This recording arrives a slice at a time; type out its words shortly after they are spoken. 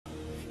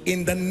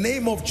in the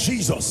name of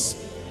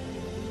Jesus,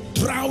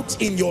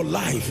 drought in your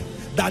life,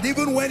 that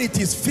even when it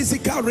is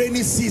physical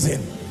rainy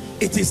season,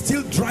 it is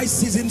still dry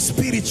season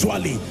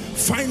spiritually,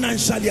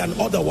 financially and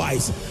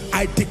otherwise.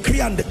 I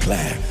decree and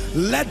declare,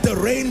 let the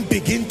rain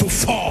begin to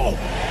fall.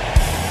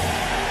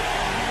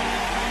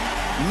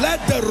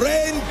 Let the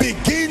rain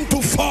begin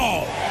to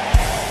fall.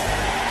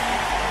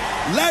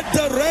 Let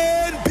the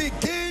rain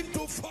begin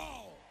to fall.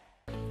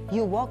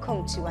 You're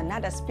welcome to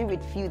another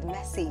spirit-filled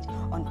message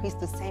on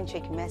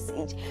Christocentric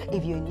Message.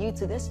 If you're new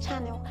to this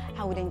channel,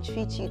 I would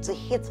entreat you to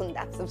hit on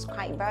that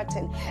subscribe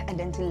button and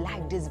then to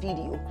like this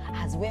video.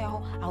 As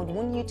well, I would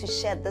want you to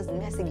share this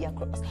message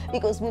across,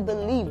 because we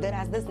believe that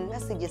as this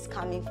message is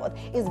coming forth,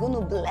 it's going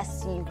to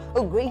bless you.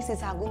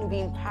 Graces are going to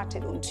be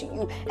imparted unto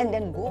you, and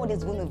then God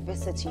is going to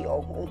visit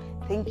your home.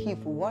 Thank you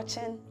for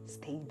watching.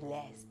 Stay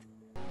blessed.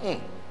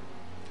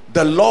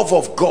 The love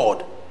of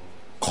God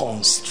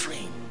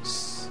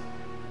constrains.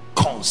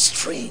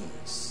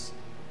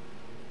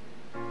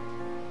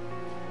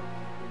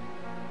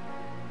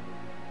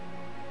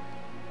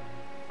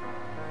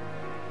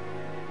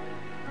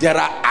 There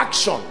are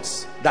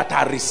actions that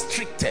are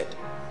restricted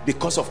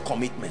because of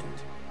commitment.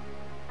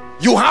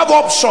 You have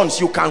options.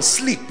 You can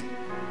sleep.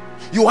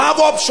 You have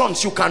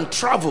options. You can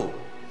travel.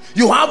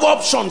 You have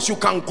options. You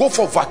can go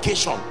for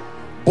vacation.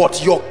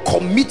 But your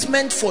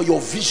commitment for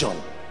your vision,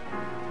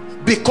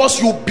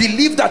 because you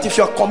believe that if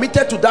you're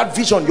committed to that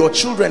vision, your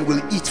children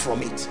will eat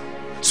from it,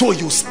 so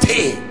you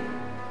stay.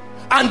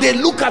 And they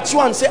look at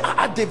you and say,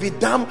 David,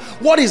 damn,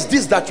 what is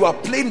this that you are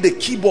playing the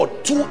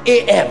keyboard 2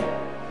 a.m.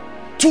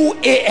 2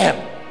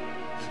 a.m.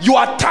 You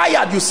are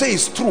tired. You say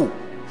it's true.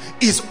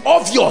 It's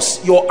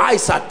obvious your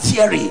eyes are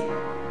teary,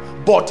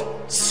 but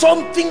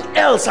something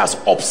else has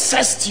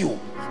obsessed you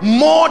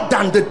more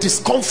than the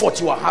discomfort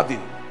you are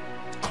having.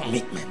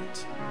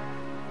 Commitment.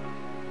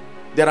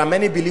 There are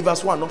many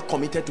believers who are not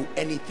committed to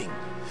anything.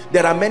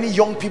 There are many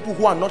young people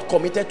who are not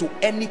committed to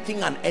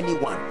anything and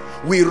anyone.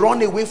 We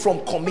run away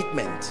from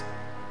commitment.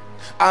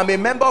 I'm a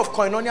member of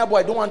Koinonia, but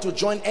I don't want to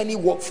join any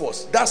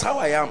workforce. That's how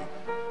I am.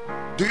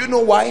 Do you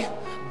know why?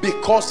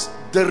 Because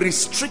the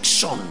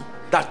restriction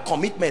that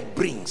commitment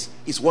brings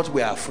is what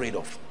we are afraid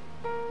of.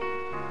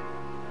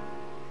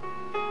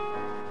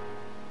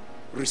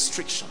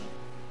 Restriction.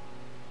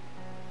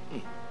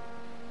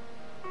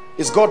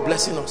 Is God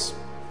blessing us?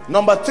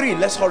 Number 3,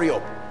 let's hurry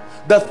up.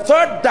 The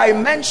third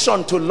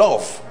dimension to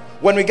love.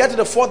 When we get to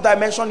the fourth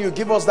dimension, you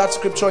give us that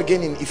scripture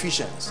again in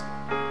Ephesians.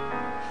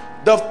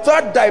 The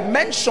third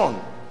dimension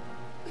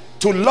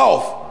to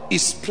love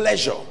is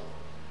pleasure.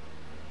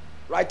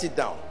 Write it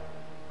down.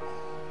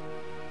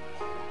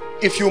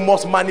 If you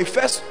must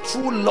manifest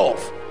true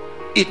love,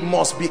 it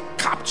must be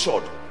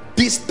captured.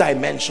 This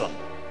dimension,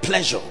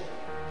 pleasure.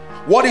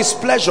 What is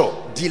pleasure?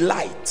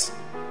 Delight,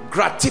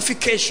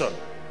 gratification.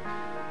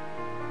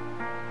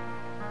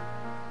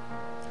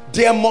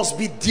 There must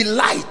be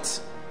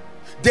delight.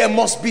 There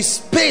must be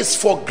space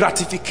for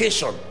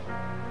gratification.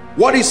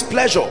 What is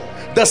pleasure?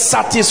 The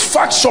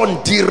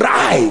satisfaction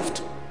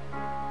derived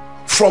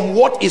from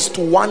what is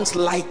to one's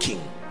liking.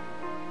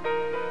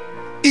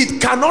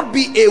 It cannot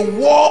be a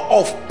war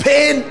of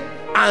pain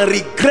and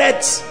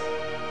regrets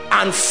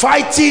and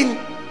fighting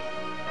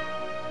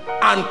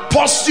and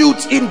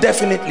pursuit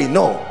indefinitely.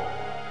 No.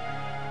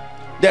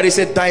 There is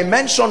a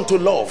dimension to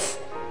love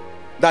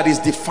that is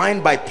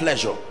defined by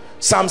pleasure.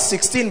 Psalm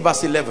 16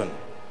 verse 11.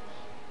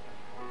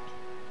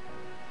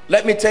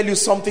 Let me tell you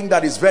something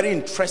that is very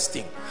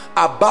interesting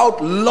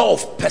about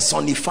love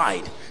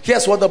personified.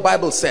 Here's what the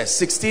Bible says.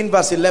 16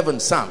 verse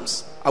 11,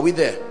 Psalms. Are we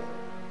there?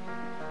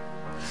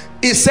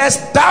 It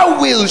says, thou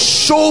wilt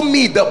show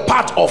me the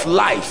path of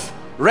life.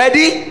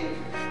 Ready?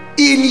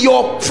 In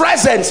your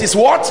presence is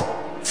what?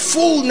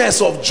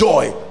 Fullness of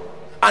joy.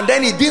 And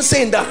then he didn't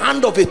say in the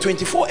hand of a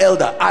 24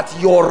 elder. At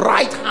your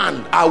right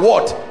hand are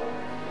what?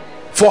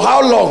 For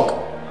how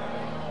long?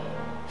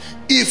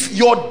 If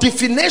your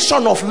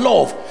definition of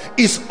love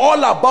is all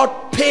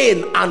about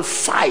pain and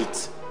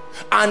fight,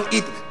 and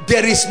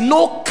there is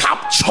no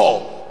capture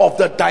of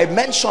the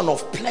dimension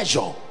of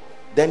pleasure,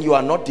 then you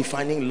are not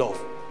defining love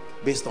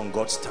based on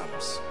God's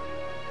terms.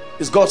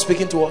 Is God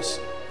speaking to us?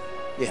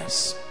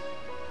 Yes.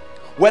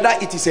 Whether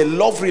it is a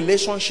love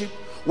relationship,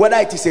 whether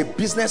it is a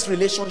business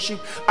relationship,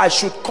 I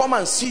should come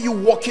and see you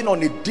working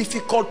on a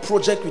difficult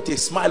project with a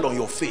smile on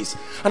your face,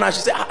 and I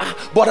should say,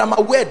 but I'm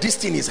aware this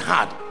thing is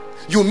hard.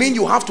 You mean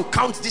you have to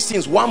count these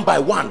things one by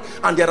one,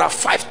 and there are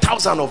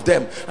 5,000 of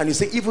them, and you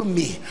say, even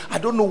me, I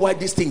don't know why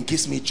this thing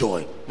gives me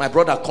joy. My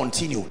brother,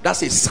 continue.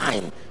 That's a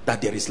sign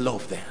that there is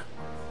love there.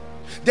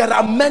 There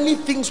are many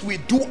things we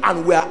do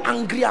and we are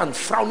angry and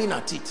frowning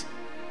at it.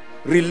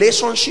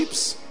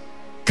 Relationships,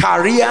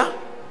 career,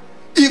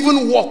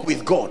 even walk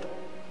with God.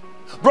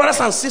 Brothers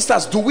and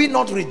sisters, do we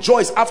not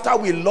rejoice after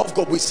we love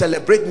God? We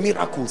celebrate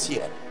miracles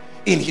here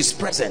in his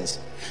presence.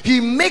 He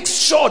makes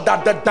sure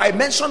that the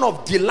dimension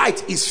of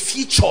delight is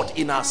featured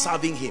in our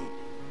serving him.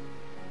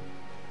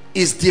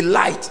 Is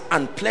delight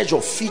and pleasure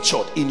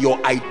featured in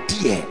your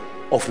idea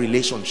of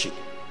relationship?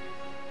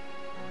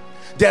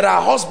 There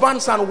are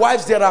husbands and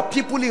wives, there are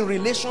people in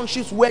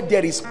relationships where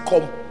there is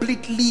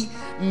completely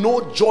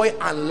no joy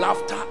and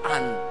laughter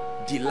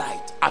and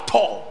delight at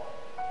all.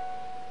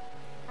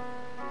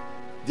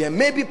 There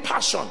may be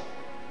passion,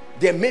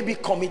 there may be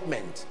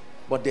commitment,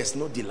 but there's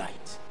no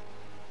delight.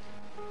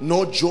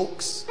 No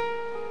jokes,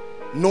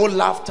 no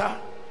laughter.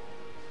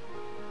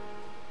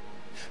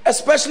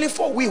 Especially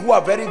for we who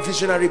are very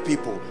visionary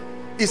people.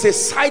 It's a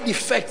side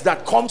effect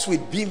that comes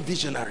with being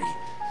visionary.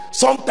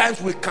 Sometimes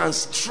we can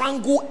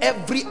strangle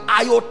every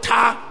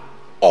iota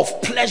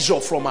of pleasure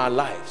from our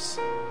lives.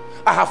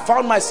 I have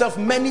found myself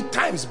many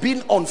times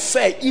being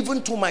unfair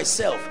even to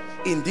myself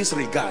in this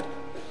regard,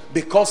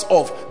 because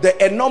of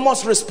the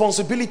enormous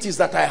responsibilities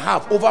that I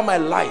have over my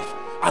life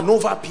and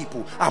over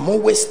people. I'm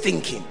always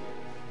thinking,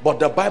 but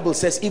the Bible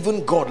says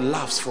even God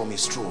laughs from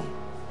his throne.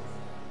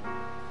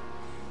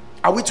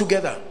 Are we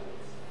together?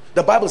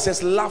 The Bible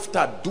says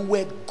laughter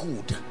doeth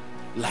good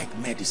like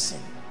medicine.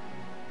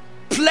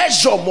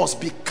 Pleasure must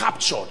be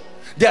captured.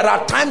 There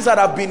are times that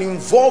I've been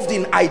involved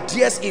in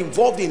ideas,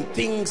 involved in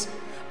things,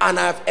 and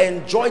I've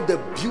enjoyed the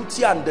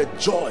beauty and the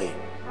joy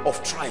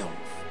of triumph.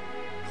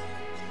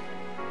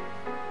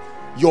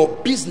 Your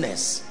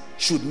business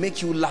should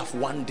make you laugh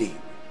one day.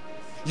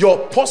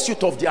 Your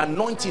pursuit of the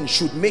anointing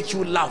should make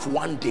you laugh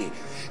one day.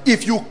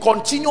 If you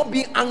continue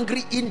being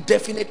angry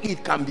indefinitely,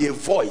 it can be a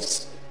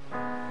voice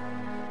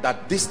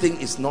that this thing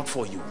is not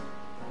for you.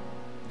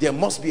 There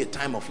must be a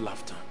time of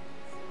laughter.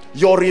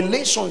 Your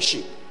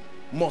relationship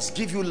must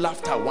give you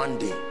laughter one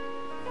day.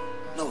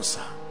 No,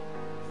 sir.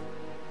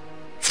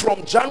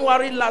 From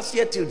January last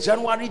year till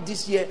January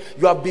this year,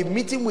 you have been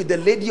meeting with the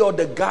lady or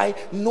the guy,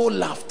 no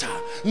laughter,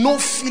 no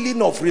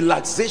feeling of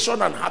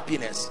relaxation and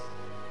happiness.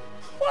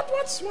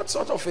 What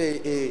sort of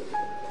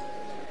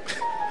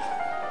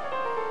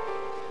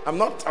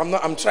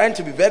I'm trying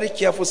to be very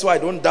careful so I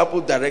don't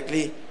dabble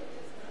directly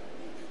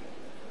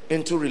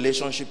into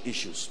relationship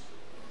issues.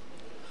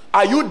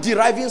 Are you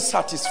deriving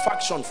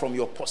satisfaction from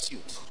your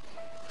pursuit?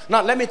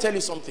 Now let me tell you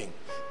something.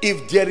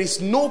 If there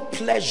is no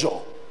pleasure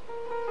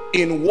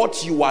in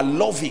what you are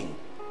loving,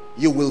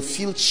 you will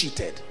feel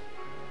cheated.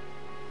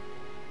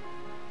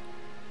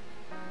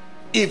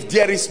 If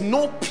there is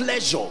no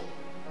pleasure,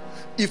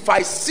 if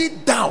I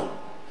sit down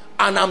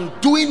and I'm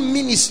doing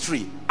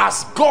ministry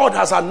as God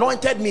has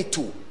anointed me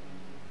to,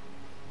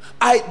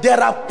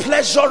 there are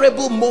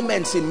pleasurable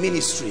moments in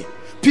ministry.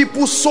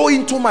 People sow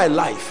into my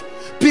life,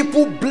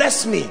 people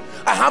bless me.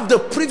 I have the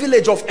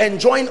privilege of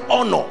enjoying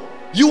honor.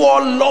 You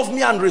all love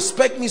me and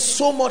respect me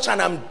so much,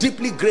 and I'm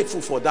deeply grateful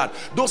for that.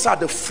 Those are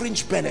the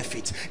fringe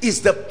benefits.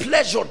 It's the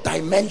pleasure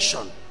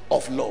dimension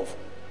of love.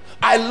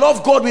 I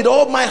love God with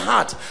all my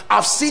heart.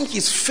 I've seen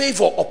his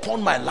favor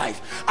upon my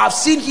life. I've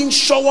seen him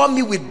shower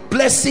me with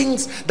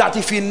blessings that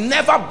if he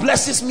never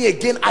blesses me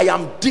again, I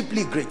am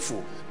deeply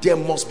grateful. There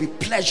must be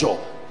pleasure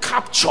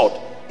captured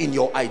in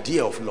your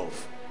idea of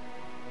love.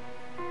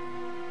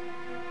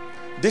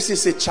 This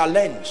is a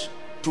challenge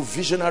to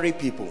visionary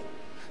people.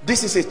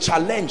 This is a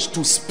challenge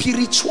to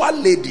spiritual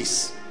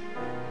ladies.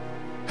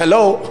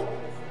 Hello?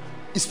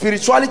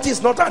 Spirituality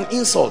is not an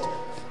insult,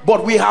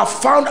 but we have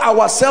found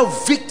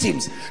ourselves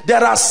victims.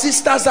 There are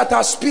sisters that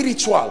are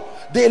spiritual.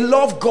 They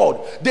love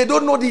God. They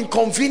don't know the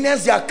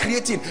inconvenience they are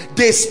creating.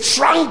 They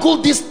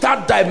strangle this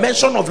third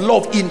dimension of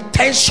love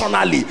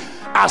intentionally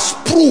as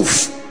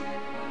proof.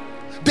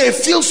 They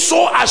feel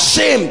so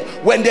ashamed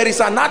when there is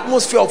an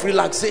atmosphere of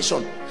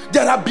relaxation.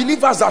 There are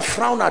believers that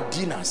frown at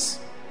dinners.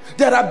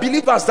 There are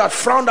believers that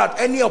frown at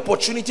any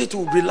opportunity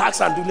to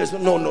relax and do this.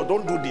 No,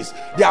 don't do this.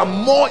 There are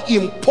more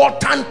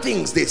important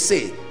things they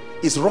say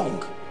is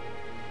wrong.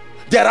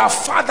 There are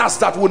fathers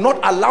that will not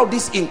allow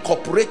this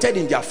incorporated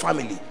in their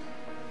family.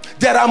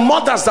 There are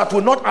mothers that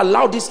will not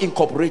allow this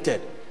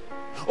incorporated.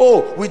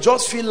 Oh, we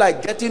just feel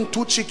like getting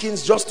 2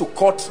 chickens just to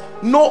cut.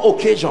 No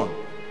occasion.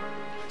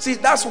 See,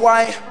 that's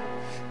why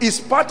it's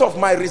part of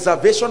my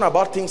reservation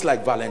about things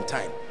like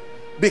Valentine,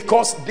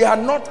 because they are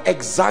not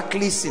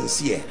exactly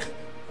sincere.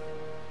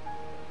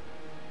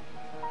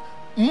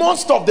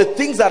 Most of the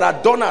things that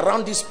are done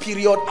around this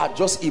period are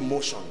just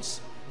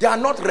emotions. They are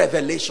not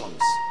revelations.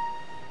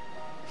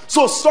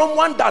 So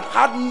someone that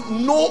had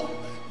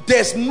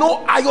there's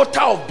no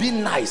iota of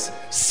being nice,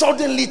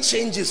 suddenly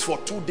changes for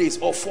 2 days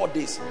or 4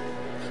 days.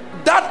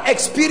 That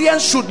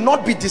experience should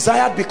not be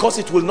desired, because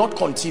it will not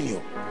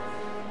continue.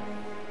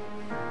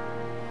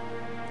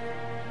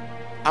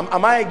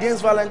 Am I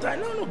against Valentine?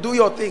 No, do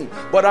your thing.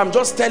 But I'm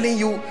just telling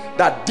you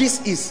that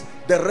this is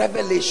the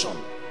revelation.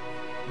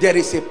 There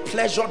is a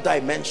pleasure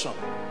dimension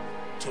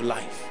to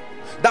life.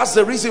 That's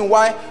the reason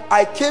why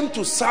I came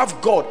to serve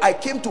God. I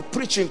came to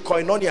preach in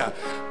Koinonia.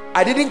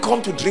 I didn't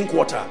come to drink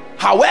water.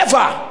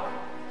 However,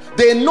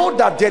 they know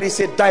that there is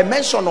a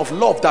dimension of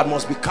love that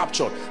must be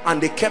captured,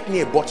 and they kept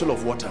me a bottle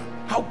of water.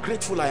 How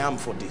grateful I am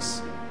for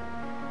this.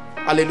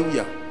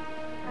 Hallelujah.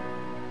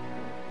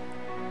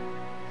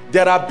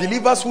 There are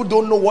believers who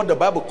don't know what the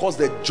Bible calls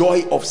the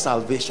joy of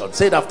salvation.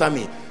 Say it after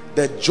me.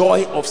 The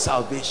joy of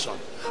salvation.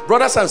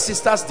 Brothers and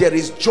sisters, there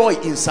is joy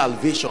in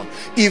salvation.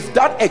 If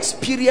that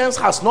experience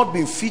has not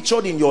been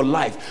featured in your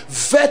life,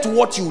 vet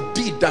what you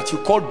did that you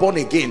called born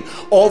again,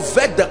 or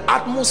vet the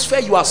atmosphere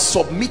you are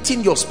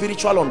submitting your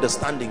spiritual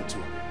understanding to.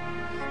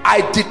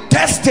 I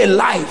detest a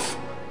life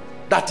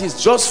that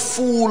is just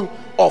full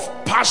of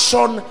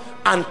passion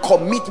and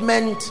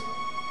commitment,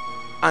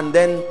 and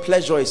then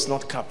pleasure is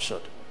not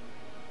captured.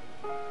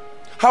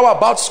 How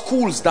about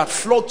schools that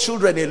flog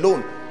children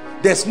alone?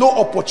 There's no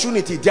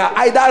opportunity. They are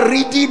either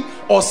reading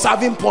or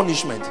serving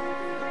punishment.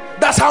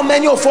 That's how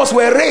many of us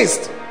were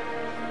raised.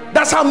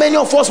 That's how many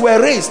of us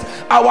were raised.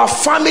 Our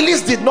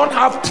families did not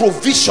have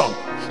provision.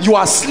 You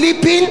are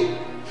sleeping,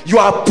 you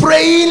are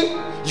praying,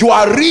 you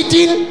are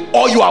reading,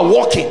 or you are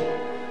walking.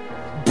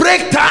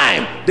 Break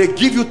time, they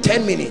give you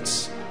 10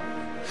 minutes.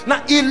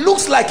 Now it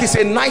looks like it's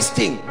a nice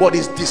thing, but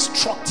it's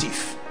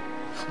destructive.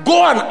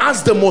 Go and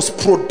ask the most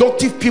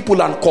productive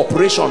people and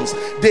corporations.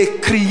 They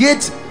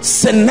create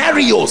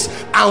scenarios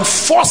and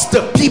force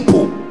the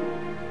people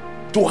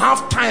to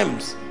have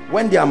times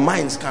when their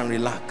minds can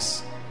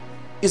relax.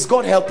 Is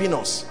God helping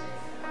us?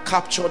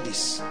 Capture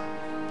this.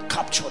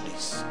 Capture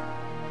this.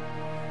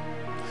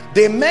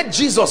 They met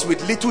Jesus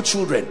with little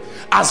children,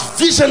 as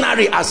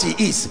visionary as he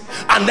is,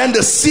 and then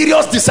the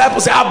serious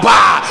disciples say,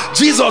 Abba,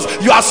 Jesus,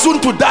 you are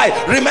soon to die.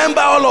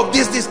 Remember all of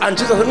this. And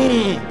Jesus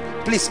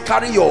said, please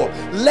carry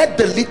let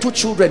the little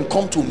children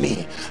come to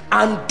me,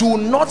 and do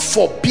not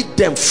forbid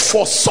them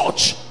for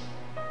such.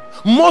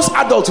 Most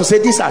adults will say,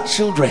 these are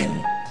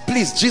children.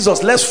 Please,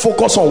 Jesus, let's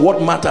focus on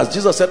what matters.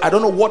 Jesus said, I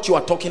don't know what you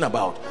are talking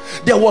about.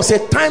 There was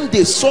a time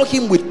they saw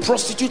him with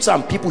prostitutes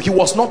and people. He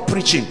was not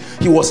preaching,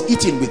 he was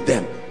eating with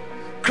them,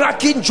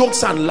 cracking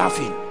jokes and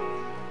laughing.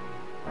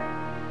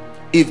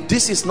 If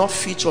this is not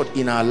featured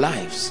in our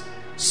lives,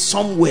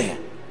 somewhere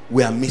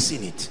we are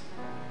missing it.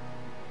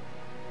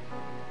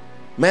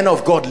 Men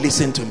of God,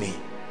 listen to me.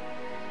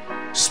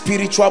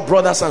 Spiritual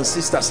brothers and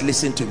sisters,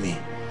 listen to me.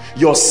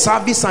 Your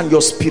service and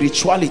your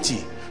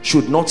spirituality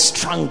should not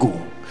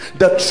strangle.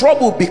 The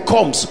trouble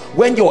becomes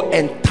when your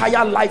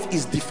entire life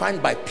is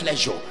defined by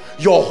pleasure.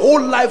 Your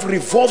whole life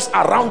revolves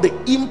around the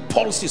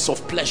impulses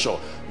of pleasure.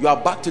 You are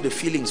back to the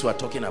feelings we are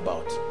talking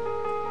about.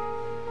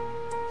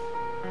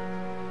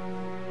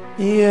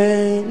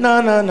 Yeah,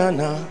 na na na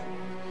na.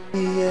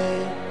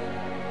 Yeah,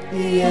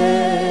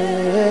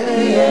 yeah,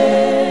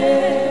 yeah,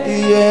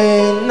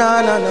 yeah,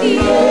 na na na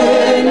na,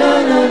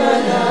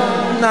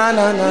 na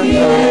na na na,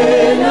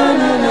 na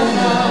na na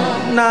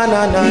na, na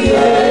na na,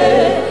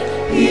 yeah.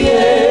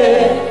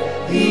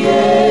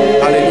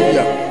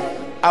 Hallelujah.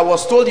 I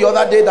was told the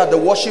other day that the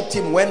worship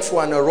team went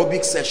for an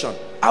aerobic session.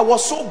 I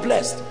was so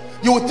blessed.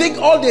 You would think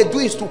all they do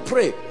is to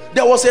pray.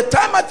 There was a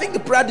time, I think the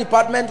prayer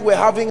department were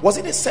having, was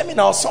it a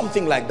seminar or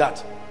something like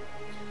that?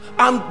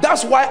 And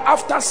that's why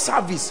after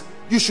service,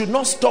 you should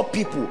not stop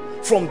people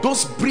from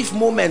those brief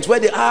moments where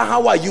they are,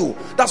 how are you?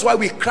 That's why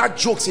we crack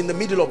jokes in the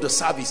middle of the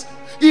service.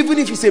 Even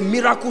if it's a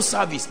miracle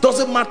service,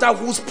 doesn't matter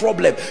whose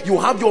problem. You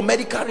have your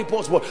medical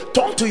reports, but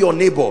turn to your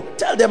neighbor,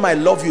 tell them I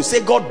love you,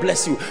 say God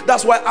bless you.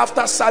 That's why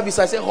after service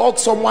I say hug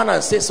someone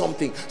and say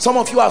something. Some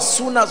of you, as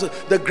soon as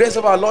the grace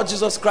of our Lord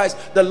Jesus Christ,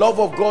 the love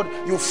of God,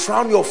 you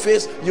frown your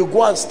face, you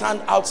go and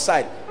stand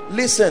outside.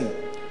 Listen,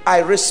 I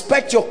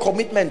respect your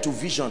commitment to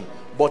vision,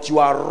 but you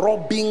are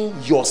robbing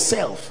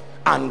yourself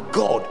and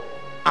God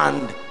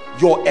and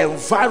your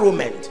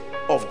environment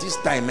of this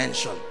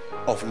dimension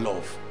of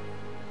love.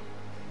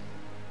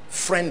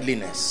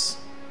 Friendliness,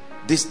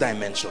 this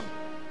dimension.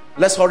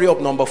 Let's hurry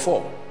up. Number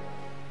 4.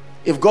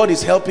 If God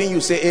is helping you,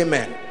 say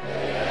amen.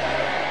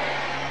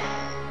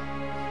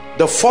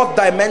 The 4th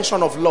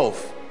dimension of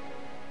love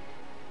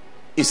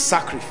is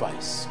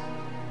sacrifice.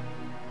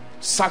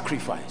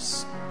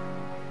 Sacrifice.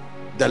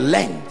 The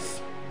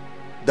length,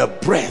 the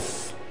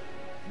breadth,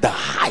 the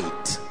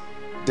height,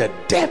 the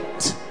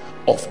depth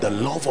of the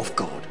love of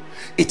God.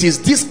 It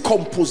is these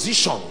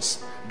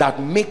compositions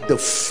that make the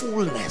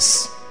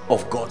fullness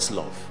of God's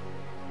love.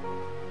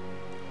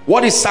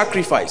 What is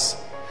sacrifice?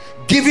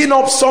 Giving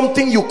up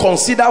something you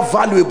consider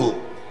valuable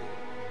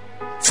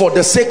for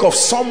the sake of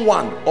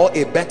someone or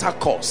a better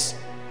cause.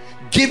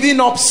 Giving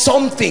up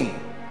something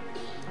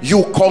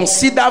you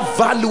consider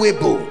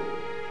valuable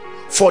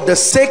for the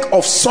sake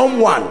of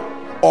someone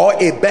or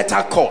a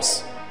better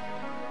cause.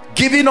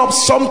 Giving up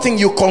something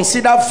you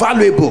consider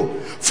valuable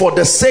for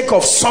the sake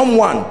of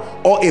someone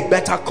or a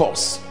better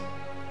cause.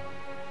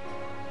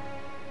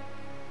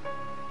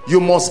 You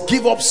must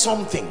give up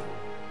something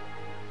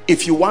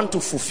if you want to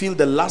fulfill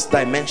the last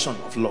dimension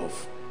of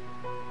love.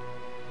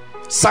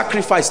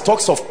 Sacrifice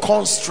talks of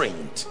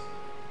constraint.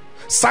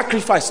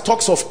 Sacrifice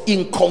talks of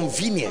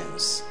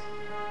inconvenience.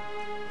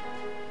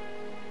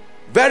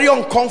 Very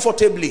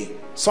uncomfortably,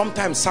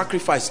 sometimes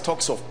sacrifice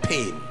talks of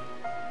pain.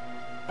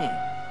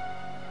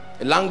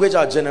 A language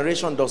our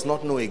generation does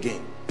not know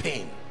again.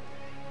 Pain.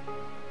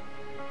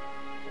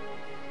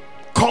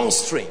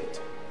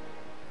 Constraint.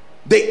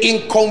 The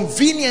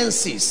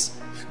inconveniences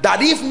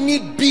that if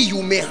need be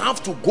you may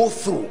have to go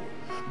through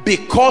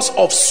because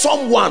of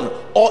someone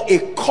or a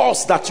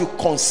cause that you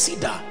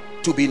consider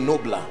to be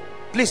nobler.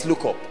 Please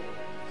look up.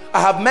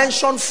 I have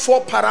mentioned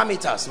 4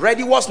 parameters.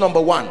 Ready? What's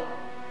number 1?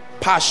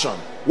 Passion.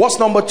 What's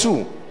number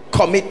 2?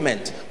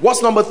 Commitment.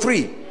 What's number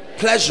 3?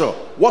 Pleasure.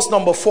 What's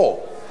number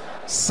 4?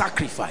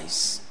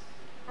 Sacrifice.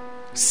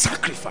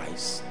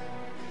 Sacrifice.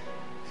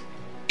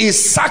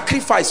 Is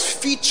sacrifice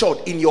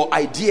featured in your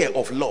idea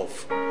of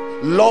love?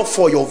 Love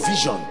for your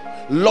vision,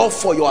 love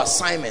for your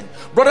assignment.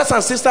 Brothers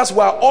and sisters, we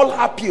are all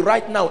happy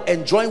right now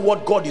enjoying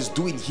what God is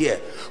doing here.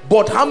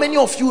 But how many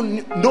of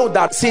you know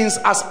that since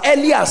as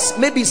early as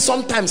maybe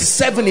sometimes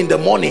 7 in the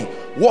morning,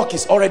 work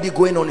is already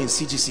going on in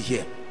CGC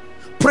here?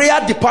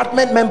 Prayer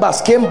department members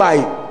came by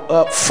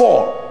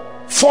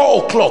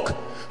 4 o'clock,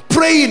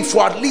 praying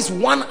for at least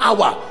 1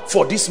 hour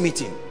for this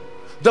meeting.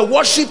 The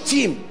worship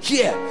team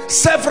here,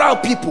 several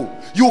people,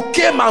 you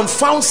came and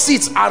found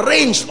seats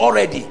arranged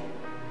already.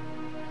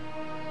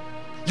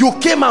 You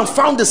came and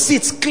found the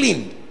seats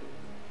cleaned.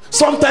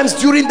 Sometimes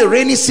during the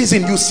rainy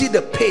season, you see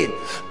the pain.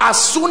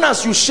 As soon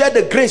as you share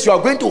the grace, you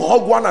are going to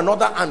hug one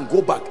another and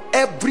go back.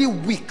 Every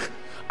week,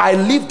 I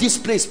leave this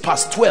place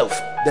past 12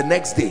 the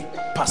next day,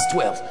 past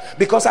 12,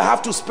 because I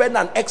have to spend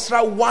an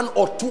extra 1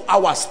 or 2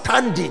 hours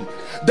standing.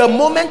 The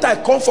moment I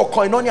come for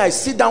koinonia, I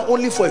sit down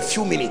only for a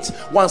few minutes.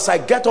 Once I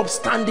get up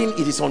standing,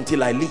 it is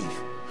until I leave.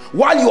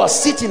 While you are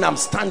sitting, I'm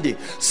standing.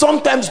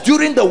 Sometimes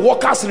during the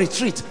workers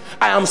retreat,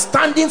 I am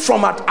standing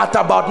from at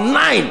about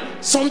 9,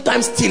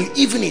 sometimes till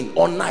evening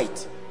or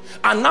night.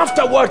 And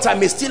afterwards, I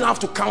may still have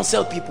to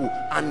counsel people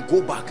and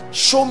go back.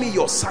 Show me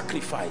your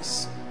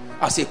sacrifice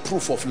as a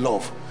proof of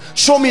love.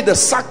 Show me the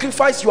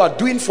sacrifice you are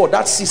doing for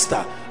that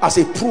sister as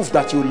a proof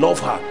that you love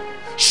her.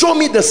 Show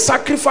me the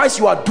sacrifice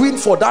you are doing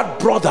for that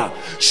brother.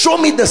 Show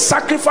me the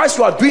sacrifice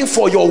you are doing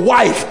for your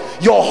wife,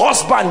 your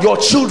husband, your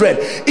children.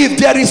 If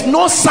there is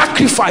no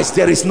sacrifice,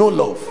 there is no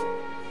love.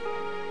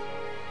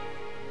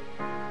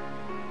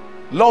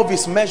 Love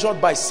is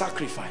measured by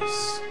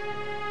sacrifice.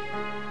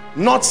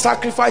 Not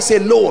sacrifice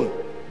alone,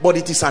 but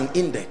it is an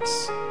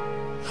index.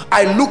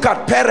 I look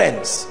at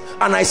parents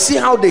and I see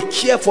how they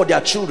care for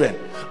their children.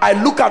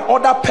 I look at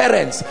other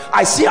parents,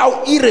 I see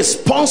how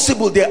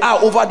irresponsible they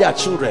are over their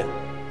children.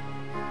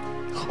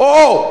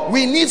 Oh,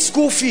 we need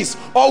school fees,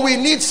 or we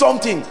need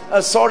something.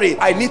 Sorry,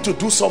 I need to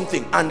do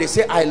something. And they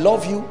say, I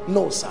love you.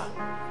 No, sir.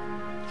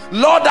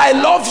 Lord, I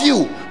love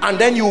you. And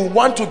then you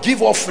want to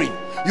give offering.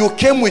 You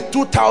came with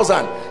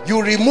 2,000.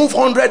 You remove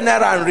 100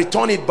 naira and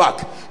return it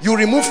back. You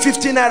remove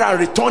 50 naira and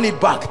return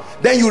it back.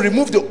 Then you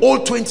remove the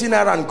old 20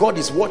 naira and God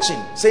is watching,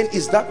 saying,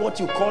 is that what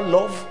you call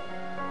love?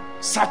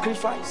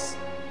 Sacrifice?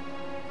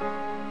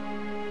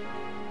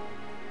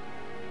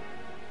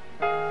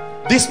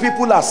 These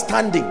people are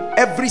standing,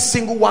 every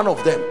single one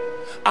of them.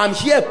 I'm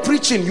here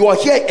preaching, you are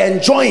here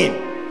enjoying.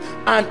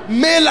 And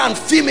male and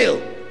female,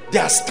 they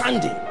are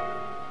standing.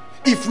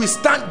 If we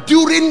stand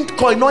during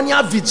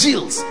koinonia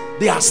vigils,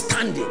 they are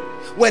standing.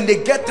 When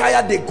they get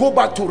tired, they go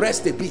back to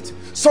rest a bit.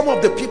 Some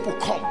of the people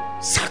come,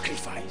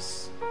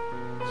 sacrifice.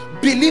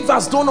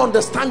 Believers don't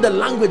understand the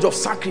language of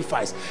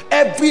sacrifice.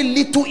 Every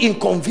little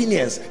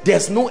inconvenience,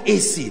 there's no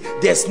AC,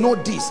 there's no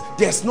this,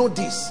 there's no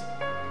this.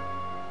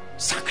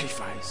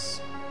 Sacrifice.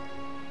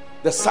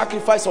 The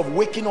sacrifice of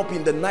waking up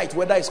in the night,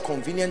 whether it's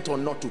convenient or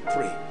not, to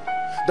pray.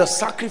 The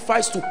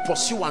sacrifice to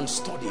pursue and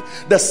study.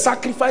 The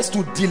sacrifice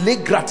to delay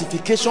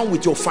gratification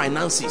with your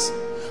finances.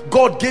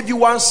 God gave you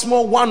one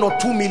small 1 or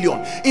 2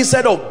 million.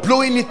 Instead of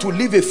blowing it to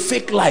live a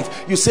fake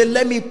life, you say,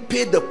 let me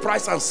pay the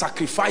price and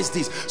sacrifice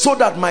this so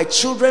that my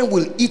children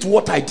will eat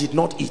what I did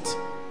not eat.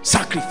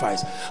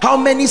 Sacrifice. How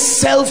many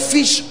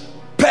selfish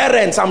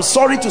parents, I'm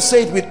sorry to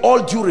say it with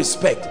all due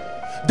respect,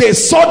 they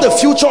saw the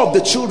future of the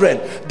children,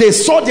 they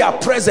saw their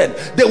present,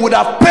 they would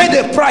have paid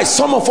a price.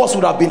 Some of us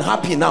would have been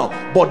happy now,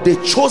 but they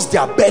chose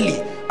their belly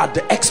at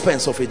the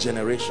expense of a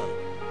generation.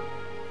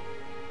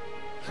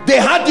 They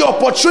had the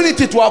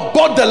opportunity to have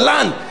bought the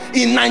land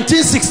in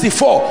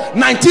 1964,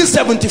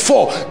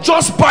 1974,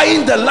 just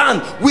buying the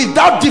land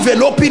without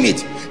developing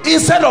it.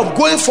 Instead of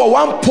going for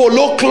one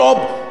polo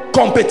club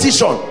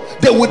competition,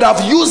 they would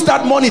have used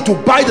that money to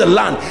buy the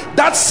land.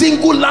 That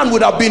single land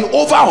would have been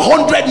over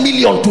 100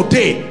 million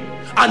today.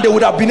 And they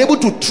would have been able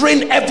to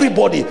train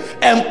everybody,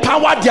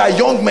 empower their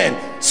young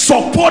men,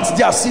 support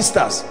their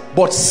sisters.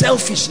 But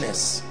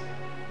selfishness.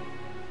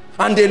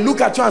 And they look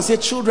at you and say,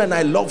 children,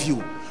 I love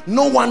you.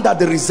 No wonder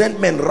the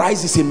resentment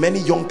rises in many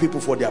young people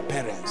for their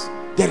parents.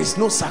 There is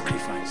no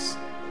sacrifice.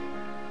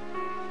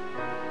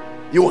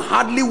 You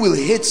hardly will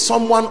hate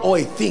someone or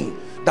a thing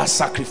that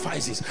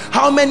sacrifices.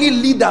 How many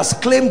leaders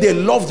claim they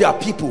love their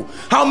people?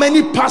 How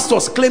many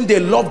pastors claim they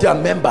love their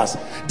members?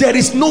 There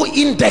is no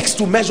index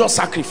to measure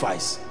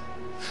sacrifice.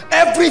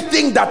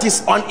 Everything that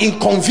is an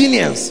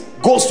inconvenience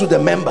goes to the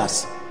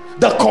members.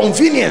 The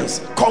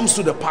convenience comes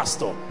to the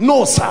pastor.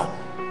 No, sir.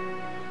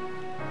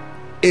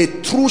 A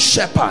true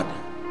shepherd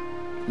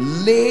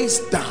lays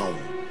down,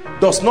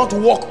 does not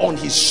walk on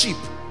his sheep,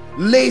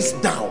 lays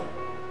down.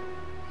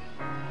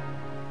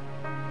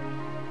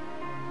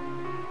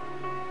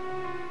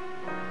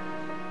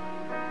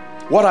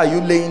 What are you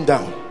laying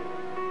down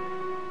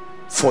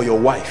for your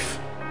wife?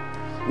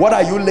 What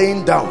are you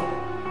laying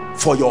down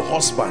for your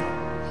husband?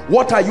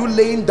 What are you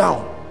laying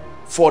down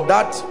for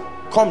that?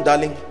 Come,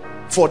 darling.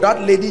 For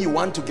that lady you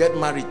want to get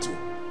married to.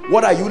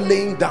 What are you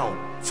laying down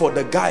for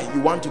the guy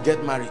you want to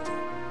get married to?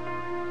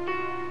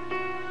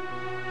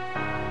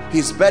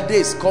 His birthday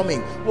is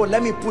coming. Oh,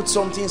 let me put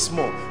something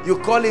small. You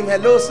call him,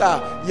 hello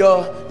sir,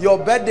 your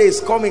birthday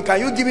is coming. Can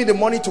you give me the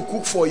money to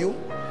cook for you?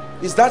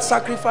 Is that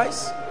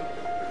sacrifice?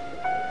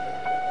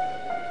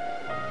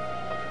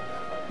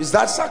 Is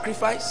that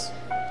sacrifice?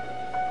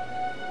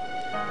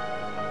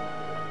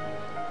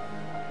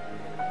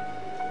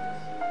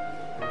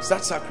 Is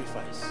that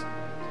sacrifice?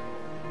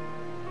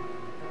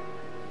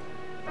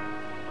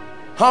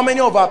 How many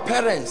of our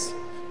parents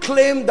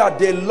claim that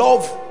they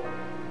love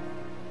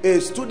a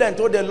student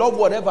or they love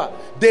whatever?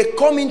 They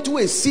come into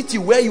a city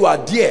where you are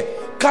there,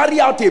 carry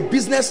out a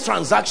business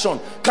transaction,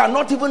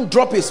 cannot even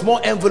drop a small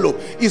envelope.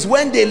 Is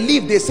when they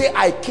leave, they say,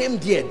 I came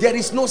there. There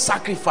is no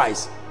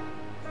sacrifice.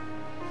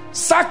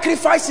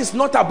 Sacrifice is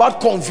not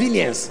about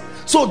convenience.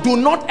 So do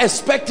not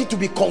expect it to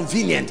be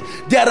convenient.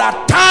 There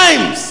are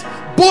times,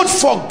 both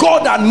for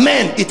God and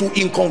men, it will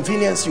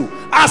inconvenience you.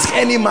 Ask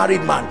any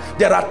married man.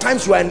 There are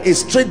times you are in a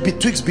straight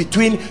betwixt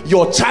between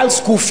your child's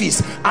school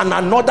fees and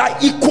another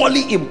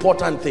equally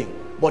important thing,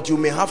 but you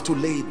may have to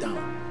lay it down.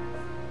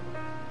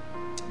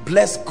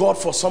 Bless God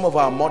for some of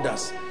our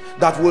mothers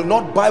that will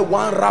not buy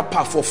one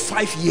wrapper for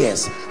 5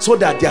 years so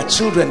that their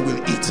children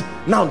will eat.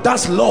 Now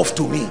that's love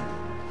to me.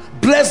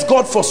 Bless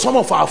God for some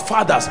of our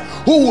fathers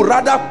who would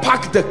rather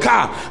park the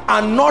car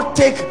and not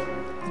take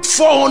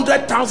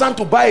 400,000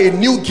 to buy a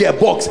new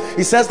gearbox.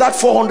 He says that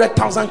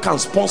 400,000 can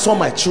sponsor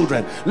my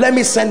children. Let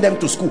me send them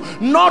to school.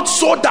 Not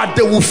so that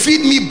they will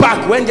feed me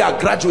back when they are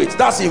graduates.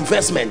 That's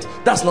investment.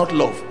 That's not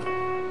love.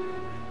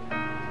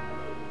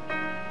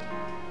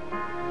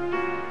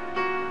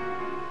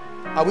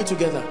 Are we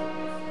together?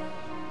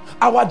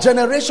 Our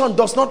generation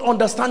does not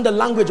understand the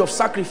language of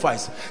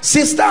sacrifice.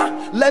 Sister,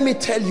 let me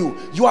tell you,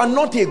 you are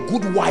not a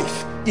good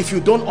wife if you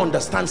don't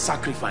understand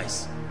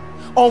sacrifice.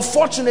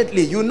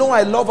 Unfortunately, you know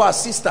I love our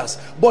sisters,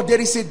 but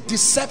there is a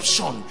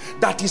deception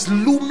that is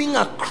looming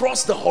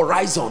across the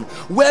horizon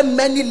where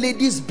many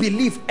ladies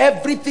believe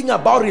everything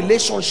about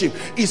relationship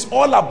is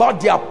all about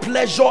their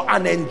pleasure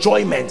and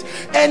enjoyment.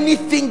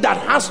 Anything that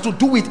has to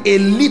do with a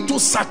little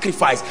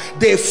sacrifice,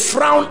 they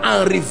frown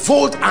and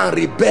revolt and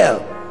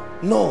rebel.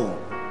 No.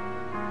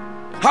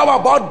 How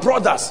about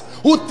brothers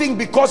who think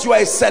because you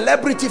are a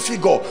celebrity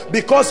figure,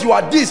 because you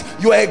are this,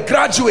 you are a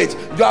graduate,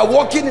 you are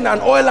working in an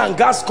oil and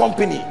gas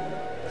company,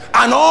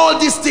 and all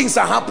these things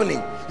are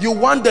happening, you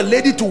want the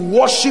lady to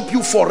worship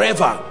you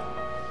forever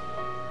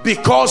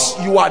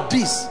because you are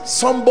this?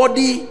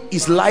 Somebody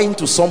is lying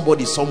to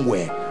somebody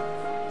somewhere.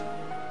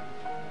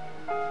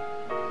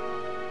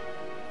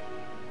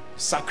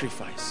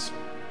 Sacrifice.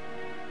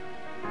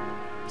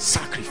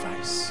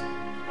 Sacrifice.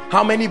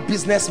 How many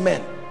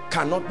businessmen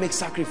cannot make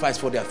sacrifice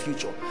for their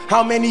future?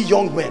 How many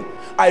young men?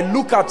 I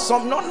look at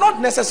some, not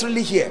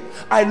necessarily here,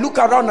 I look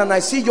around and I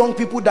see young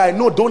people that I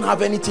know don't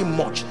have anything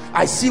much.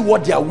 I see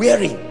what they are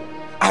wearing.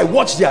 I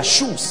watch their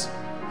shoes.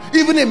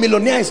 Even a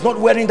millionaire is not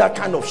wearing that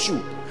kind of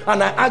shoe.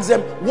 And I ask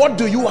them, what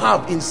do you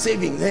have in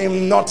saving?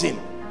 Nothing.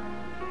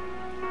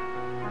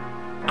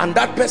 And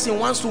that person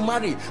wants to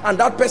marry, and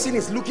that person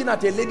is looking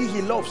at a lady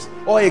he loves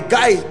or a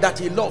guy that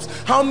he loves.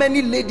 How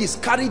many ladies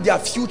carry their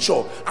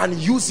future and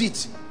use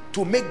it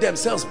to make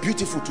themselves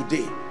beautiful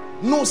today?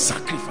 No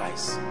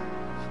sacrifice.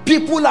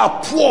 People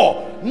are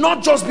poor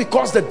not just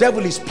because the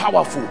devil is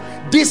powerful.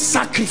 This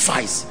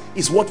sacrifice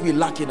is what we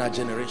lack in our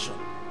generation.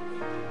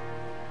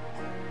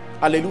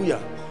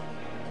 Hallelujah.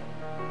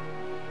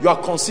 You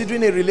are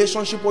considering a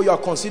relationship, or you are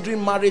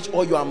considering marriage,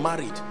 or you are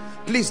married,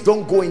 please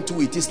don't go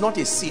into it. It's not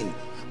a sin.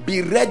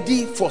 Be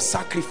ready for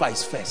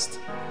sacrifice first.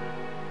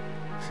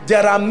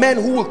 There are men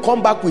who will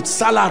come back with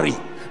salary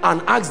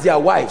and ask their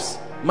wives,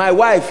 my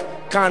wife,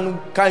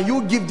 can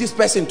you give this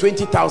person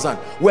 20,000,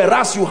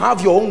 whereas you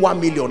have your own 1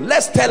 million?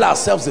 Let's tell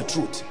ourselves the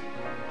truth.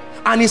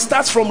 And it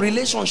starts from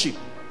relationship.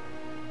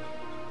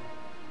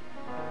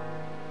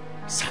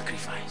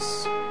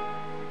 Sacrifice.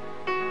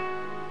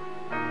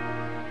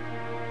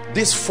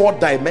 These 4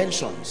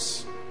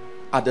 dimensions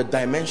are the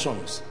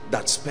dimensions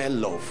that spell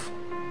love.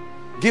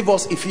 Give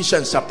us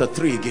Ephesians chapter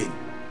 3 again.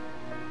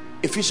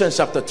 Ephesians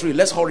chapter 3.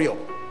 Let's hurry up.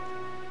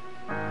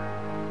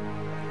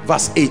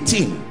 Verse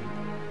 18.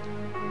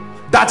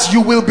 That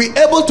you will be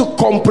able to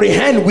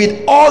comprehend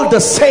with all the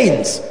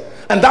saints,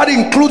 and that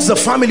includes the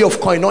family of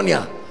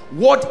Koinonia,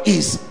 what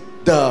is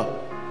the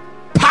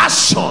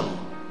passion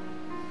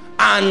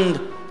and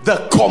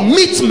the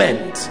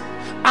commitment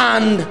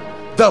and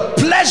the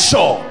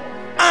pleasure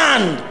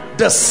and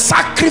the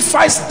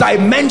sacrifice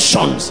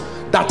dimensions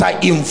that are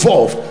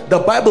involved. The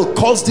Bible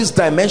calls these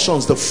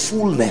dimensions the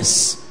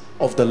fullness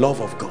of the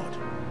love of God.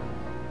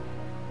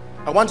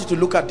 I want you to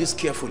look at this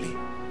carefully.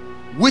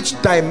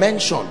 Which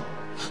dimension?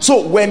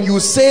 So when you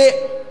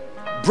say,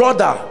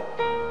 brother,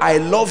 I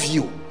love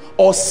you,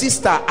 or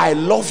sister, I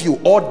love you,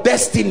 or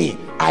destiny,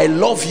 I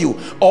love you,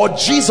 or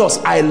Jesus,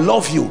 I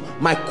love you,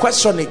 my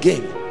question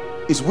again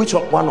is, which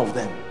one of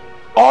them?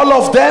 All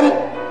of them?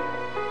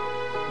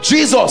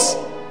 Jesus,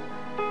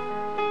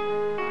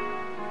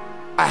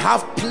 I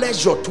have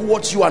pleasure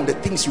towards you and the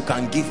things you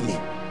can give me.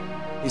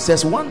 He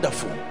says,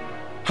 wonderful.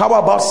 How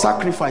about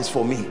sacrifice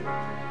for me?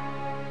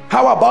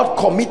 How about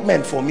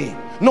commitment for me?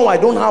 No, I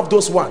don't have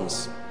those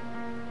ones.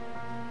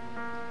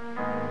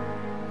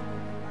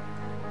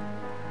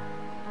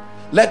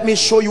 Let me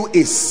show you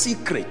a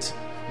secret,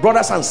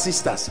 brothers and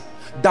sisters,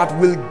 that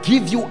will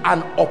give you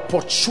an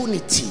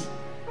opportunity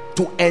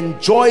to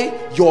enjoy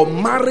your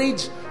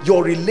marriage,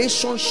 your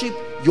relationship,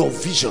 your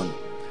vision.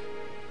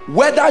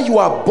 Whether you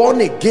are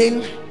born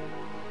again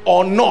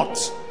or not,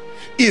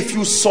 if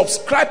you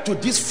subscribe to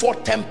these 4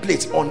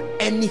 templates on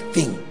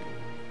anything,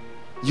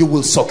 you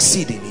will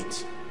succeed in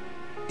it.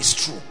 It's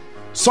true.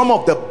 Some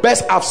of the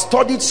best, I've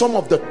studied some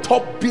of the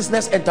top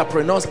business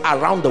entrepreneurs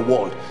around the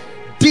world.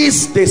 They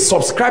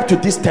subscribe to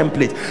this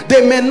template.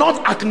 They may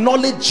not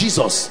acknowledge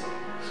Jesus.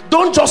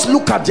 Don't just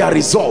look at their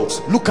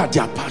results, look at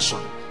their passion,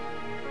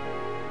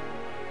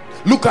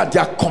 look at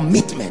their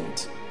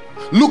commitment,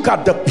 look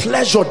at the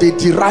pleasure they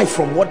derive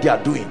from what they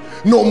are doing,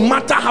 no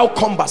matter how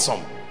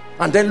cumbersome.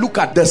 And then look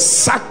at the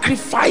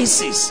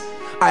sacrifices.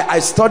 I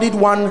studied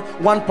one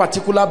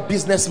particular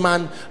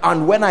businessman,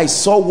 and when I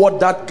saw what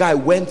that guy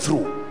went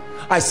through,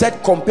 I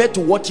said, compared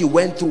to what he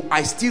went through,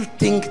 I still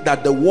think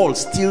that the world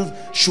still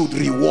should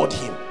reward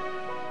him.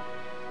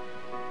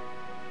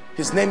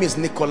 His name is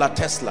Nikola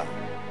Tesla.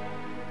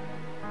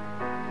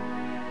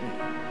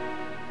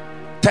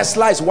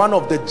 Tesla is one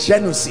of the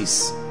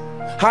geniuses.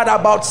 Had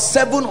about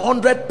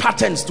 700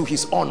 patents to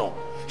his honor.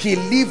 He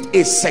lived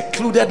a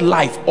secluded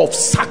life of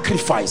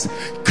sacrifice,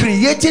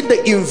 creating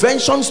the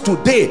inventions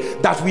today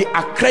that we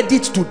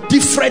accredit to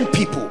different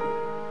people.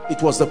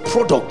 It was the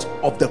product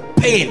of the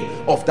pain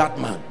of that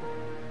man.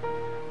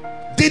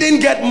 Didn't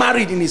get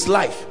married in his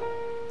life,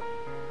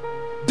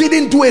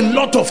 didn't do a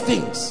lot of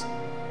things,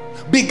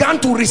 began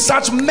to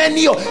research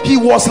he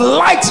was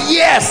light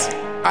years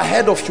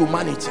ahead of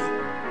humanity,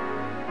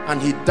 and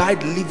he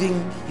died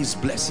living his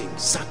blessing.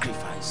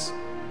 Sacrifice.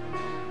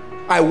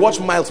 I watch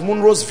Miles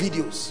Monroe's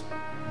videos,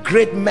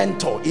 great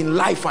mentor in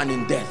life and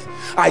in death.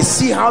 I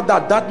see how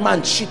that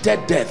man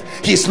cheated death.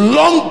 He's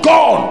long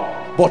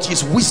gone, but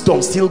his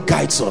wisdom still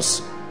guides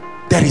us.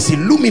 There is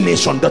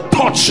illumination, the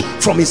touch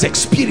from his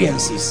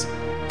experiences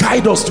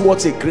guide us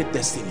towards a great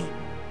destiny.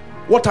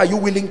 What are you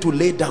willing to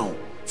lay down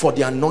for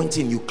the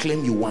anointing you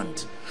claim you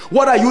want?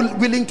 What are you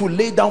willing to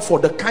lay down for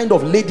the kind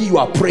of lady you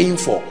are praying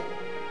for?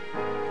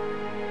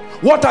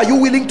 What are you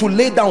willing to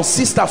lay down,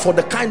 sister, for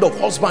the kind of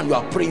husband you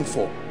are praying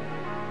for?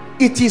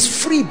 It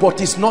is free,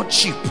 but it's not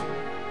cheap.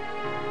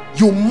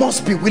 You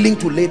must be willing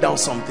to lay down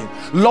something.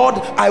 Lord,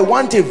 I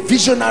want a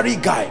visionary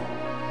guy.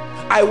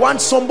 I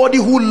want somebody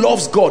who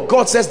loves God.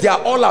 God says they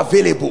are all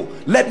available.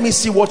 Let me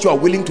see what you are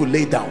willing to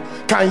lay down.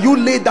 Can you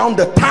lay down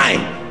the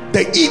time,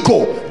 the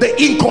ego,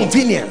 the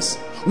inconvenience?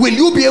 Will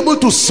you be able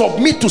to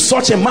submit to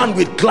such a man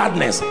with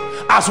gladness,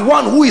 as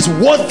one who is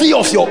worthy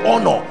of your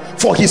honor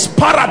for his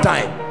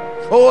paradigm?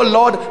 Oh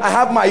Lord, I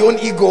have my own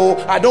ego,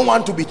 I don't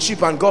want to be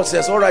cheap. And God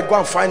says, all right, go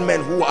and find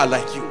men who are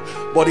like you.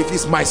 But if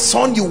it's my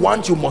son you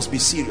want, you must be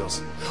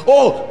serious.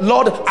 Oh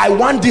Lord, I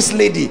want this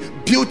lady,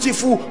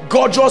 beautiful,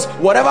 gorgeous,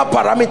 whatever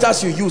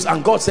parameters you use.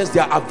 And God says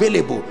they are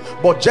available.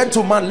 But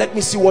gentlemen, let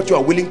me see what you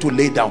are willing to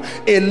lay down.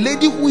 A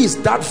lady who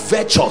is that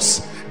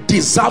virtuous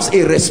deserves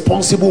a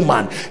responsible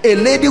man. A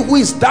lady who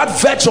is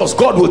that virtuous,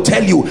 God will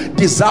tell you,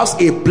 deserves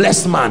a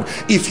blessed man.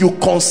 If you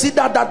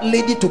consider that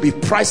lady to be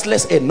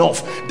priceless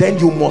enough, then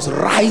you must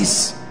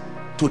rise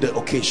to the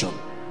occasion.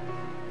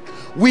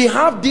 We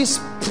have this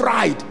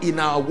pride in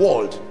our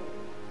world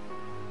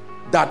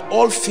that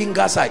all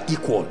fingers are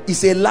equal.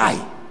 It's a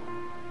lie.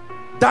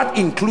 That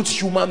includes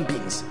human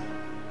beings.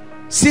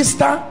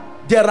 Sister,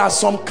 there are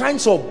some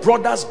kinds of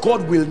brothers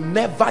God will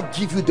never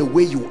give you the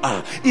way you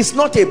are. It's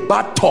not a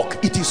bad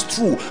talk, it is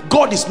true.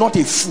 God is not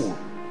a fool.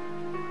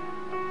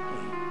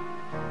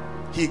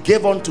 He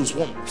gave unto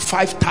one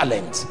 5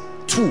 talents,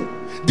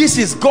 2. This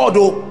is God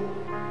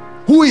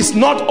who is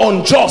not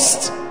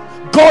unjust.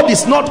 God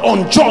is not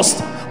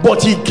unjust,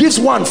 but he gives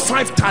one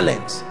 5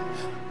 talents.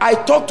 I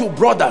talk to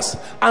brothers,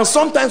 and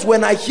sometimes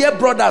when I hear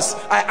brothers,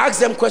 I ask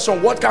them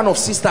question, what kind of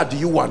sister do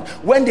you want?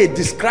 When they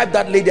describe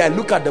that lady, I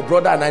look at the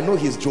brother and I know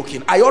he's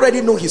joking. I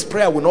already know his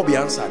prayer will not be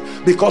answered,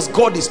 because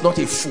God is not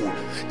a fool.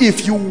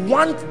 If you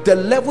want the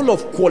level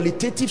of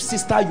qualitative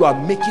sister you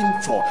are making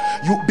for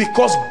you,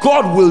 because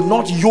God will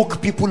not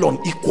yoke people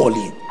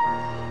unequally.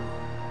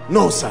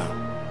 No, sir.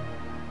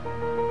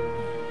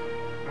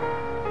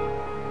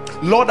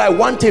 Lord, I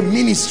want a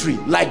ministry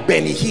like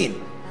Benny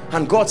Hinn.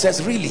 And God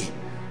says, really?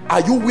 Are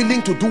you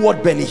willing to do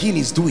what Benny Hinn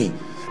is doing?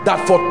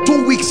 That for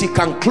 2 weeks he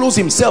can close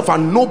himself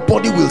and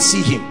nobody will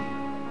see him.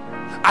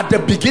 At the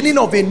beginning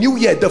of a new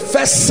year, the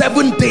first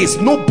 7 days,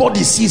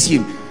 nobody sees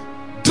him.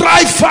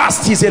 Drive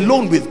fast, he's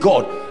alone with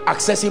God,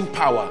 accessing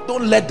power.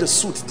 Don't let the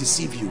suit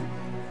deceive you.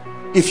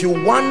 If you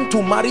want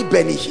to marry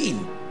Benny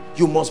Hinn,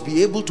 you must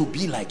be able to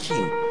be like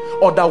him.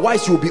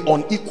 otherwise you'll be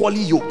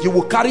unequally yoked. You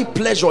will carry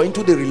pleasure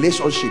into the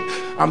relationship,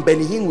 and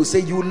Benny Hinn will say,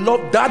 you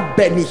love that.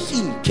 Benny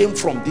Hinn came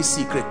from this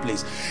secret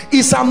place.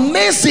 It's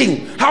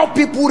amazing how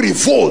people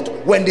revolt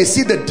when they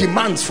see the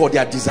demands for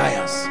their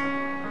desires.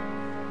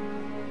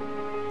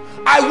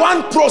 I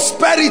want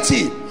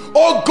prosperity.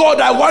 Oh God,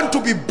 I want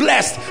to be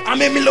blessed.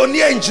 I'm a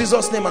millionaire in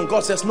Jesus' name. And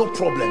God says, no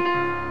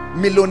problem.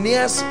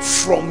 Millionaires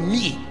from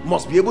me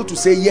must be able to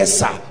say yes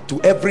sir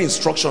to every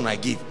instruction I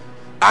give.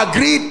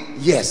 Agreed?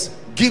 Yes.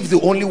 Give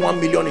the only 1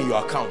 million in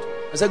your account.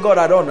 I said, God,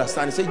 I don't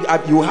understand. He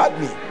said, you had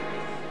me.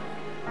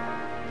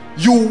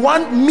 You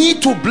want me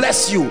to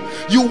bless you.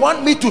 You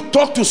want me to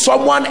talk to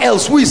someone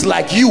else who is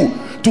like you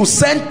to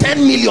send 10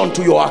 million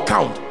to your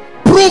account.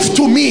 Prove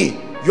to me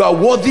you are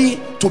worthy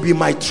to be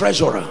my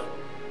treasurer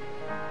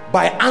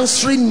by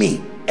answering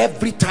me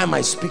every time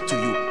I speak to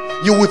you.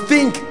 You would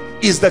think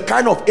is the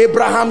kind of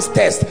Abraham's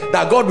test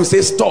that God will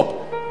say, stop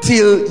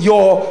till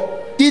your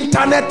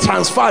internet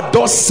transfer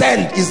does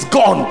send is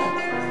gone,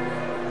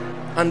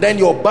 and then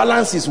your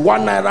balance is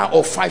 1 naira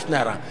or 5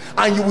 naira,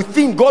 and you would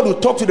think God will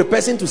talk to the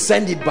person to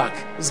send it back.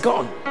 It's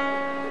gone.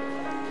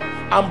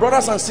 And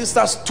brothers and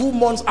sisters, 2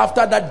 months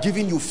after that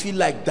giving, you feel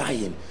like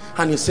dying,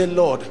 and you say,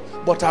 Lord,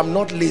 but I'm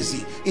not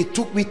lazy. It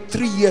took me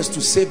 3 years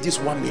to save this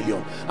 1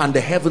 million, and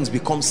the heavens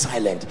become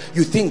silent.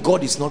 You think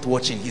God is not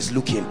watching, he's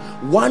looking.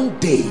 One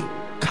day,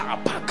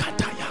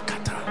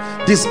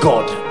 this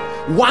God,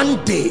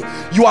 one day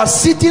you are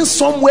sitting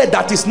somewhere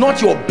that is not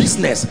your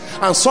business,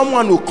 and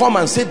someone will come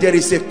and say there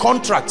is a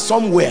contract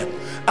somewhere.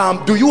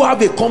 Do you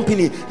have a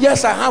company?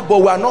 Yes, I have,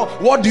 but we are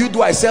not. What do you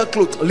do? I sell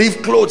clothes.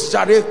 Leave clothes.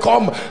 Shall they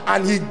come?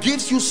 And he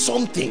gives you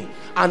something,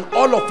 and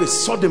all of a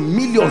sudden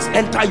millions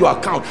enter your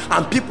account,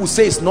 and people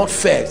say it's not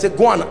fair. Say,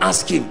 go and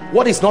ask him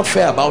what is not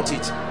fair about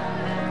it.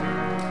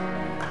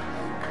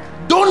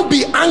 Don't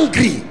be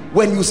angry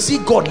when you see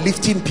God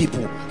lifting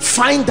people.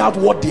 Find out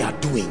what they are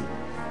doing.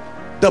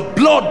 The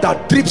blood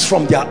that drips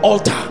from their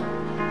altar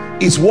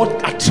is what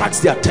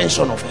attracts the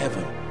attention of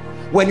heaven.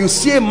 When you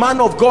see a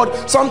man of God,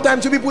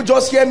 sometimes you people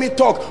just hear me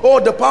talk, oh,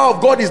 the power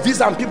of God is this,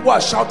 and people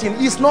are shouting.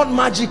 It's not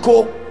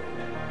magical.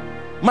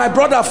 My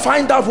brother,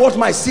 find out what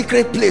my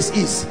secret place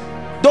is.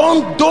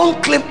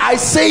 Don't claim. I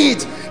say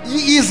it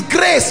is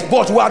grace,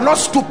 but we are not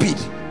stupid.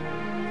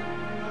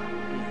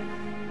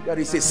 There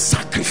is a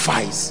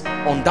sacrifice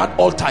on that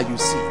altar. You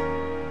see,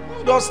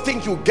 you just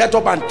think you get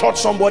up and touch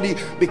somebody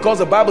because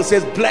the Bible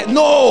says bless.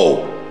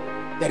 No,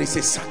 there is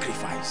a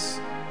sacrifice.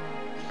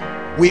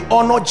 We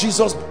honor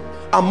Jesus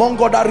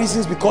among other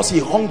reasons because he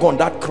hung on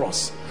that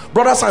cross.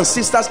 Brothers and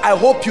sisters, I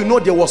hope you know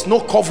there was no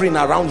covering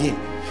around him.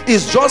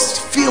 It's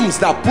just films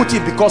that put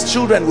it because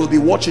children will be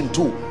watching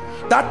too.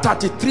 That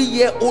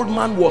 33-year-old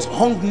man was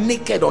hung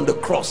naked on the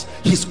cross.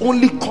 His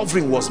only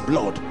covering was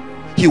blood.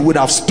 He would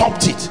have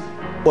stopped it,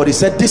 but he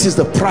said, this is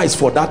the price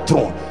for that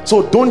throne,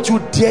 so don't you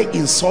dare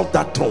insult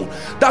that throne.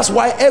 That's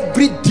why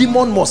every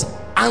demon must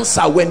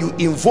answer when you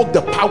invoke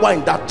the power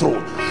in that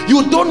throne.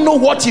 You don't know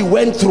what he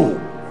went through.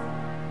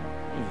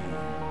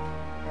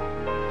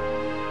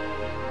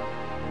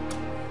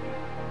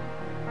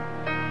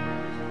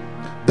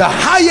 The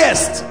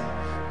highest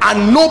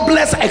and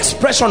noblest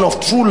expression of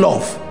true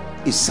love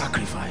is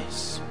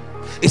sacrifice.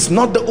 It's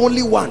not the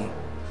only one,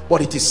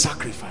 but it is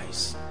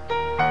sacrifice.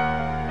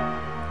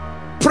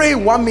 Pray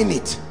 1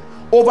 minute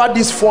over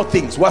these 4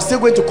 things. We're still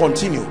going to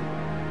continue.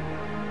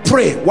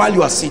 Pray while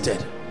you are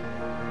seated.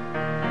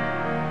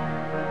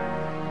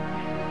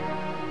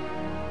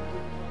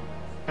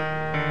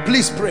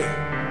 Please pray.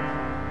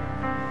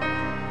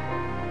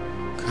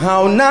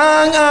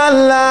 Kaunang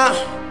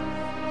Allah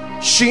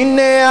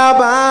Shine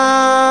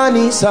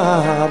abani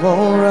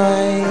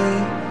saborai,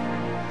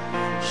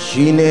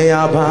 Shine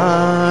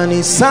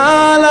abani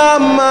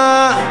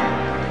salama,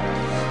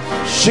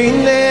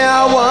 Shine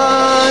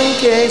awan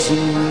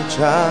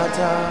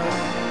kesuchata.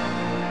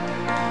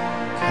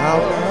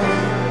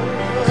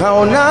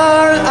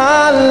 Kaunar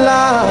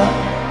Allah,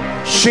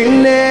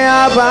 Shine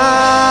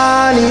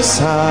abani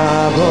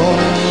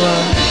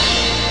saborai,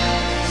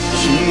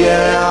 Shine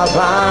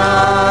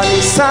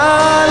abani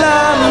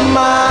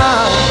salama.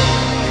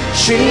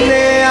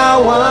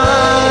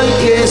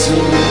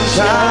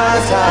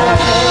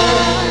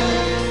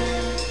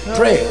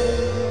 Pray,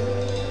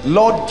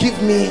 Lord,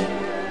 give me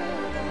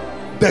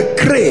the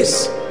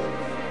grace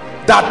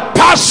that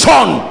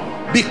passion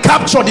be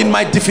captured in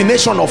my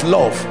definition of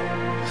love.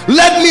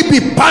 Let me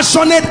be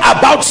passionate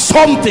about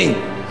something.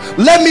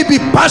 Let me be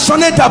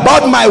passionate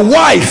about my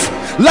wife.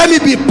 Let me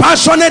be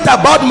passionate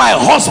about my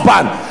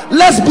husband.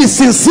 Let's be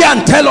sincere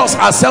and tell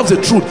ourselves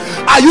the truth.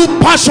 Are you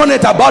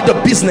passionate about the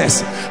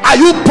business? Are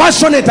you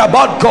passionate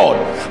about God?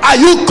 Are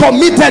you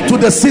committed to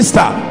the sister?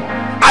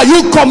 Are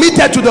you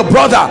committed to the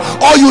brother?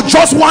 Or you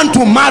just want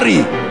to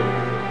marry?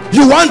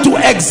 You want to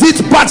exit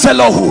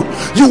bachelorhood,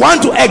 you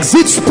want to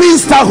exit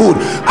spinsterhood,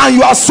 and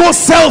you are so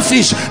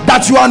selfish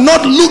that you are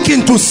not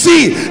looking to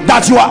see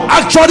that you are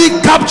actually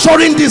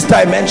capturing these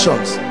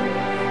dimensions.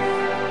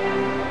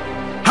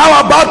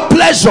 How about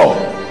pleasure?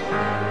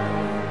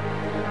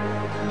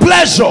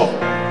 Pleasure.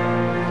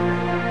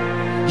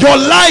 Your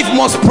life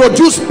must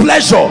produce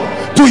pleasure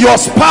to your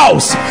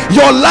spouse.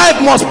 Your life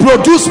must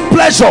produce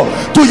pleasure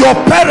to your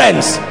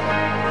parents,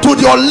 to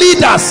your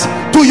leaders,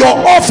 to your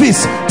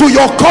office, to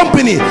your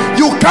company.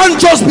 You can't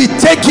just be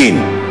taking.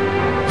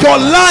 Your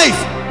life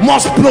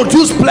must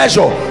produce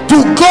pleasure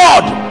to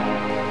God.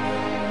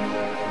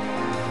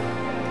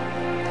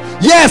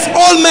 Yes,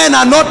 all men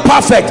are not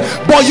perfect,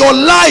 but your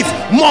life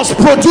must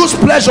produce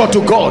pleasure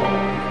to God.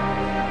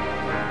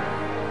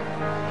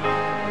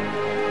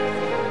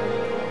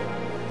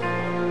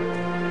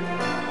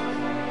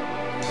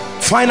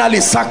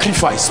 Finally,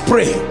 sacrifice.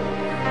 Pray.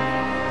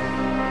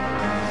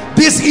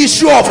 This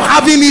issue of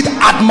having it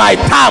at my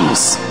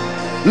terms,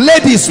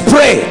 ladies,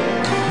 pray.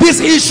 This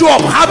issue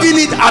of having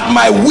it at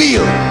my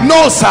will,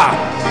 no sir,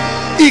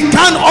 it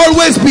can't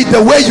always be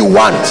the way you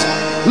want.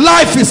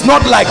 Life is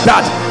not like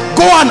that.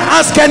 Go and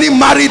ask any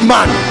married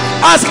man,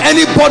 ask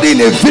anybody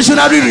in a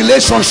visionary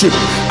relationship,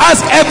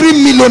 ask every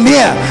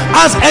millionaire,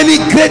 ask any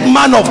great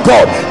man of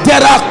God.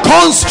 There are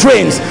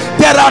constraints.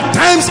 There are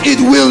times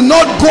it will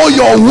not go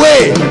your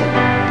way.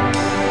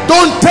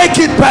 Don't take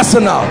it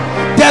personal.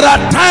 There are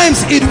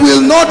times it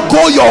will not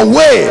go your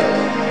way.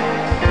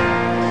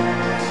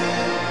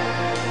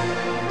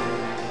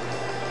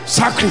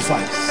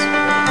 Sacrifice.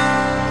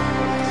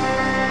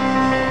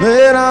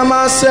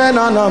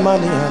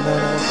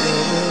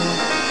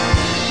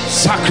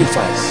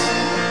 Sacrifice.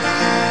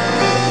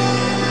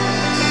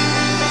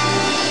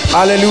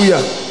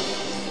 Hallelujah.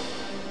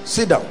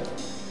 Sit down.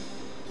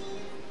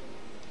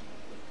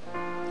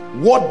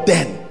 What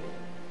then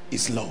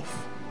is love?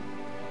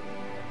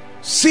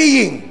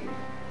 Seeing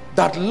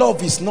that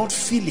love is not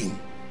feeling,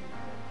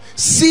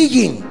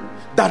 seeing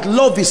that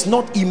love is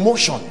not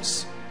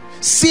emotions,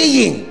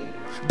 seeing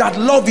that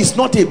love is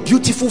not a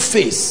beautiful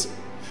face,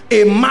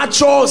 a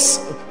macho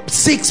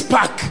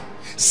six-pack,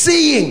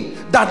 seeing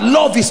that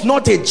love is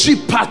not a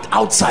jeep parked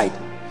outside,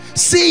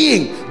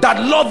 seeing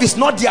that love is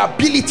not the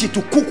ability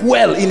to cook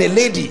well in a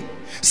lady,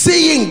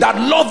 seeing that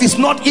love is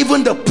not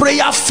even the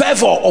prayer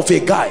fervor of a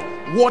guy.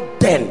 What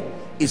then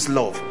is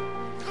love?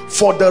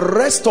 For the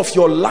rest of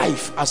your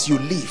life as you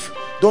live,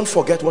 don't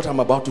forget what I'm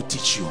about to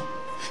teach you.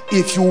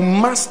 If you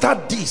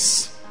master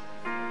this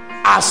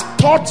as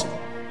taught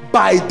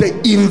by the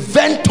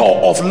inventor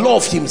of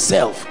love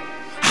himself,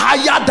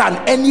 higher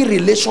than any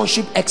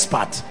relationship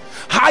expert,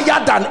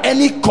 higher than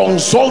any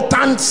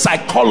consultant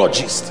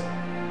psychologist,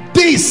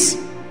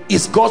 this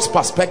is God's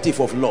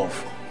perspective of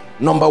love.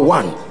 Number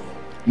one,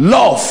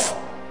 love,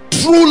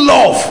 true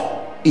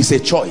love, is a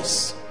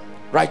choice.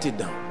 Write it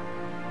down.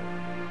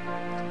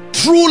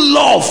 True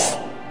love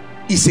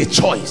is a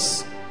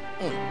choice.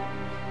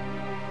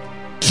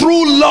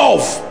 True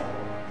love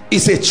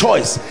is a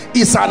choice.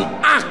 It's an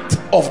act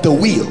of the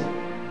will.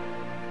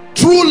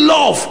 True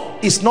love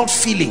is not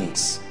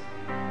feelings.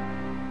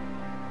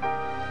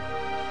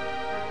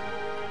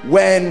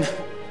 When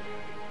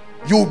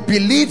you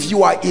believe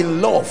you are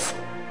in love,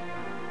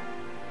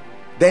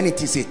 then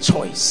it is a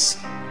choice.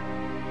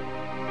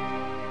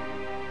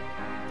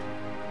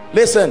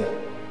 Listen,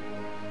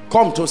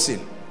 come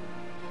Tosin.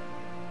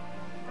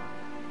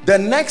 The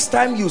next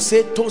time you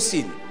say,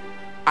 Tosin,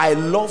 I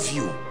love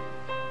you,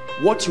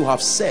 what you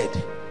have said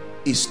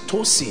is,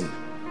 Tosin,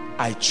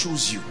 I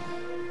choose you.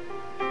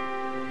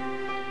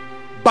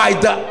 By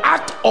the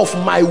act of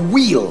my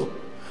will,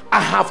 I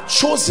have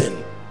chosen.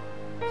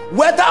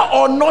 Whether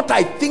or not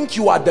I think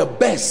you are the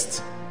best,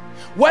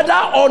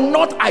 whether or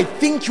not I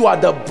think you are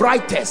the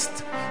brightest,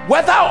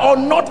 whether or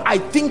not I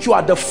think you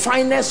are the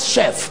finest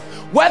chef,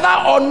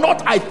 whether or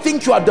not I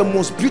think you are the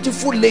most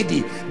beautiful lady,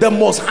 the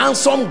most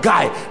handsome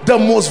guy, the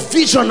most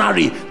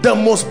visionary, the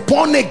most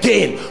born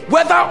again,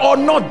 whether or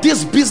not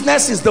this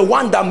business is the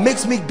one that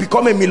makes me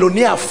become a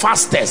millionaire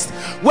fastest,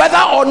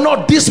 whether or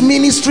not this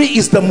ministry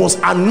is the most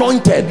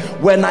anointed,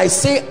 when I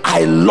say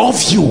I love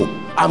you,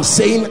 I'm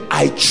saying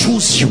I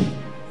choose you.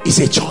 It's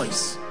a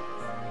choice.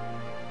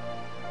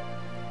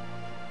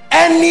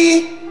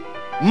 Any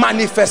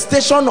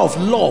manifestation of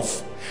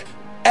love,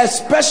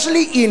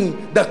 especially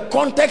in the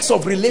context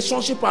of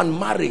relationship and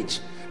marriage,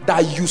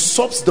 that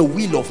usurps the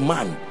will of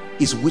man,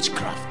 is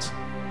witchcraft.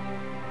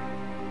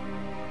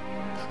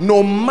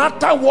 No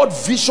matter what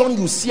vision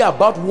you see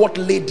about what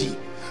lady,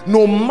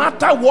 no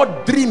matter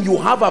what dream you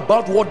have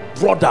about what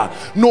brother,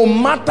 no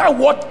matter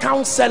what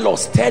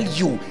counselors tell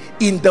you,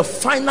 in the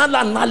final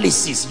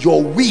analysis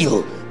your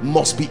will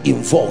must be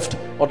involved,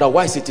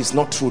 otherwise it is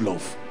not true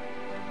love.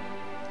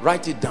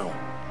 Write it down.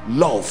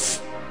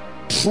 Love,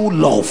 true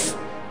love,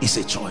 is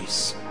a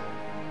choice.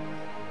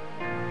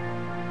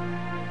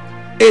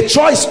 A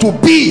choice to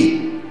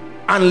be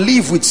and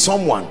live with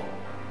someone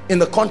in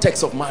the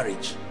context of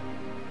marriage.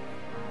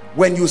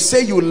 When you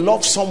say you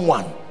love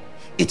someone,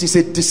 it is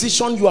a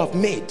decision you have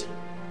made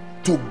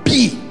to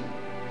be,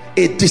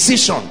 a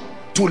decision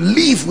to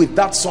live with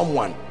that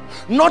someone,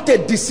 not a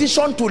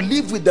decision to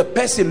live with the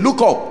person.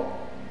 Look up.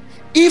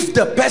 If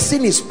the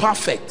person is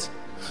perfect,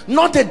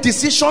 not a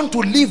decision to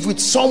live with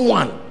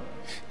someone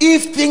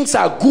if things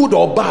are good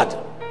or bad.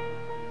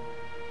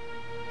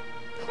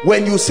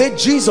 When you say,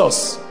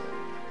 Jesus,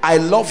 I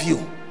love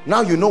you,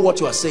 Now you know what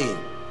you are saying.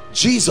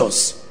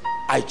 Jesus,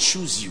 I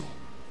choose you.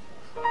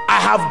 I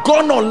have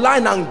gone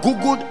online and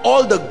googled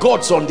all the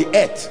gods on the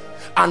earth,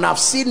 and I've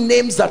seen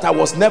names that I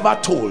was never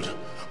told,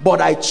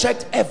 but I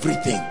checked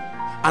everything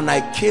and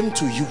I came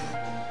to you,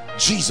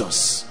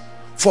 Jesus.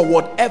 For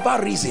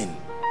whatever reason,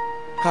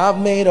 I've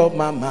made up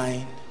my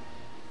mind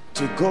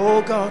to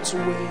go God's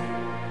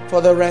way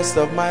for the rest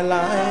of my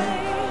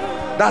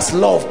life. That's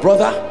love,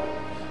 brother.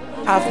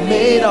 I've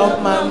made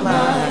up my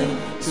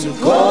mind to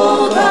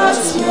go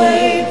God's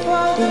way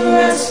for the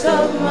rest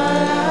of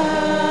my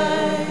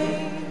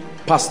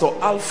life. Pastor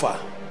Alpha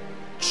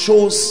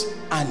chose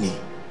Annie.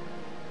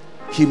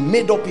 He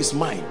made up his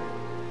mind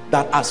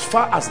that as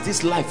far as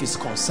this life is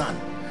concerned,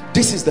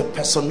 this is the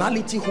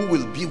personality who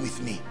will be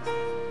with me.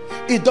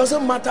 It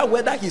doesn't matter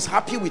whether he's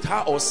happy with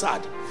her or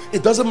sad.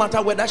 It doesn't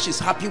matter whether she's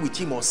happy with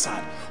him or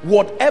sad.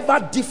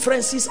 Whatever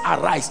differences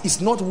arise is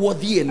not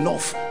worthy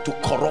enough to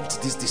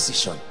corrupt this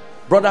decision.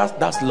 Brothers,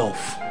 that's love.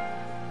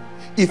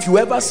 If you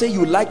ever say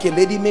you like a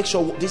lady, make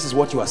sure this is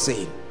what you are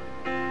saying.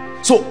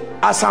 So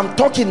as I'm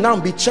talking now,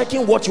 be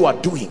checking what you are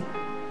doing.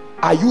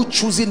 Are you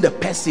choosing the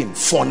person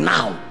for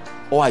now,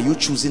 or are you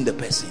choosing the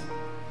person?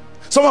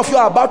 Some of you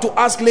are about to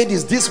ask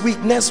ladies this week,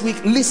 next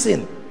week.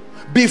 Listen,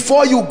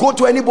 before you go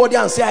to anybody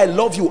and say I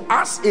love you,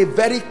 ask a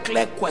very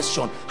clear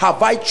question.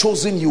 Have I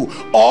chosen you,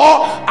 or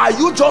are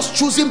you just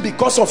choosing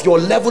because of your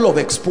level of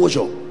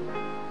exposure?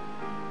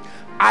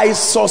 I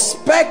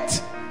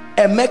suspect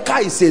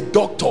Emeka is a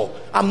doctor.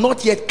 I'm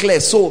not yet clear,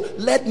 so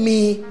let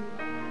me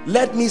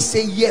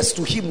say yes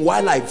to him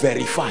while I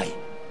verify.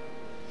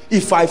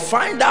 If I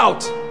find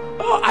out,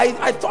 oh,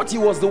 I thought he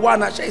was the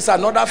one, actually it's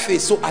another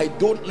face, so I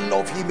don't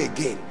love him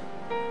again.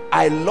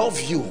 I love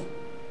you,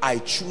 I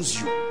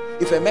choose you.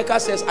 If Emeka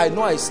says, I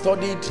know I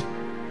studied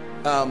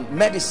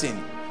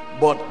medicine,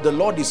 but the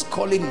Lord is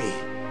calling me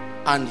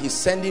and he's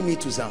sending me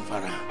to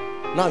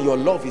Zamfara, now your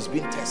love is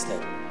being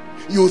tested.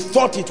 You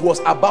thought it was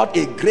about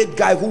a great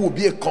guy who will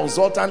be a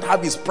consultant,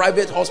 have his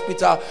private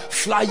hospital,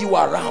 fly you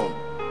around.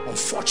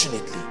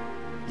 Unfortunately,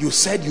 you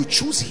said you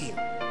choose him.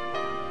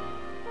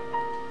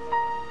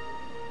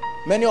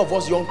 Many of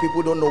us young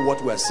people don't know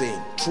what we're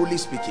saying, truly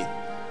speaking.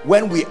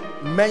 When we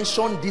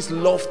mention this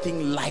love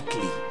thing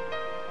lightly,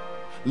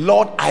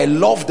 Lord, I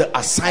love the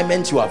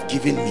assignment you have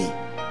given me.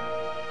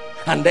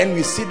 And then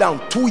we sit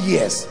down 2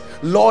 years.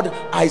 Lord,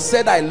 I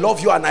said I love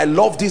you and I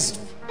love this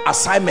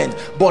assignment,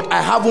 but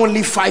I have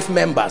only 5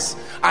 members.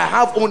 I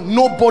have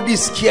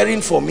nobody's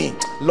caring for me.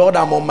 Lord,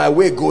 I'm on my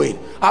way going.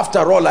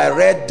 After all, I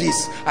read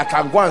this, I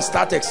can go and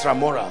start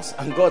extramorals.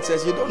 And God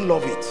says, you don't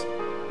love it.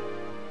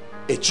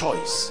 A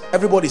choice.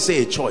 Everybody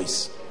say a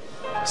choice.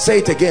 Say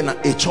it again,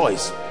 a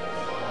choice.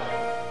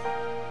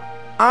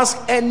 Ask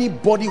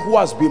anybody who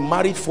has been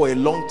married for a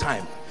long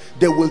time.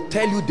 They will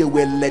tell you there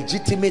were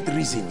legitimate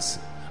reasons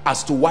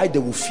as to why they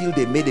will feel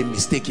they made a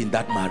mistake in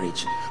that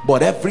marriage,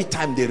 but every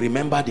time they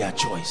remember their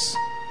choice.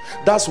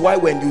 That's why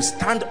when you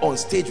stand on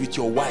stage with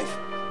your wife,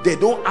 they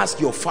don't ask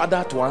your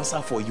father to answer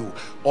for you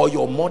or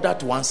your mother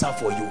to answer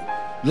for you.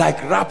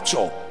 Like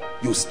rapture,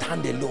 you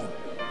stand alone.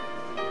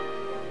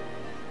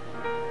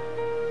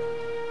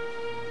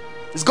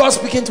 Is God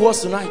speaking to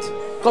us tonight?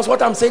 Because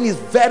what I'm saying is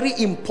very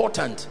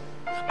important.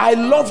 I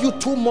love you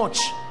too much,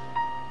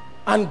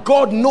 and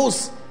God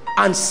knows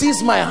and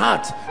sees my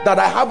heart that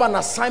I have an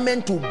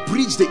assignment to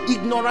bridge the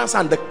ignorance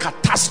and the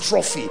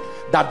catastrophe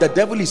that the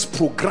devil is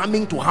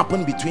programming to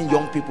happen between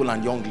young people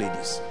and young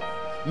ladies.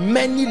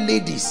 Many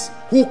ladies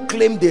who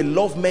claim they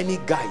love many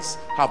guys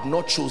have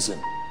not chosen.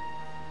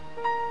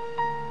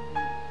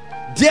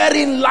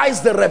 Therein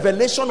lies the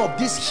revelation of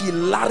these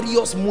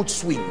hilarious mood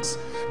swings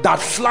that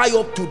fly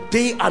up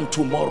today and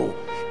tomorrow.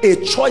 A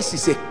choice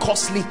is a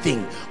costly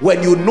thing.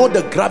 When you know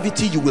the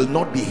gravity, you will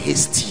not be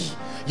hasty.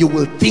 You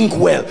will think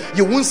well.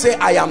 You won't say,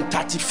 I am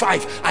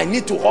 35, I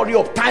need to hurry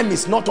up, time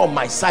is not on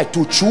my side.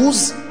 To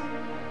choose.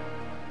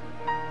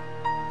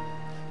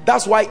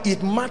 That's why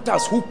it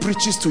matters who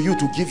preaches to you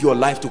to give your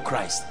life to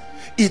Christ.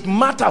 It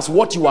matters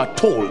what you are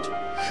told.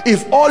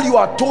 If all you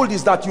are told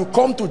is that you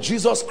come to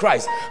Jesus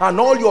Christ and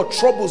all your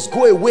troubles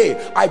go away,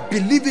 I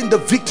believe in the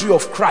victory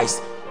of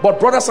Christ. But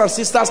brothers and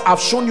sisters, I've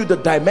shown you the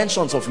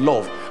dimensions of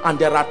love, and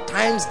there are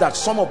times that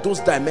some of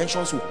those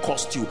dimensions will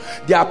cost you.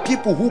 There are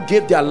people who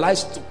gave their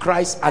lives to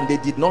Christ and they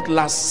did not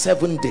last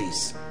 7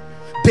 days.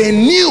 They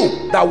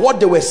knew that what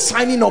they were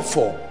signing up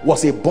for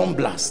was a bomb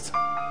blast.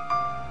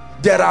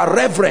 There are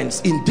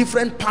reverends in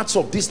different parts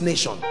of this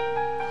nation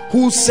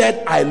who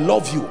said, I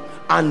love you,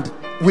 and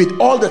with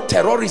all the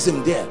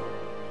terrorism there,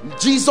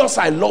 Jesus,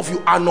 I love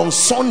you, and on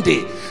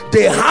Sunday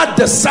they had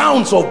the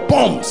sounds of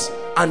bombs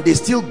and they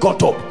still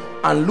got up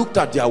and looked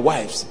at their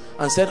wives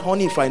and said,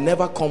 honey, if I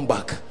never come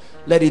back,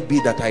 let it be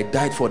that I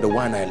died for the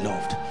one I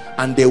loved.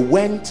 And they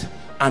went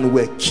and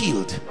were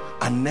killed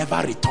and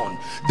never returned.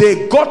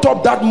 They got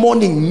up that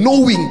morning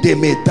knowing they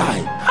may die.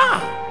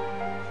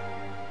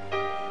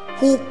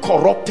 Who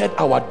corrupted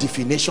our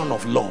definition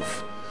of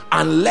love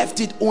and left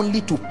it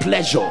only to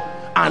pleasure,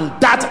 and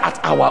that at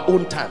our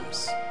own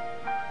terms?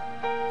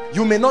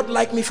 You may not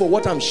like me for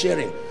what I'm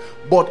sharing,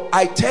 but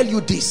I tell you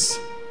this,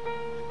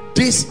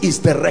 this is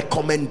the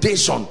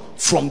recommendation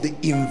from the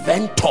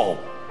inventor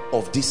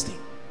of this thing.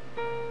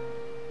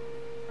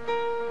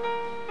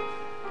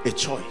 A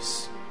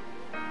choice.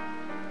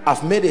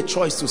 I've made a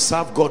choice to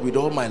serve God with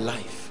all my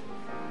life.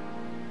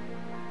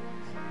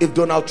 If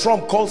Donald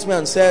Trump calls me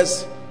and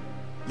says,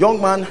 young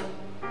man,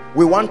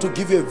 we want to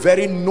give you a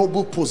very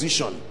noble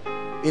position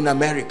in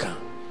America.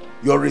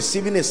 You're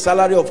receiving a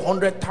salary of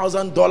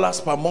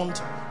 $100,000 per month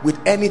with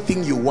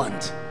anything you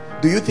want.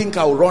 Do you think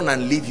I'll run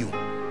and leave you?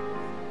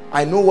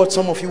 I know what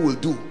some of you will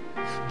do.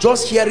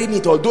 Just hearing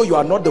it, although you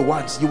are not the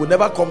ones, you will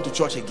never come to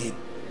church again.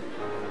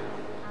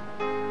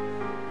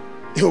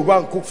 You'll go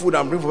and cook food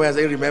and bring for me and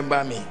say,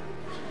 remember me.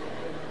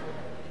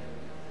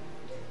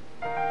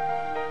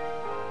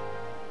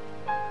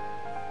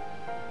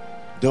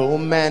 Though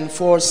man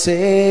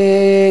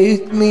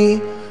forsake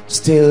me,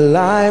 still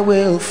I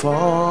will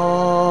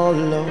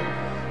follow.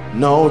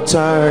 No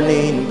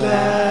turning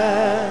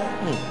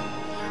back,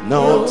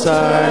 no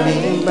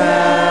turning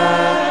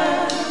back.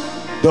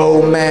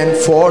 Though man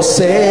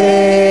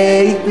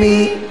forsake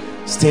me,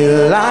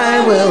 still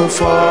I will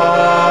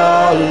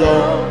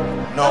follow.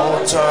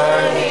 No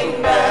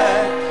turning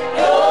back,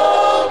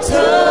 no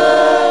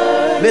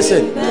turning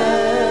Listen,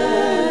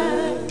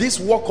 back. This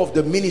work of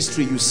the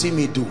ministry you see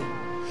me do,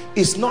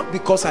 it's not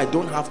because I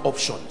don't have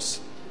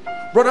options.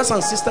 Brothers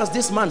and sisters,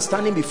 this man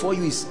standing before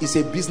you is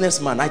a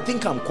businessman. I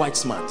think I'm quite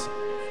smart.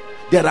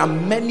 There are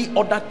many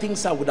other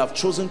things I would have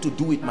chosen to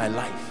do with my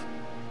life.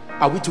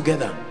 Are we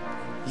together?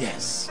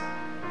 Yes.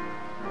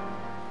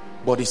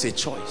 But it's a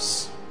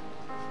choice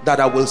that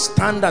I will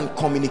stand and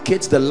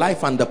communicate the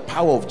life and the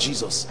power of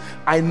Jesus.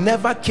 I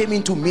never came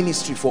into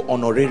ministry for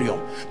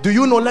honorarium. Do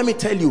you know, let me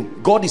tell you,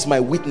 God is my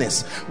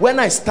witness. When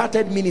I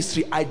started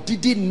ministry, I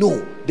didn't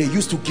know they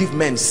used to give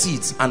men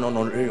seeds and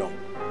honorarium.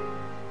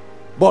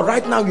 But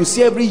right now you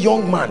see every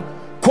young man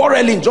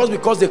quarreling just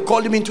because they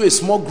call him into a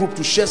small group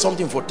to share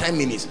something for 10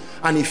 minutes,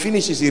 and he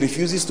finishes, he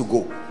refuses to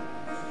go.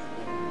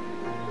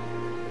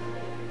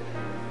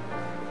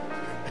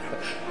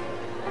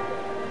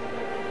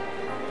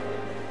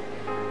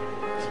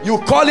 You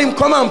call him,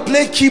 come and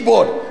play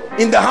keyboard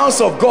in the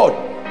house of God.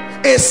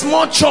 A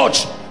small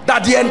church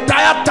that the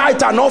entire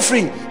tithe and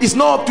offering is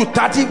not up to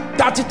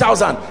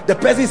 30,000. The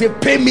person says,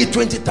 pay me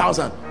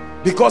 20,000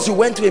 because you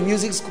went to a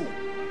music school.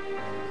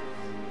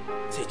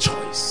 It's a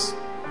choice.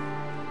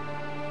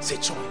 It's a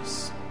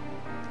choice.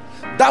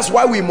 That's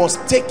why we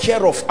must take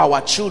care of our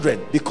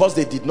children, because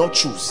they did not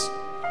choose.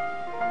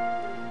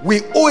 We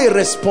owe a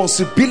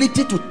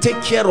responsibility to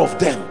take care of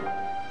them.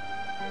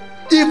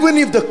 Even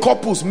if the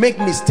couples make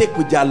mistake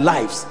with their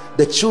lives,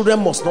 the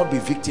children must not be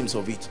victims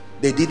of it.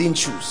 They didn't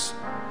choose.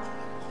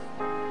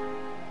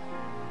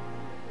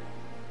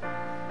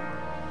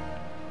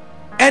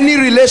 Any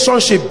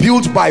relationship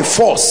built by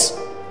force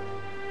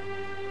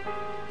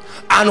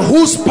and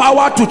whose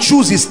power to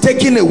choose is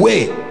taken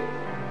away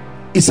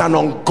is an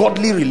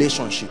ungodly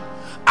relationship.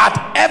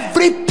 At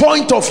every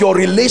point of your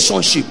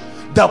relationship,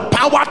 the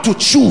power to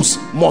choose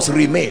must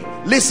remain.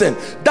 Listen,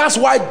 that's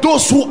why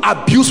those who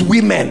abuse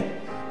women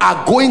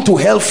are going to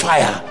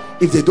hellfire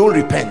if they don't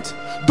repent.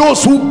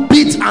 Those who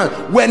beat,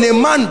 and when a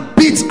man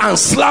beats and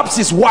slaps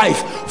his wife,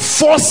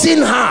 forcing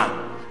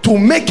her to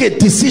make a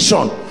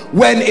decision.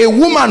 When a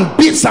woman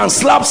beats and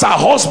slaps her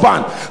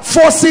husband,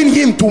 forcing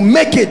him to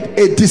make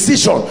a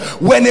decision.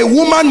 When a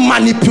woman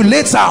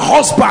manipulates her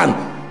husband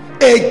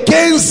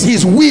against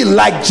his will,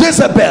 like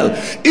Jezebel,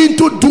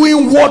 into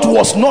doing what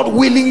was not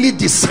willingly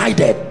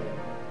decided,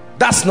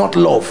 that's not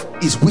love,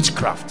 it's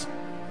witchcraft.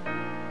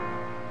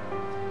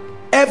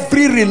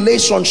 Every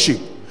relationship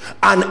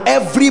and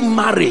every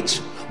marriage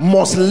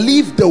must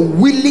leave the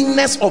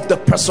willingness of the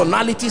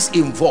personalities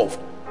involved.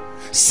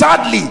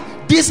 Sadly,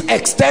 this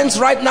extends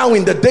right now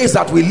in the days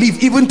that we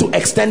live even to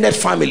extended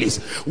families,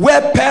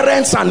 where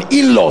parents and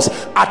in-laws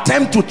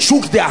attempt to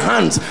choke their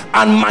hands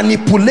and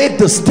manipulate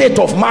the state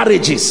of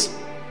marriages.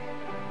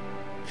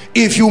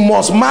 If you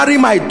must marry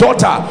my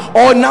daughter,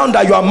 or now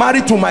that you are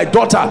married to my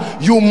daughter,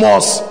 you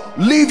must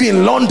live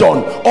in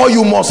London, or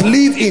you must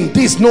live in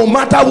this, no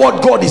matter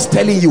what God is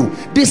telling you,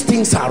 these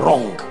things are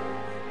wrong.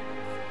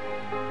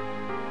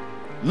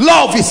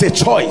 Love is a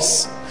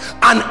choice,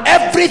 and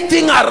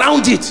everything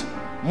around it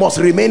must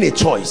remain a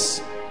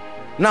choice.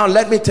 Now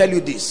let me tell you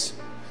this.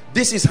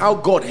 This is how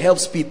God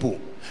helps people,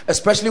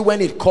 especially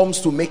when it comes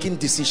to making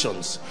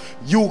decisions.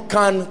 You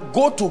can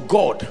go to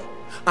God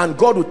and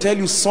God will tell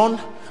you, son,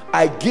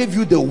 I gave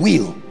you the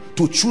will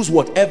to choose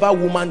whatever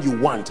woman you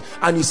want,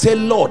 and you say,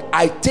 Lord,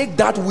 I take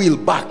that will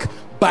back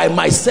by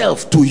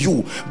myself to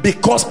you,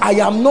 because I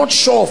am not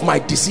sure of my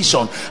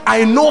decision.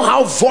 I know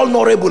how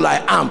vulnerable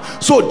I am,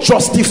 so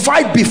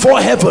justified before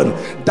heaven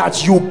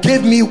that you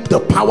gave me the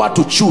power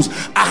to choose.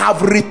 I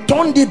have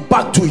returned it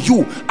back to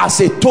you as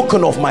a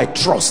token of my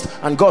trust.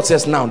 And God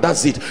says, now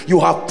that's it.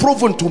 You have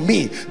proven to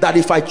me that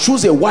if I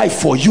choose a wife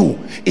for you,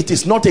 it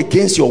is not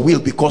against your will,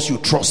 because you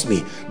trust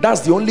me.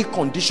 That's the only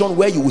condition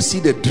where you will see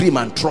the dream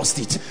and trust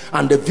it,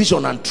 and the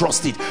vision and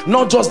trust it.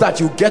 Not just that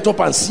you get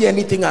up and see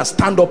anything and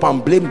stand up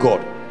and blame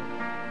God.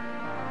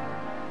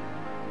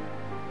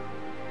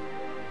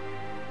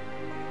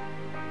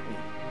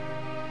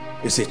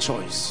 It's a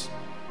choice.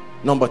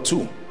 Number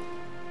two,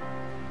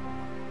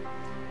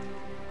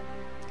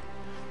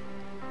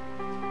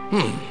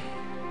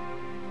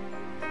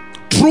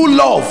 true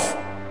love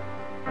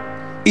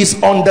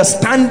is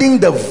understanding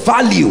the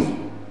value,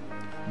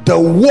 the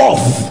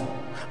worth,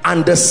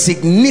 and the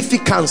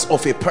significance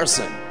of a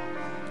person.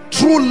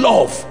 True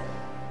love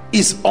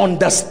is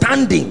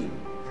understanding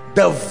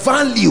the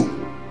value,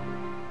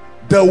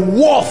 the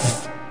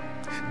worth,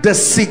 the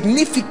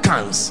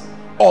significance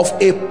of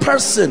a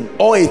person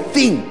or a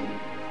thing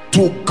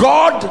to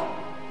God,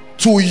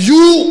 to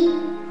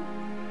you,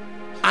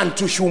 and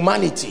to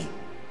humanity.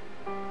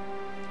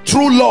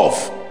 True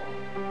love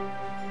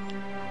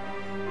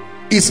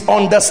is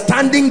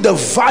understanding the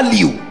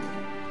value,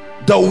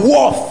 the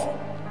worth,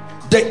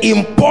 the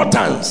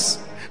importance,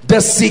 the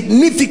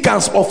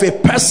significance of a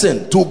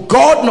person to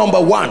God,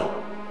 number one,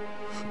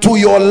 to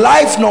your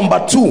life,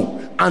 number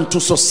two, and to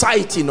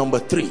society, number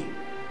three.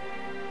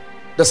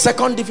 The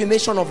second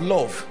definition of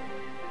love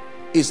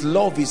is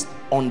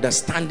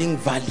understanding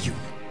value.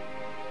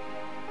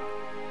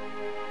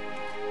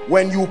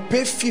 When you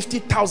pay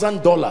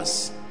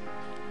 $50,000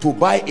 to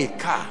buy a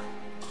car,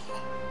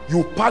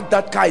 you park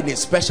that car in a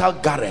special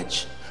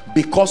garage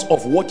because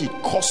of what it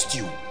cost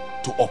you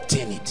to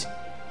obtain it.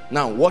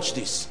 Now watch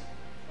this.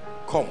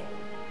 Come.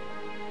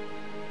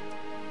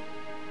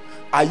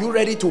 Are you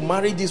ready to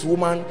marry this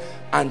woman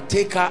and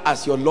take her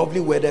as your lovely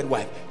wedded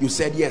wife? You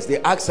said yes.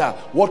 They asked her,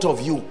 what of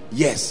you?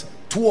 Yes,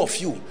 two of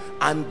you.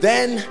 And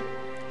then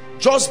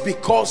just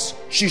because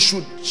she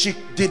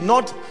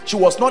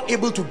was not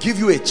able to give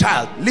you a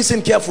child,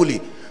 listen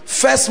carefully,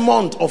 first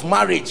month of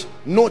marriage,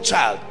 no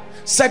child,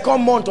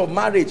 second month of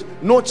marriage,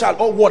 no child,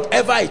 or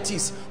whatever it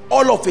is,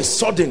 all of a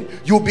sudden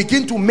you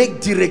begin to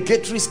make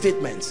derogatory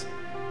statements.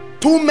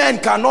 Two men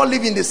cannot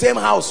live in the same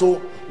house.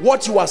 So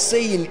what you are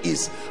saying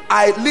is,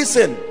 I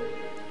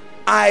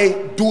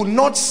do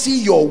not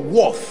see your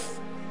worth,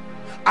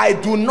 I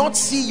do not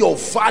see your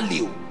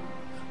value,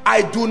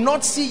 I do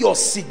not see your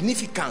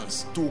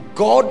significance to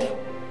God,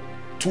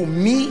 to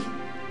me,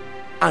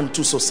 and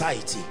to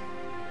society.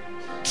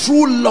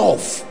 True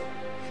love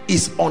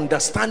is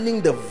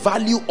understanding the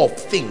value of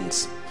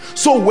things.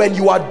 So when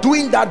you are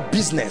doing that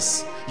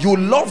business, you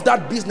love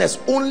that business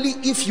only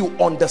if you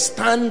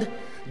understand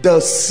the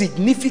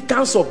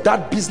significance of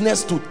that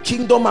business to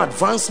kingdom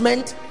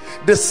advancement,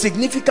 the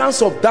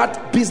significance of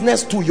that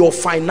business to your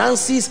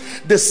finances,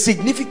 the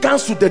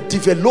significance to the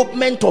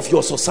development of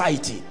your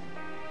society.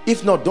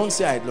 If not, don't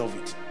say I love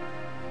it.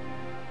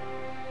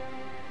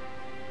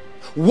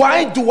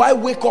 Why do I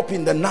wake up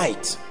in the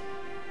night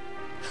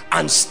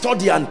and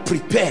study and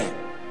prepare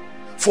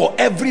for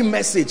every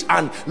message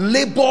and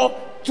labor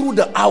through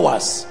the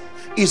hours?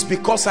 Is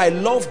because I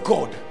love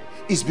God.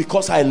 Is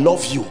because I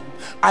love you.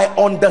 I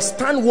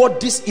understand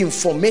what this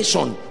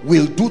information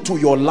will do to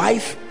your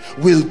life,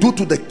 will do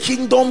to the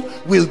kingdom,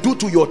 will do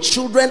to your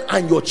children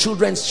and your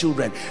children's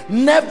children.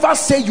 Never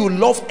say you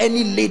love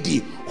any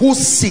lady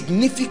whose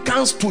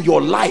significance to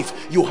your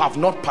life you have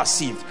not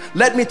perceived.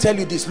 Let me tell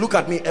you this. Look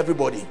at me,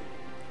 everybody.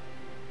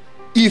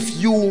 If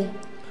you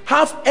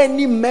have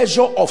any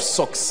measure of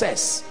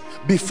success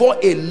before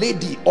a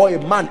lady or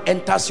a man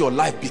enters your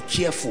life, be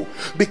careful,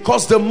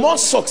 because the more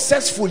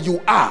successful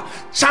you are,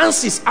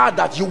 chances are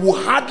that you will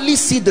hardly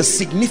see the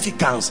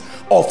significance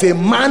of a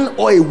man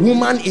or a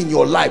woman in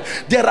your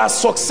life. There are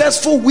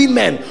successful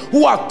women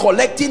who are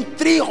collecting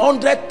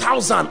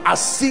 300,000 as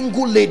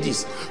single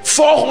ladies,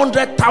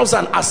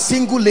 400,000 as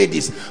single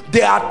ladies.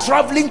 They are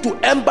traveling to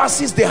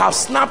embassies, they have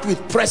snapped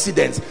with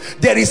presidents.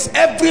 There is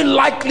every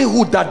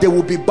likelihood that they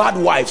will be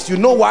bad wives. You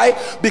know why?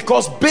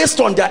 Because based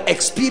on their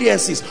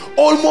experiences,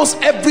 almost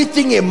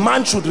everything a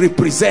man should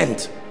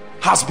represent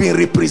has been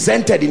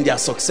represented in their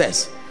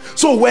success.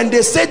 So when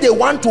they say they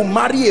want to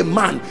marry a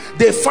man,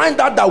 they find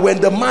out that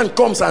when the man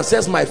comes and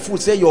says, my food,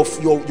 say, your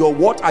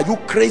what? Are you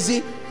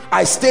crazy?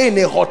 I stay in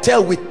a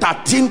hotel with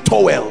 13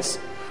 towels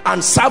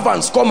and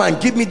servants come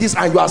and give me this,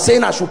 and you are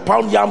saying I should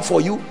pound yam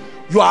for you?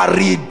 You are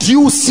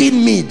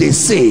reducing me, they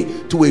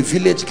say, to a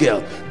village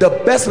girl. The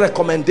best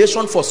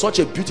recommendation for such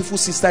a beautiful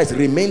sister is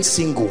remain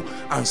single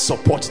and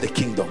support the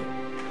kingdom.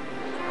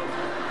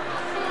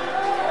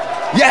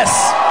 Yes,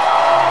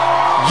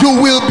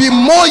 you will be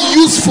more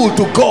useful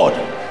to God.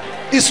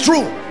 It's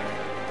true.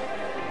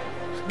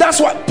 That's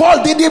why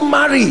Paul didn't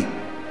marry.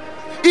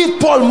 If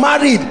Paul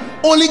married,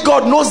 only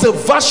God knows the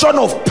version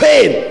of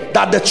pain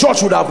that the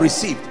church would have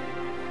received.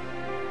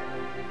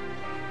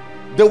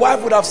 The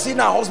wife would have seen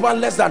her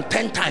husband less than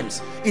 10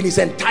 times in his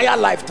entire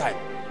lifetime.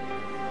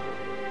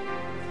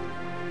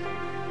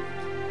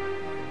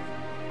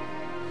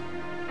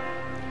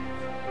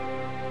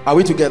 Are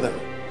we together?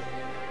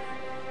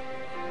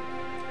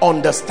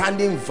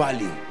 Understanding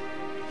value.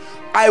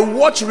 I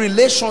watch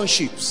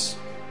relationships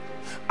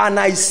and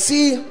I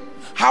see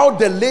how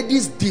the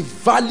ladies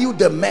devalue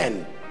the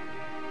men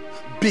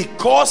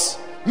because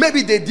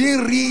maybe they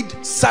didn't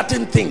read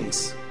certain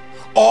things,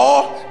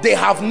 or they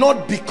have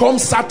not become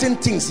certain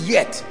things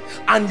yet,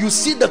 and you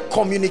see the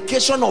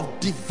communication of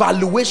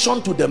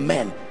devaluation to the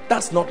men.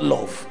 That's not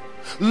love.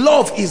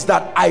 Love is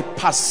that I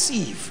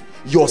perceive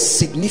your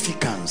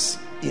significance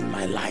in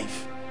my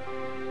life.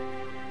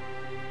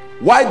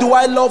 Why do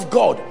I love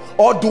God?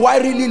 Or do I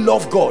really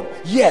love God?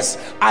 Yes,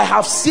 I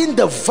have seen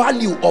the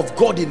value of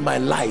God in my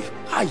life.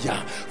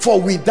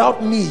 For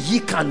without me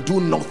ye can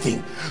do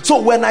nothing. So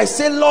when I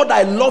say, Lord,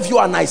 I love you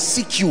and I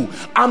seek you,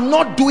 I'm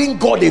not doing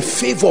God a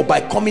favor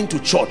by coming to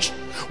church.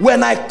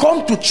 When I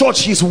come to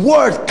church, his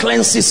word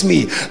cleanses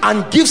me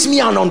and gives me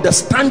an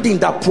understanding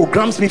that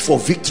programs me for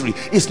victory.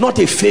 It's not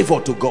a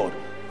favor to God.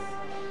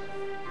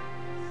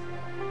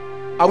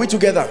 Are we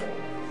together?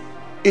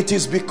 It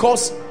is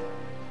because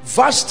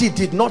Vashti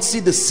did not see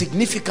the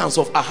significance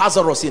of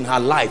Ahasuerus in her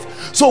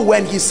life. So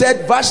when he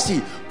said,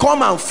 Vashti,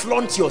 come and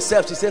flaunt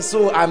yourself, she said,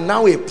 so I'm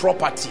now a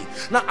property.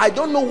 Now I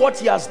don't know what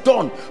he has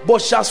done,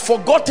 but she has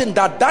forgotten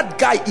that that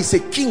guy is a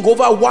king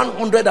over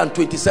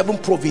 127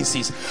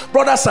 provinces.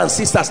 Brothers and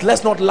sisters,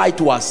 let's not lie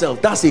to ourselves.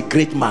 That's a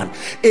great man.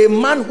 A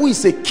man who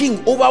is a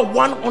king over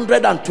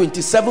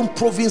 127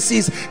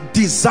 provinces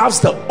deserves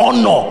the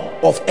honor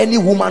of any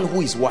woman who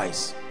is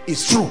wise.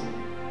 It's true.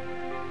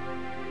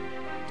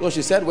 So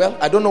she said, well,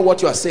 I don't know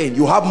what you are saying.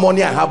 You have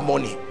money, I have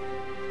money.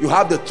 You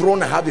have the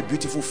throne, I have a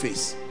beautiful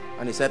face.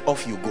 And he said,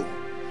 off you go.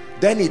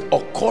 Then it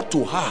occurred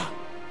to her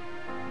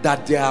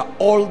that there are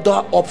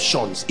other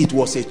options. It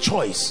was a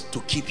choice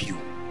to keep you.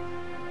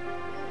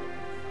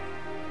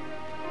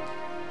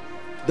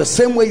 The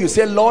same way you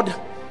say, Lord,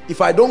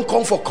 if I don't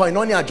come for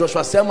Koinonia,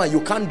 Joshua Selman,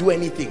 you can't do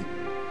anything.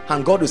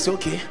 And God will say,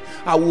 okay,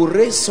 I will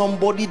raise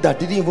somebody that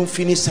didn't even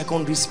finish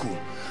secondary school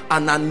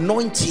and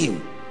anoint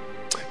him.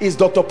 It's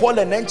Dr. Paul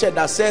Enenche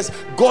that says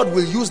God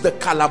will use the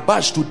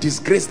calabash to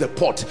disgrace the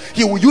pot.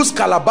 He will use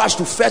calabash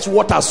to fetch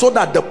water so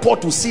that the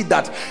pot will see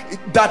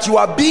that you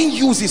are being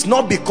used is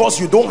not because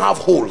you don't have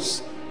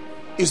holes.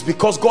 It's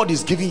because God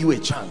is giving you a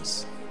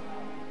chance.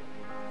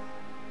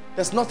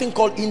 There's nothing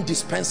called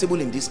indispensable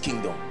in this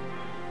kingdom.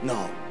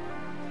 No.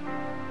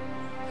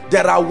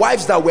 There are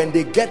wives that when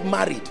they get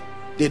married,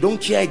 they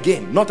don't care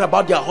again, not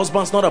about their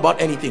husbands, not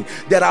about anything.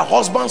 There are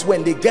husbands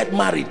when they get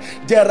married.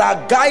 There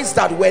are guys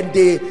that when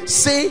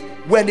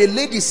a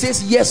lady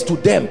says yes to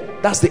them,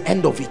 that's the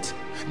end of it.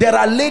 There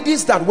are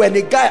ladies that when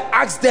a guy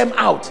asks them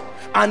out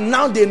and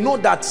now they know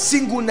that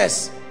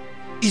singleness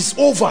is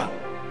over,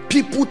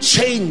 people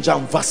change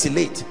and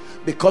vacillate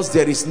because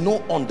there is no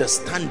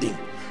understanding.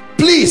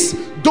 Please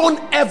don't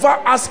ever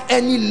ask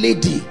any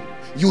lady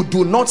you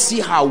do not see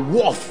her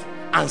worth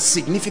and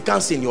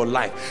significance in your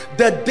life.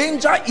 The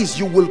danger is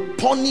you will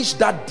punish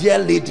that dear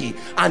lady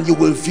and you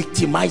will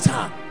victimize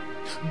her.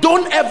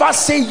 Don't ever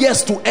say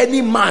yes to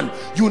any man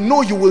you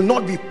know you will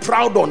not be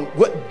proud on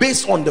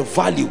based on the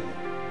value.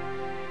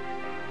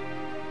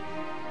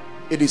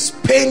 It is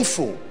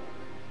painful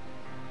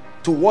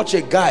to watch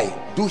a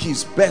guy do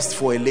his best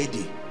for a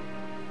lady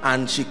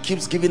and she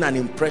keeps giving an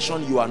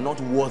impression you are not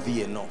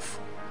worthy enough,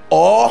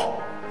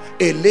 or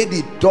a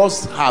lady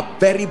does her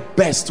very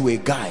best to a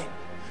guy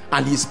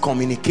and he's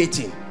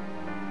communicating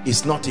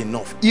is not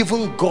enough.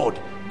 Even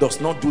God does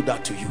not do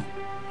that to you.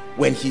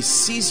 When he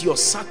sees your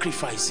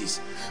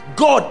sacrifices,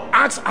 God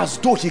acts as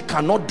though he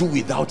cannot do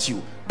without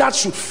you. That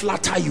should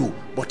flatter you,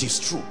 but it's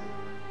true.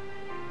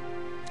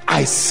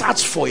 I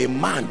search for a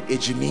man,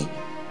 Ejimi,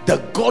 the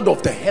God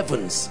of the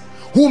heavens,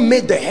 who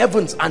made the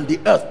heavens and the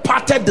earth,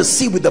 parted the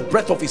sea with the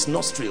breath of his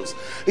nostrils,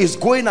 is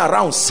going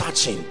around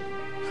searching.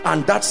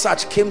 And that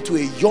search came to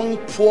a young,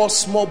 poor,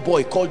 small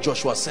boy called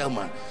Joshua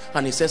Selman.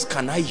 And he says,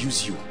 can I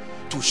use you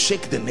to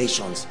shake the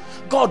nations?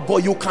 God, boy,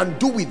 you can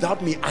do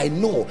without me. I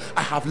know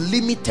I have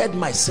limited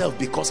myself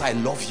because I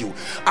love you.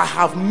 I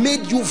have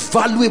made you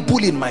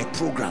valuable in my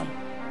program.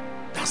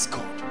 That's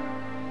God.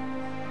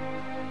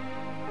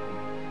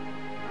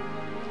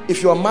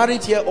 If you are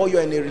married here or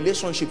you're in a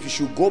relationship, you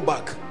should go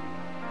back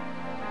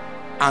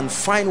and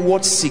find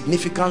what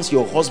significance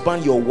your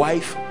husband, your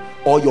wife,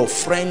 or your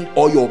friend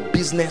or your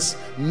business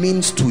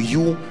means to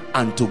you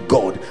and to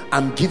God.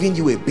 I'm giving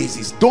you a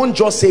basis. Don't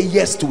just say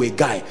yes to a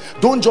guy.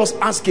 Don't just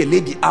ask a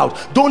lady out.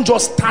 Don't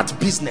just start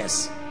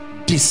business.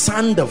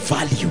 Discern the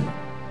value.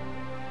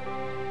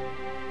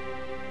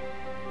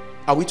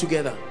 Are we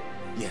together?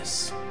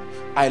 Yes.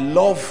 I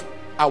love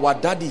our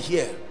daddy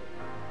here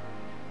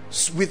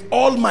with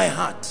all my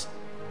heart.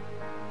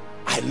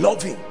 I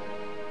love him.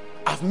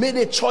 I've made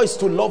a choice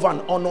to love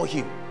and honor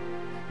him,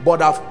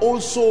 but I've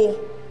also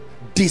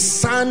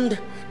discerned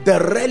the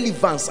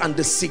relevance and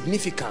the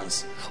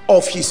significance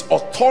of his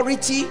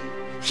authority,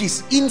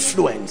 his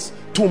influence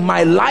to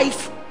my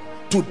life,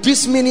 to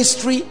this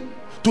ministry,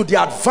 to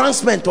the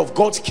advancement of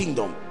God's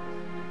kingdom.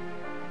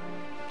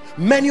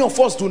 Many of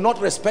us do not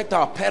respect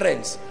our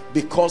parents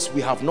because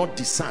we have not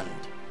discerned.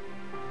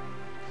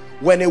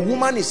 When a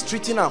woman is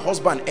treating her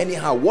husband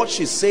anyhow, what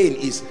she's saying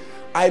is,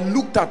 I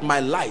looked at my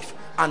life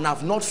and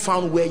have not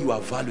found where you are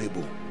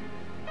valuable.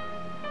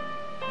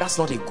 That's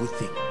not a good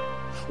thing.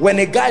 When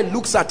a guy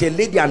looks at a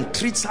lady and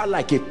treats her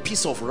like a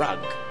piece of rag,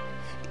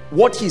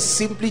 what he's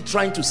simply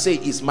trying to say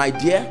is, my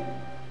dear,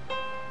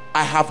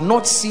 I have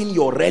not seen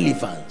your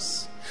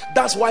relevance.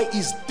 That's why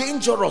it's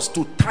dangerous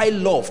to tie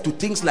love to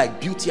things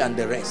like beauty and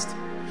the rest.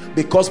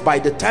 Because by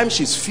the time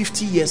she's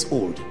 50 years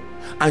old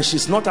and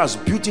she's not as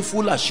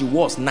beautiful as she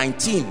was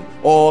 19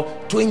 or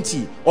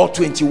 20 or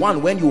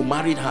 21 when you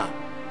married her,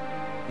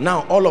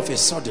 now all of a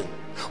sudden,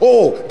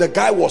 oh, the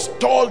guy was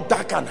tall,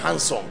 dark and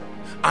handsome,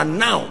 and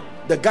now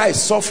the guy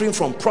is suffering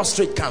from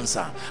prostate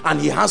cancer and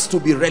he has to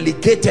be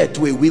relegated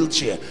to a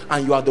wheelchair,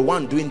 and you are the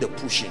one doing the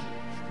pushing.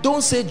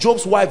 Don't say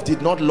Job's wife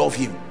did not love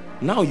him.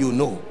 Now you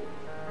know.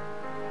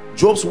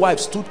 Job's wife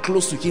stood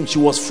close to him. She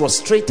was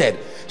frustrated.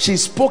 She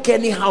spoke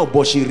anyhow,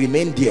 but she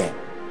remained there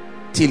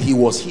till he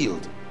was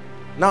healed.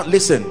 Now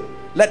listen,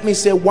 let me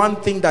say one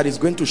thing that is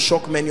going to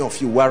shock many of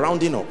you. We're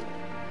rounding up.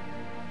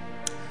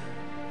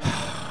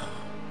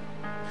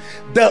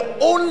 The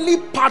only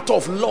part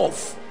of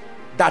love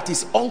that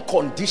is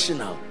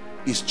unconditional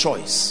is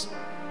choice.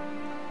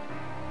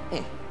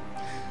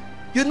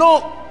 You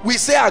know, we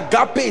say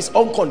agape is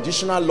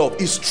unconditional love.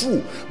 It's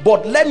true,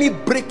 but let me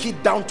break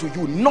it down to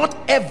you. Not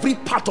every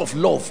part of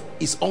love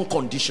is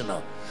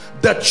unconditional.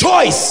 The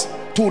choice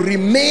to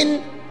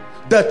remain,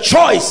 the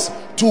choice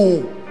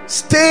to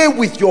stay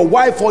with your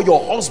wife or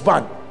your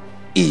husband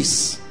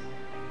is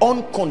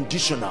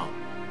unconditional.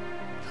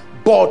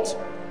 But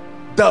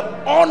the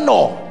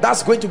honor,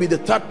 that's going to be the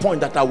third point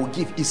that I will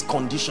give, is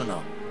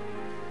conditional.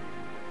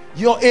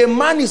 A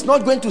man is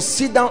not going to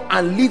sit down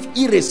and live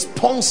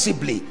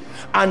irresponsibly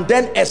and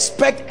then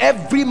expect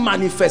every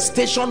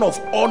manifestation of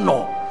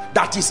honor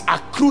that is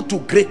accrued to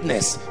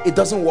greatness. It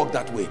doesn't work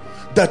that way.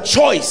 The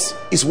choice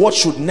is what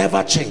should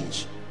never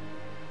change.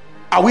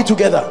 Are we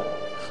together?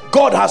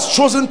 God has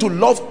chosen to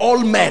love all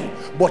men,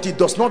 but he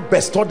does not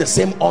bestow the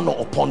same honor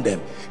upon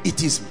them.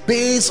 It is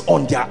based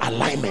on their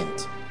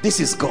alignment. This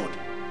is God.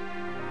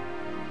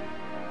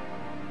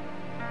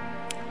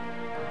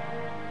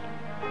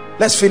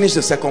 Let's finish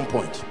the second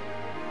point.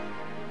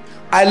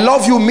 I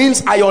love you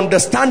means I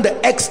understand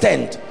the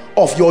extent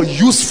of your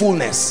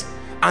usefulness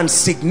and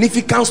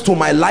significance to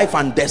my life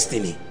and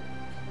destiny.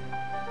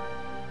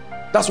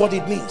 That's what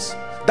it means.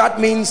 That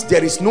means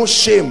there is no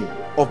shame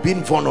of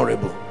being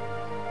vulnerable.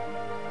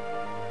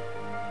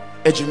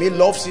 Ejimi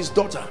loves his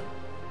daughter.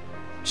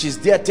 She's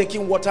there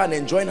taking water and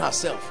enjoying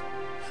herself,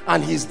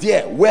 and he's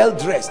there well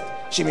dressed.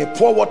 She may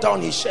pour water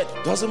on his shirt,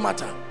 doesn't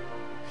matter.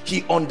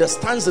 He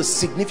understands the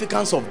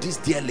significance of this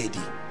dear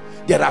lady.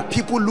 There are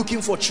people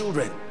looking for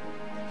children,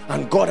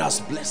 and God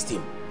has blessed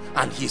him,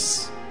 and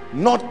he's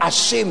not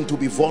ashamed to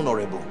be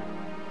vulnerable.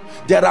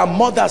 There are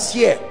mothers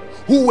here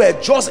who were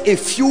just a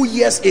few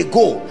years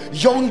ago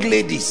young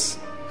ladies,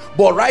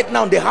 but right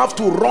now they have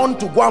to run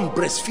to go and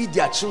breastfeed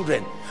their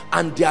children,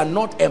 and they are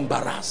not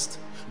embarrassed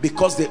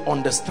because they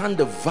understand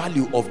the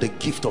value of the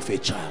gift of a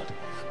child.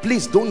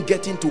 Please don't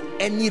get into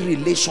any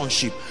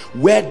relationship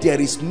where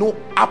there is no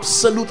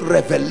absolute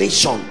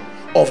revelation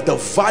of the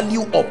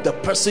value of the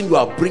person you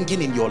are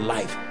bringing in your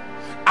life.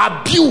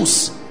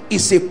 Abuse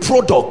is a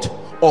product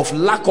of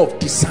lack of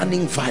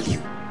discerning value,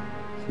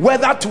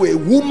 whether to a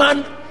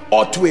woman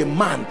or to a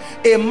man.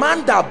 A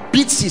man that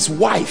beats his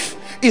wife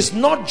is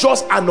not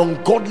just an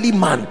ungodly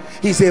man.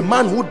 He's a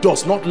man who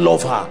does not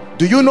love her.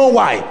 Do you know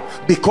why?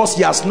 Because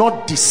he has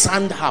not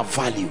discerned her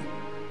value.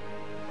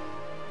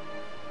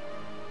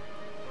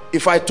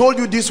 If I told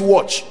you this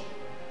watch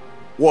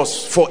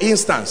was, for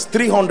instance,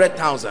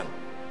 300,000,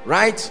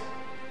 right?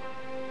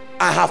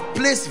 I have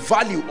placed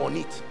value on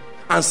it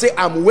and say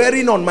I'm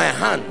wearing on my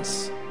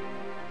hands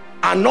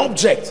an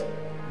object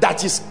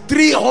that is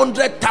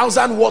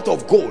 300,000 worth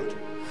of gold,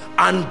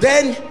 and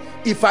then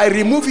if I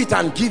remove it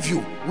and give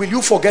you, will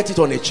you forget it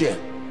on a chair?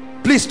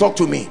 Please talk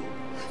to me.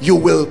 You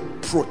will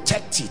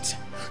protect it.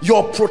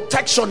 Your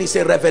protection is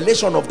a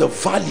revelation of the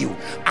value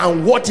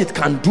and what it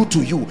can do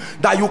to you,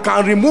 that you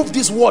can remove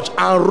this watch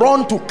and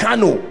run to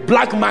Kano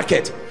black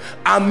market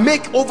and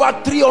make over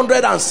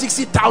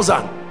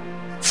 360,000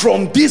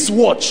 from this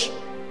watch.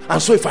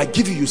 And so if I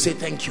give you, you say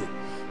thank you.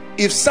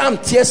 If Sam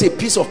tears a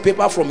piece of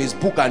paper from his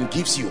book and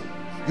gives you,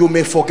 you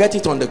may forget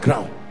it on the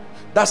ground.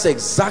 That's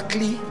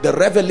exactly the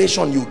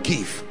revelation you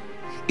give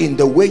in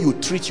the way you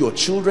treat your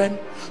children.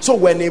 So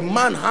when a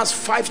man has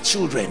 5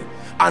 children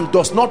and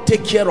does not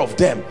take care of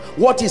them,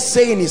 what he's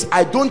saying is,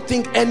 I don't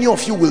think any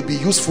of you will be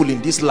useful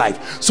in this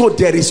life, so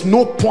there is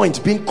no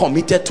point being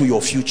committed to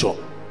your future.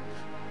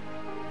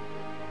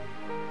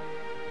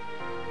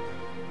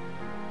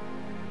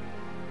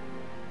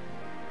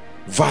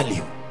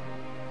 Value.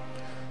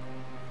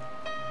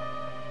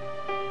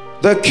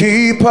 The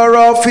keeper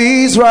of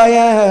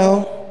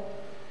Israel,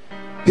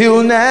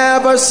 he'll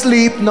never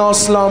sleep nor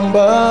slumber.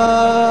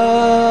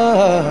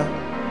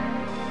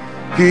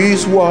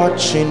 He's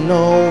watching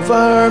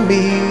over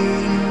me.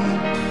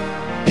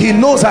 He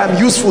knows I'm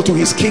useful to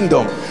his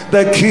kingdom.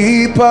 The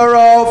keeper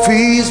of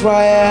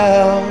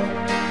Israel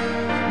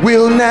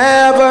will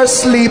never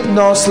sleep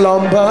nor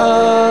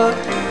slumber.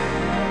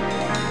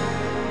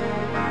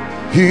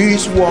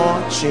 He's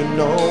watching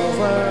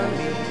over me.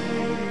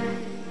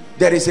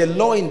 There is a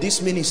law in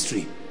this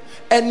ministry.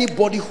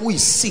 Anybody who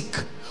is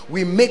sick,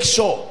 we make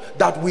sure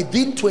that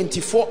within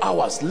 24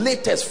 hours,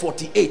 latest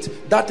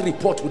 48, that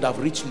report would have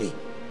reached me.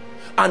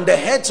 and the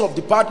heads of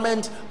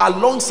department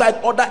alongside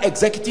other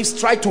executives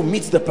try to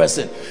meet the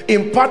person.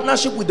 In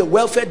partnership with the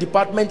welfare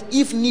department,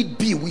 if need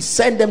be, we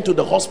send them to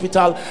the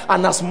hospital,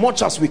 and as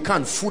much as we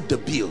can, foot the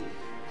bill.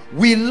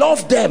 We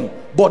love them,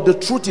 but the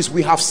truth is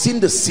we have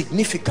seen the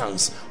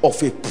significance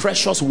of a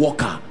precious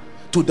worker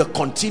to the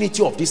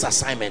continuity of this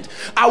assignment.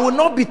 I will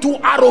not be too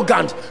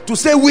arrogant to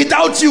say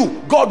without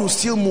you God will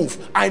still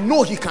move. I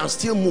know he can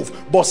still move,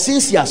 but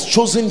since he has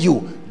chosen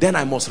you, then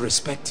I must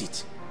respect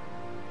it.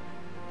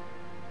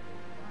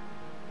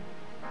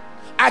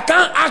 I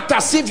can't act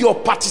as if your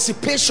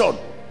participation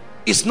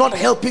is not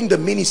helping the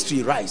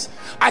ministry rise.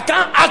 I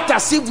can't act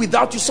as if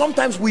without you.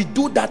 Sometimes we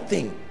do that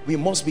thing. We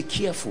must be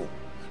careful.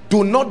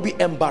 Do not be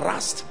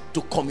embarrassed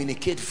to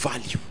communicate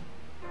value.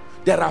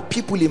 There are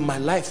people in my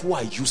life who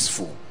are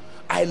useful.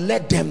 I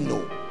let them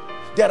know.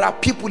 There are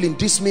people in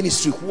this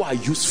ministry who are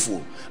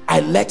useful.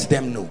 I let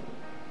them know.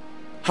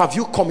 Have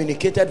you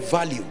communicated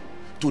value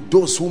to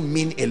those who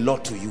mean a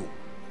lot to you?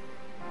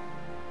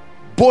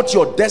 Both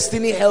your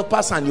destiny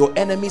helpers and your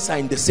enemies are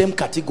in the same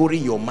category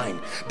in your mind.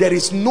 There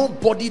is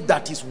nobody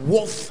that is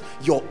worth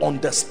your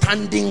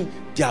understanding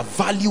their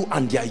value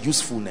and their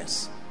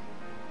usefulness.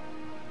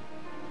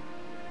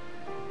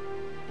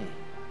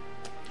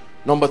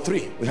 Number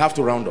 3, we have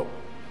to round up.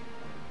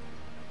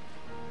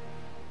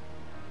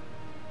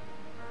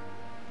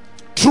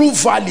 True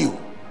value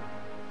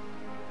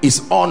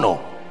is honor.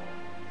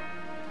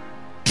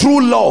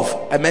 True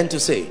love, I meant to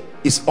say,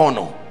 is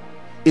honor.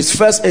 It's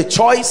first a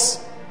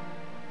choice,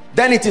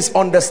 then it is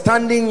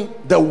understanding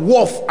the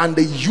worth and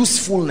the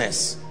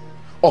usefulness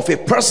of a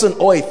person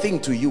or a thing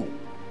to you.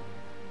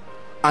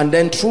 And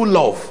then true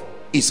love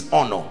is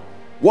honor.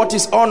 What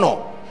is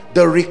honor?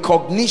 The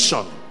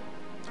recognition,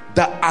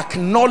 the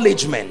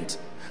acknowledgement,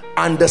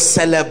 and the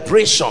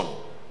celebration,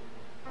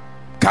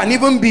 can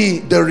even be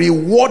the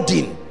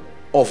rewarding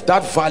of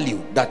that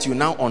value that you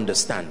now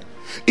understand.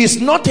 It's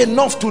not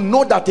enough to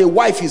know that a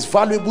wife is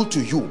valuable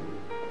to you.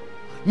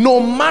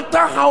 No matter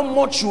how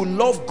much you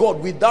love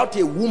God, without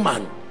a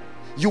woman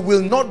you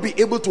will not be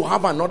able to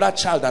have another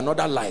child,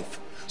 another life.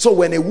 So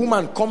when a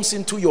woman comes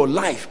into your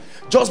life,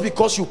 just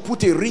because you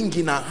put a ring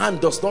in her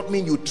hand does not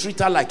mean you treat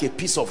her like a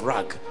piece of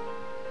rag.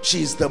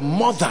 She is the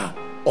mother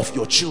of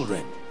your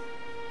children.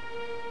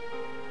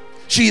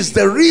 She is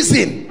the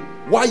reason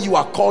why you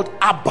are called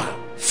Abba,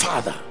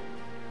 Father.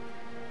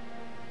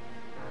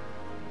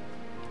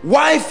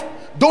 Wife,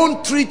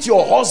 don't treat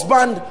your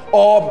husband,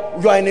 or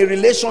you are in a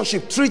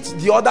relationship, treat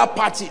the other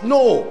party.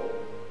 No.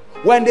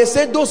 When they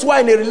say those who are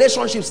in a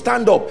relationship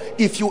stand up,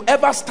 if you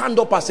ever stand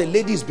up as a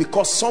lady, it's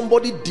because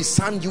somebody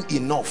discerned you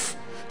enough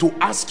to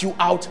ask you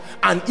out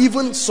and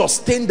even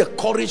sustain the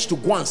courage to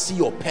go and see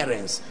your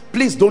parents.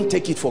 Please don't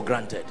take it for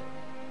granted.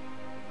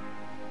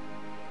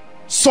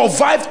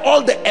 Survived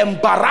all the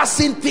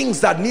embarrassing things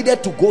that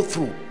needed to go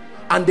through,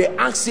 and they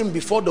asked him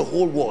before the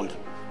whole world,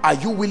 are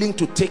you willing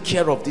to take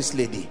care of this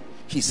lady?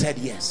 He said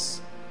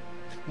yes.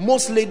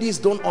 Most ladies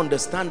don't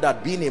understand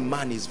that being a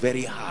man is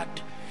very hard.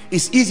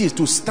 It's easy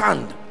to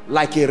stand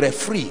like a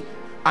referee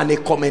and a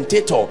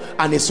commentator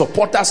and a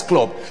supporters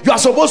club. You are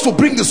supposed to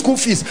bring the school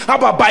fees,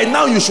 but by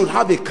now you should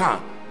have a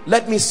car.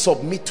 Let me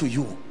submit to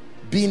you,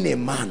 being a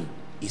man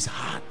is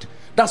hard.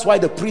 That's why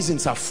the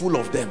prisons are full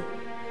of them.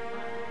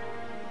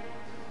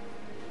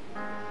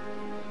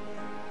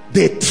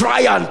 They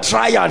try and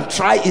try and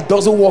try, it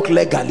doesn't work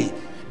legally.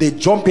 They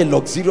jump a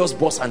luxurious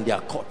bus and they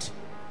are caught.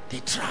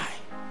 They try.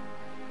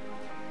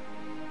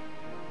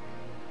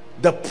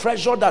 The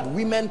pressure that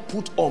women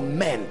put on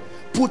men,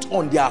 put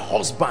on their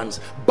husbands,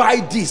 buy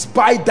this,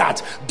 buy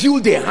that,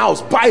 build a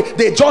house, buy,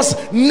 they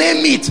just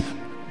name it,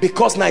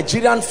 because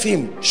Nigerian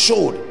film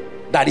showed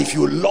that if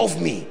you love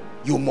me,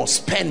 you must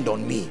spend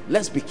on me.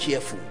 Let's be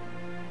careful.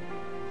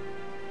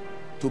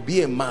 To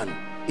be a man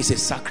is a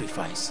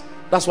sacrifice.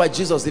 That's why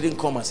Jesus didn't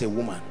come as a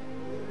woman.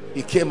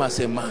 He came as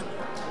a man.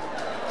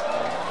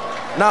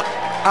 Now,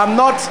 I'm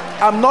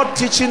not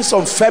teaching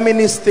some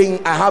feminist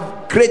thing. I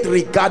have great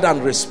regard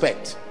and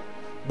respect.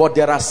 But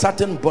there are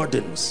certain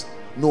burdens.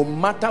 No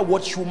matter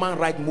what human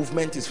rights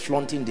movement is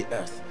flaunting the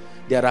earth,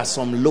 there are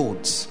some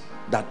loads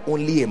that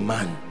only a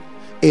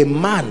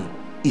man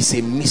is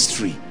a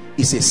mystery,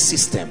 is a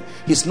system.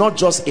 He's not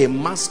just a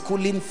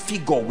masculine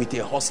figure with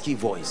a husky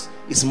voice.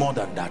 It's more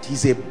than that.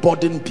 He's a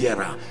burden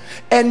bearer.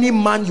 Any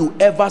man you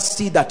ever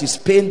see that is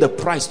paying the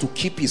price to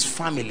keep his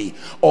family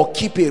or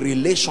keep a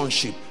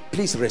relationship,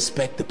 please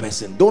respect the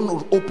person.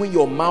 Don't open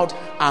your mouth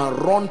and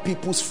run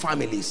people's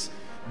families.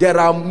 There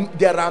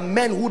are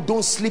men who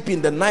don't sleep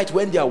in the night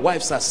when their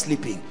wives are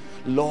sleeping.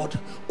 Lord,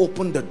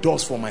 open the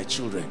doors for my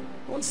children.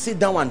 Don't sit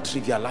down and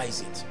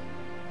trivialize it.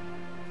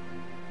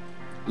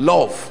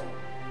 Love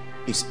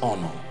is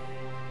honor.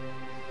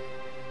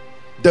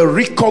 The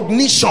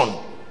recognition,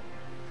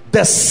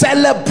 the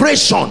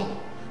celebration.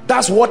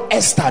 That's what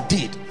Esther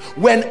did.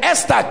 When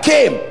Esther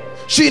came,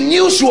 she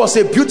knew she was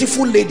a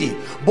beautiful lady,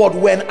 but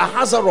when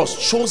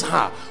Ahasuerus chose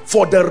her,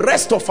 for the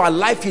rest of her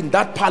life in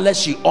that palace,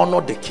 she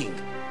honored the king.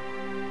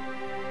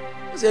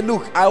 He said,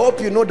 look, I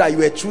hope you know that you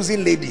were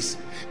choosing ladies.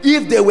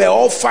 If they were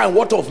all fine,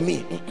 what of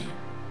me?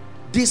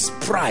 This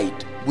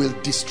pride will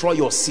destroy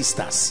your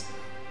sisters.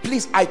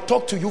 Please, I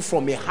talk to you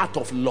from a heart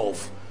of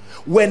love.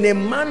 When a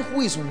man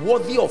who is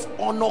worthy of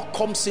honor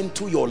comes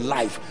into your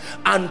life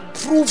and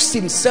proves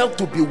himself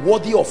to be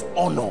worthy of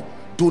honor,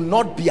 do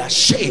not be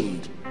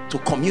ashamed to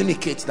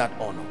communicate that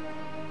honor.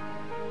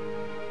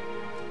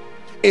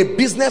 A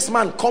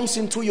businessman comes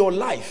into your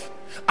life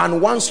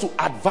and wants to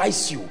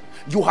advise you.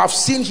 You have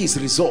seen his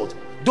result.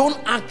 Don't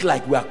act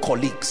like we are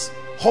colleagues.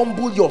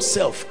 Humble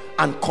yourself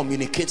and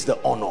communicate the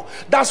honor.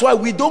 That's why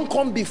we don't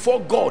come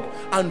before God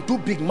and do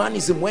big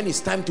manism when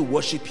it's time to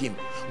worship him.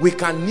 We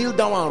can kneel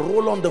down and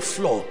roll on the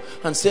floor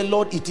and say,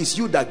 Lord, it is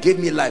you that gave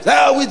me life.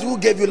 Who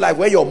gave you life?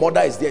 Where your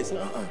mother is there?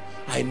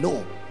 I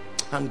know.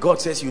 And God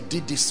says, you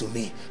did this to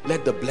me.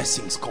 Let the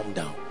blessings come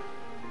down.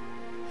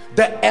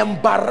 The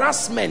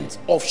embarrassment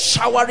of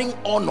showering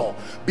honor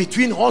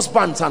between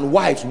husbands and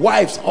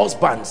wives,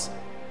 husbands,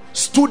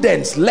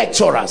 students,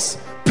 lecturers,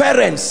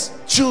 parents,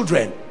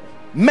 children,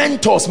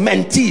 mentors,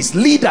 mentees,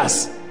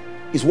 leaders,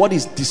 is what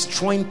is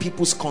destroying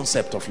people's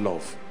concept of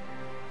love.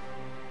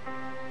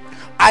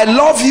 I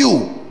love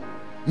you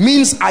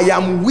means I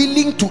am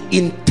willing to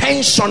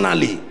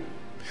intentionally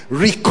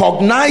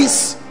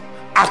recognize,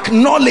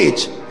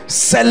 acknowledge,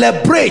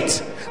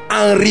 celebrate,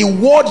 and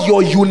reward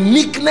your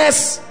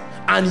uniqueness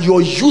and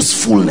your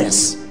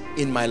usefulness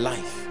in my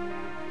life.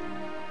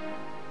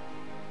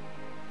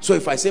 So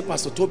if I say,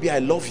 Pastor Toby, I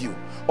love you,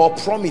 or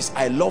promise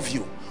I love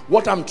you,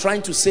 what I'm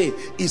trying to say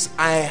is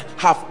I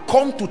have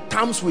come to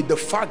terms with the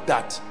fact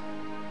that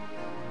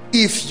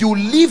if you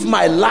live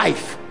my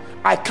life,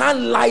 I can't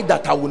lie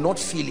that I will not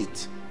feel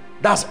it.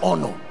 That's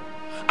honor.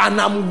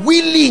 And I'm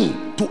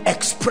willing to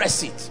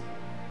express it.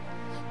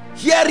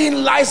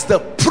 Herein lies the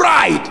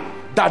pride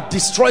that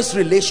destroys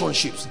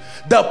relationships.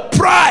 The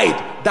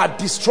pride that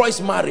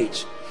destroys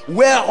marriage.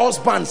 Where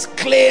husbands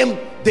claim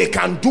they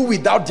can do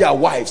without their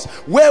wives,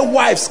 where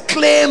wives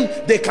claim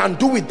they can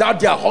do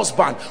without their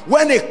husband,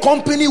 when a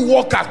company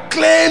worker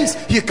claims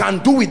he can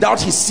do without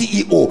his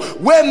CEO,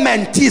 where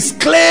mentees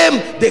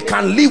claim they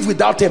can live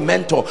without a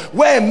mentor,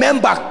 where a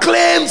member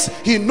claims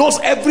he knows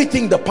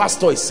everything the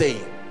pastor is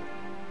saying.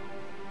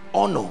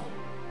 Honor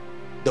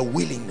the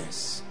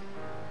willingness.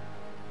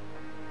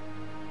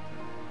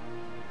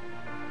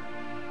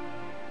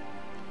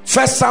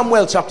 First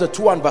Samuel chapter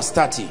 2 and verse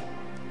 30.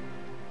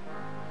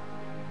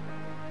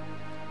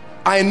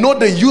 I know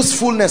the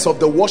usefulness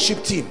of the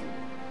worship team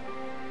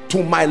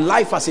to my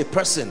life as a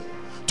person,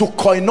 to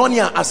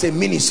Koinonia as a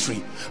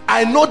ministry.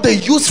 I know the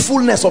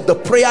usefulness of the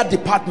prayer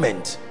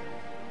department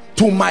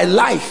to my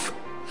life.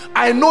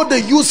 I know the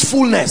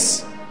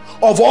usefulness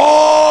of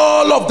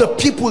all of the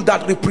people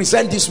that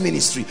represent this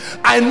ministry.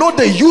 I know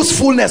the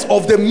usefulness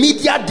of the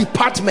media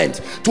department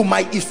to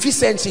my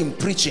efficiency in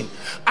preaching.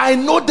 I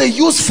know the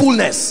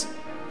usefulness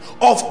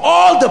of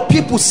all the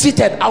people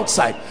seated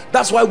outside.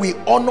 That's why we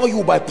honor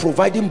you by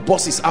providing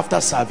buses after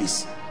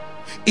service.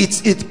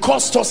 It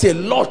costs us a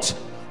lot,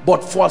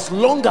 but for as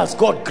long as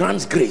God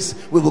grants grace,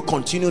 we will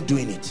continue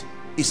doing it.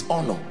 It's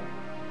honor.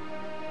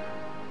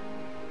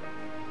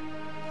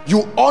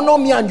 You honor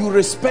me and you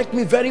respect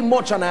me very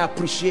much, and I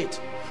appreciate,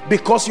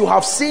 because you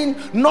have seen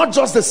not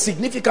just the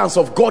significance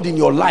of God in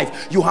your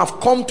life, you have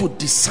come to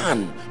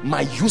discern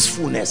my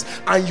usefulness,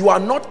 and you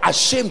are not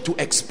ashamed to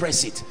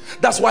express it.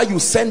 That's why you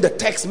send the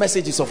text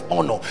messages of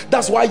honor.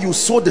 That's why you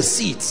sow the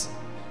seeds.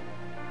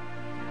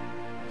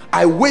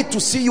 I wait to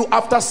see you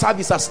after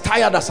service, as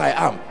tired as I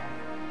am,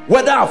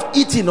 whether I've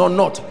eaten or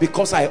not,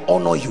 because I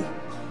honor you.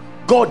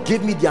 God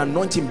gave me the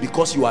anointing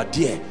because you are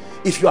there.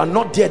 If you are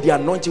not there, the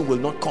anointing will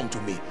not come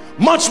to me.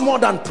 Much more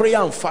than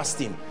prayer and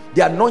fasting,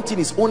 the anointing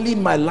is only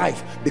in my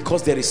life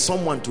because there is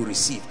someone to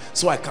receive,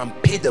 so I can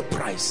pay the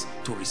price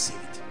to receive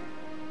it.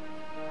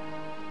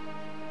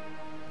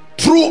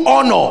 True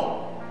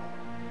honor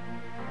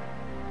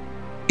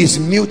is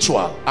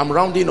mutual. I'm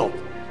rounding up.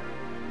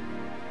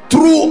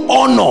 True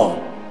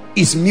honor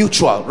is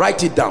mutual.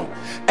 Write it down.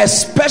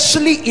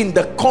 Especially in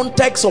the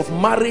context of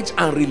marriage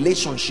and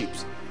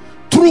relationships.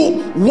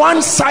 True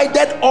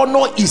one-sided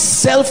honor is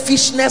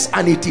selfishness,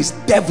 and it is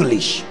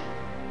devilish.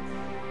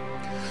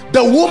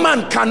 The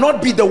woman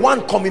cannot be the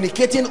one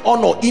communicating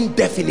honor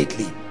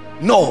indefinitely.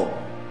 No,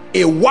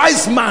 a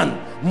wise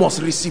man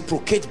must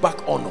reciprocate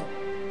back honor.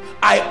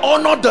 I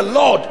honor the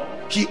Lord.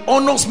 He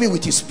honors me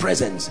with his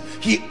presence.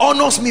 He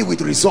honors me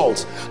with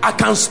results. I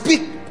can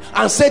speak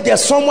and say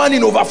there's someone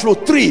in overflow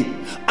 3,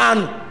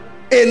 and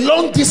a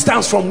long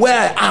distance from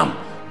where I am,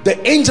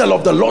 the angel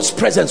of the Lord's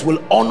presence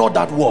will honor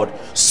that word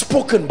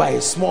spoken by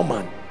a small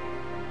man.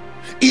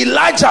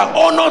 Elijah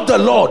honored the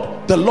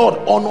Lord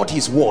honored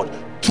his word.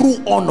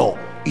 True honor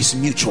is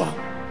mutual.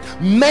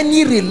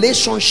 Many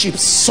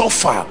relationships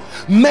suffer,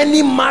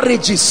 many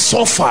marriages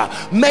suffer,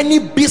 many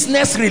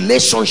business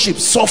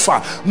relationships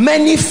suffer,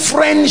 many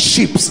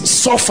friendships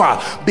suffer,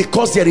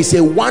 because there is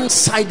a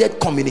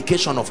one-sided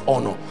communication of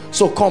honor.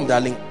 So come,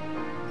 darling.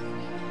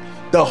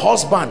 The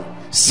husband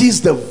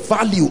sees the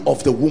value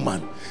of the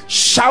woman,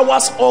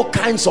 showers all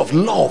kinds of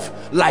love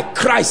like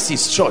Christ,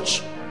 his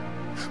church.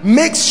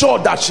 Make sure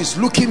that she's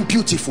looking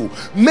beautiful.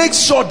 Make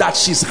sure that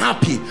she's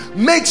happy.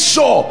 Make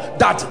sure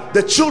that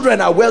the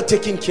children are well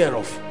taken care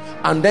of.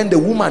 And then the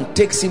woman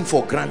takes him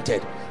for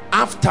granted.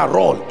 After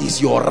all,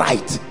 it's your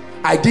right.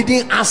 I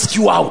didn't ask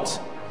you out.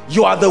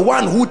 You are the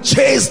one who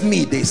chased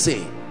me, they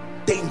say.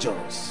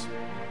 Dangerous.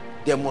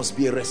 There must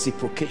be a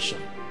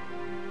reciprocation.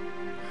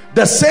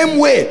 The same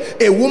way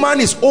a woman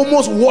is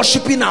almost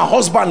worshiping her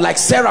husband, like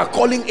Sarah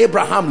calling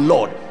Abraham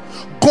Lord,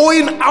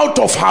 going out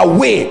of her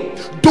way,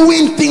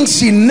 doing things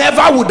she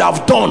never would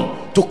have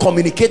done to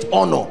communicate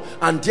honor.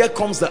 And there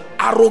comes the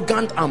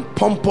arrogant and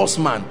pompous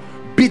man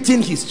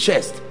beating his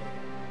chest.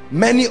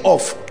 Many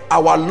of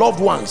our loved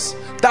ones,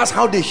 that's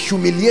how they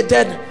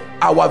humiliated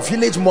our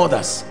village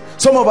mothers.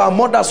 Some of our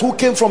mothers who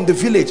came from the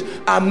village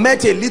and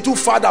met a little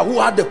father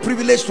who had the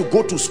privilege to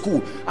go to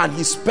school, and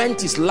he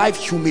spent his life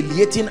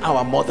humiliating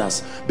our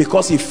mothers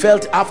because he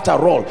felt, after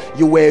all,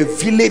 you were a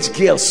village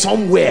girl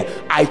somewhere.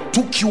 I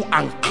took you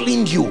and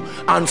cleaned you,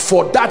 and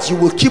for that you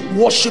will keep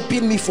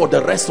worshiping me for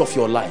the rest of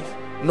your life.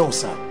 No,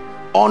 sir.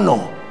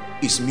 Honor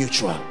is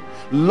mutual.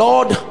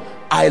 Lord,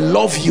 I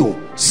love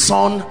you.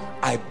 Son,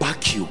 I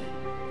back you.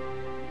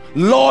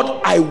 Lord,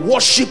 I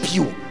worship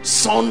you.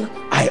 Son,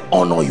 I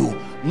honor you.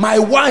 My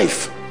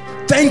wife,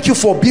 thank you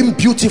for being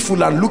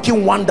beautiful and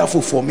looking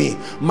wonderful for me.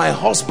 My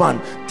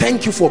husband,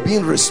 thank you for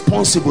being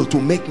responsible to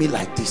make me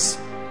like this.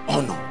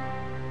 Honor.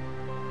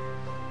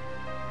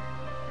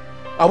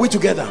 Are we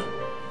together?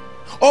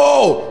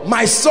 Oh,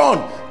 my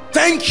son,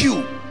 thank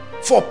you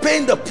for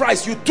paying the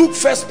price. You took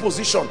first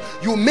position.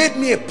 You made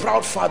me a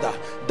proud father.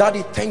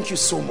 Daddy, thank you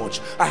so much.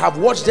 I have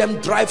watched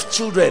them drive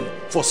children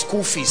for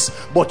school fees,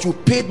 but you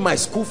paid my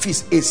school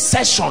fees a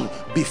session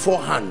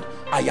beforehand.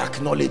 I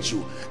acknowledge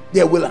you.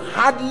 There will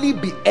hardly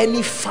be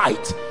any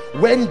fight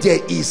when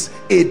there is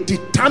a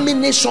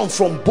determination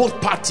from both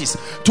parties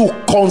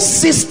to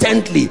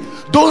consistently.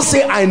 Don't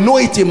say I know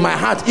it in my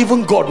heart.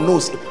 Even God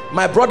knows it.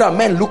 My brother,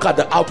 men look at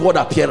the outward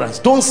appearance.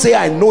 Don't say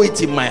I know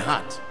it in my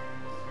heart.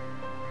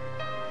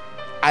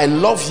 I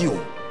love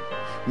you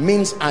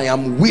means I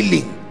am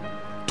willing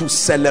to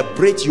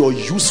celebrate your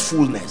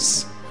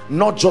usefulness,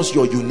 not just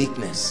your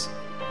uniqueness.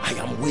 I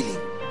am willing.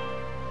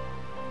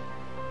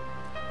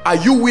 Are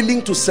you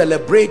willing to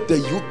celebrate the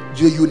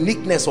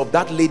uniqueness of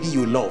that lady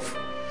you love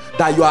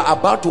that you are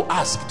about to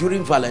ask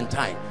during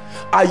Valentine?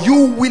 Are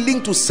you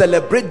willing to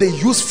celebrate the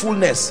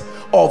usefulness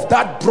of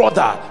that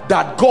brother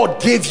that God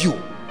gave you?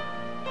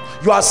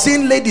 You are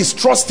seeing ladies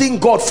trusting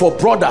God for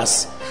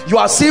brothers. You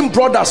are seeing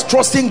brothers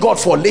trusting God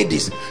for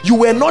ladies. You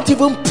were not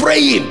even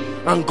praying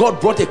and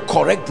God brought a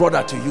correct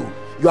brother to you.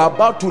 You are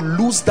about to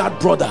lose that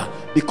brother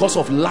because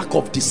of lack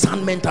of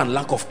discernment and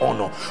lack of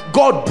honor.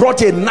 God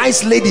brought a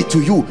nice lady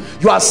to you.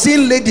 You are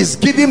seeing ladies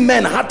giving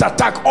men heart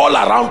attack all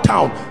around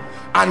town,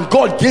 and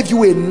God gave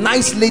you a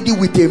nice lady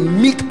with a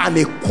meek and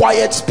a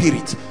quiet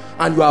spirit,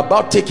 and you are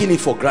about taking it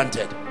for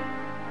granted.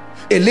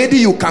 A lady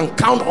you can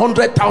count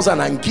 100,000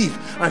 and give,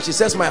 and she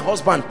says, my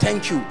husband,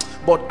 thank you,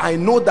 but I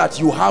know that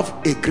you have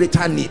a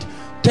greater need.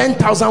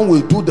 10,000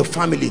 will do the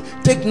family.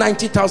 Take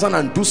 90,000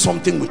 and do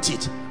something with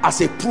it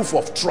as a proof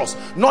of trust.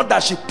 Not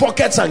that she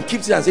pockets and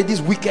keeps it and say, this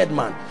wicked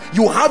man.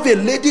 You have a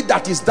lady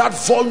that is that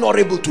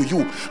vulnerable to you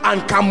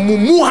and can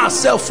mumu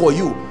herself for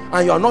you,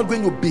 and you are not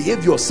going to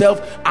behave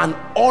yourself and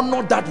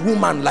honor that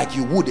woman like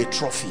you would a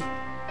trophy.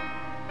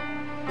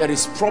 There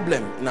is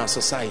problem in our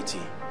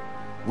society.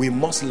 We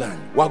must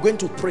learn. We are going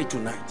to pray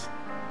tonight.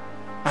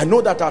 I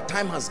know that our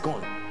time has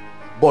gone,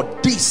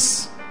 but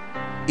this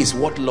is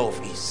what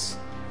love is.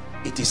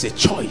 It is a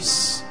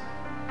choice.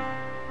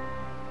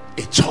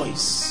 A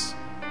choice.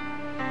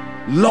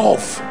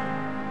 Love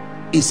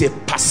is a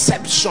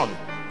perception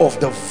of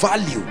the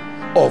value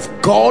of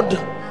God,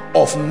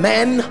 of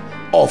men,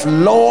 of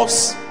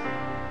laws,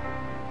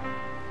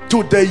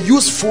 to the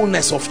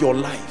usefulness of your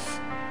life.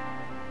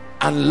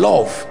 And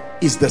love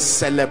is the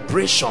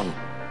celebration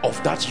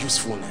of that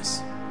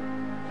usefulness.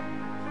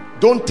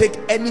 Don't take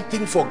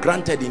anything for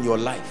granted in your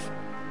life.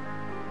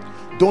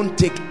 Don't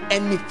take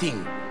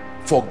anything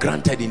for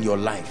granted in your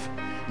life.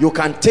 You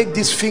can take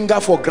this finger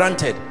for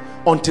granted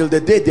until the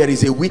day there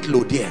is a wheat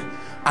load there,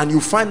 and you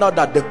find out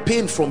that the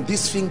pain from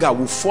this finger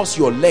will force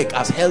your leg,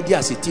 as healthy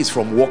as it is,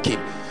 from walking.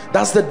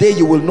 That's the day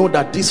you will know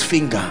that this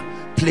finger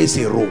plays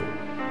a role.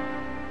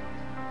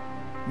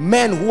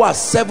 Men who are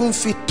 7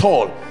 feet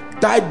tall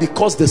died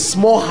because the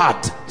small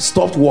heart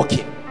stopped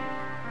working.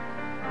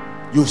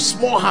 You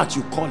small heart,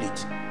 you call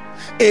it.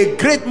 A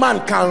great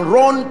man can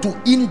run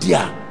to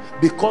India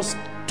because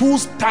two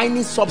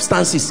tiny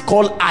substances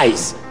called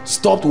eyes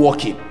stopped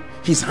working.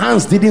 His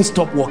hands didn't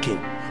stop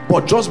working,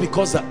 but just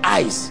because the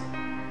eyes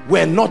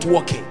were not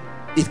working,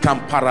 it can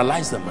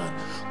paralyze the man.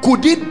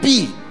 Could it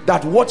be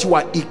that what you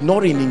are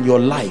ignoring in your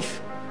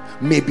life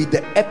may be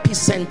the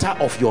epicenter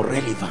of your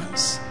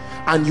relevance,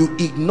 and you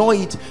ignore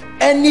it?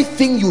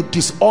 Anything you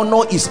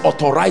dishonor is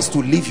authorized to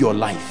live your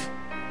life.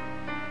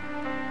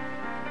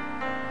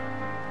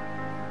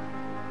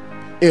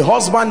 A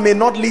husband may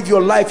not live your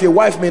life, a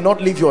wife may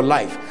not live your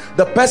life,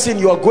 the person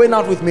you are going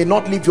out with may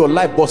not live your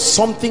life, but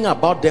something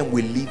about them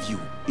will leave you.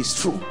 It's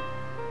true.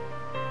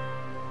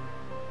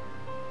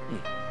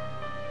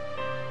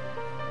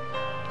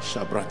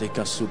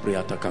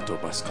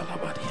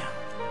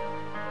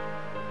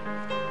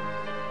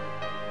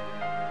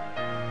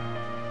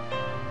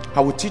 I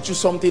will teach you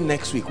something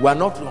next week. We are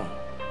not long.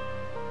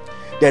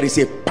 There is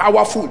a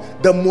powerful,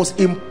 the most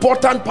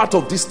important part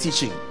of this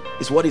teaching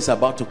is what is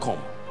about to come.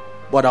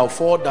 But I'll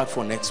forward that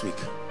for next week.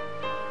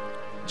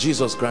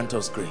 Jesus grant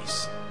us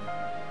grace.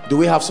 Do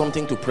we have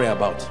something to pray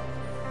about?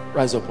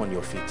 Rise up on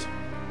your feet.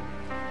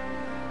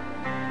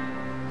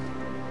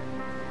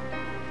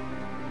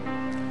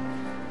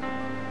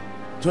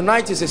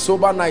 Tonight is a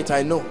sober night,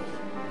 I know.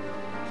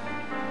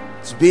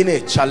 It's been a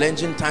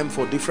challenging time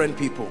for different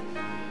people.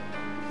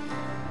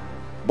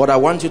 But I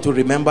want you to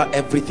remember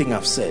everything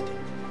I've said.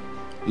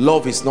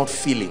 Love is not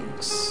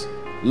feelings.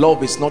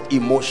 Love is not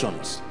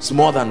emotions. It's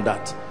more than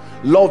that.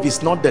 Love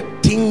is not the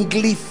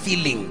tingly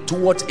feeling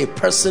towards a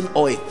person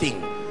or a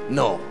thing.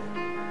 No.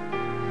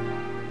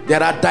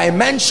 There are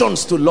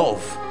dimensions to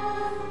love.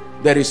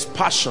 There is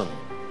passion.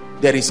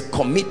 There is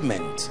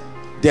commitment.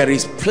 There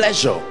is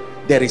pleasure.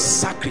 There is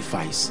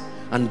sacrifice.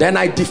 And then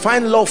I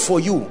define love for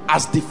you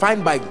as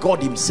defined by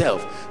God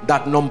himself,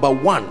 that number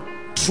one,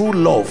 true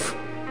love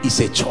is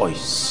a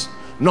choice.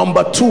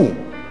 Number two,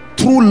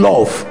 true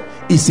love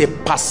is a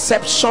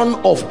perception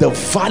of the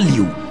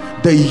value,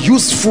 the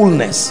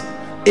usefulness,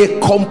 a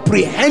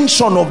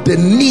comprehension of the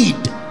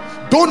need.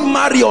 Don't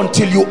marry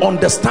until you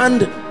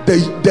understand the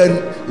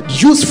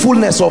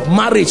usefulness of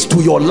marriage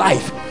to your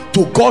life,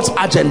 to God's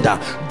agenda.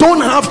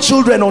 Don't have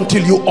children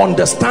until you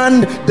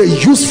understand the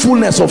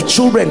usefulness of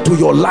children to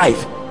your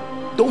life.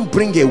 Don't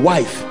bring a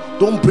wife,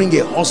 don't bring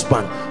a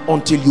husband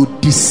until you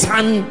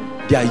discern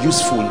their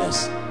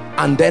usefulness.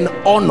 And then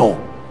honor,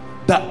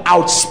 the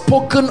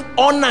outspoken,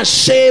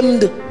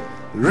 unashamed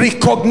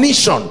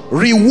recognition,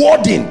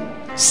 rewarding,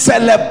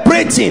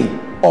 celebrating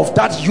of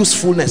that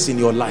usefulness in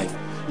your life.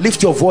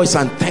 Lift your voice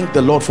and thank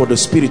the Lord for the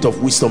spirit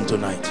of wisdom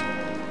tonight.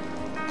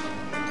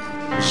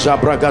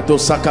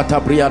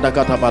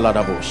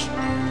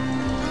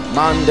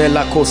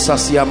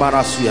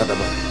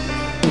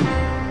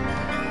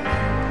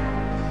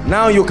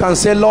 Now you can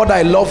say, Lord,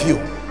 I love you.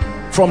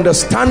 From the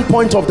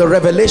standpoint of the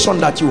revelation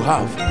that you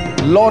have,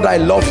 Lord, I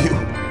love you.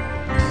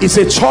 It's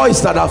a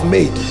choice that I've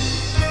made.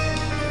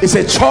 It's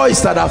a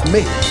choice that I've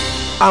made.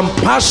 I'm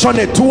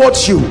passionate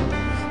towards you.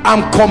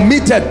 I'm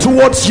committed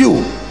towards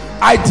you.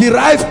 I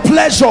derive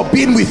pleasure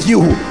being with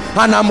you,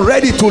 and I'm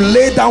ready to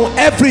lay down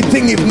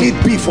everything if need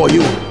be for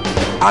you.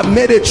 I've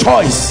made a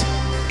choice.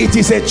 It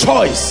is a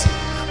choice.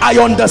 I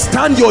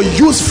understand your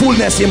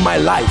usefulness in my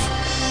life.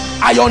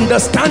 I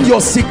understand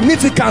your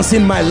significance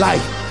in my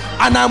life,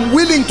 and I'm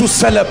willing to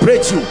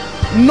celebrate you.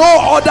 No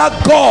other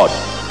God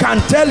can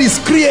tell his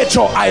creature,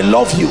 I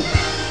love you.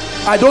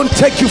 I don't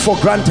take you for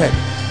granted.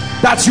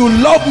 That you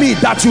love me,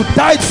 that you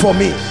died for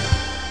me.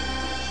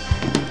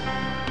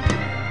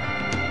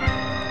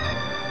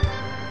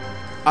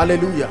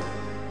 Hallelujah.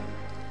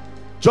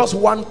 Just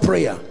one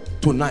prayer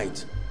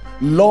tonight.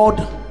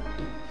 Lord,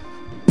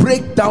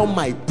 break down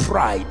my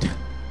pride,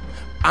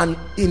 and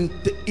in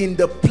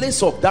the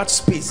place of that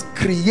space,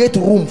 create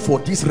room for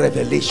this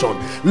revelation.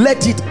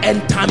 Let it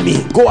enter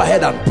me. Go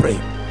ahead and pray.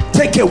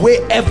 Take away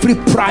every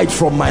pride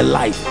from my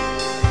life.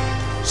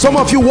 Some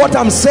of you, what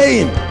I'm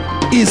saying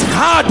is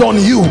hard on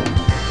you,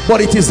 but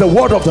it is the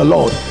word of the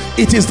Lord.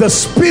 It is the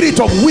spirit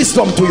of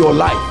wisdom to your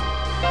life.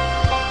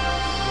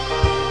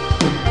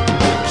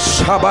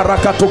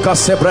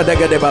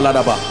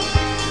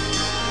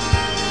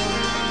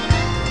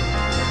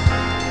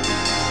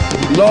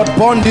 Lord,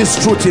 burn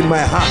this truth in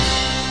my heart,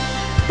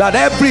 that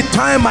every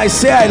time I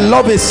say I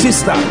love a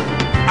sister,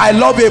 I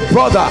love a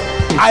brother,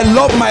 I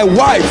love my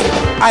wife,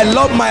 I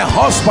love my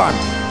husband,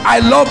 I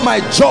love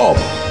my job,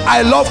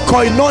 I love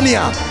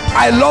koinonia,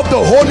 I love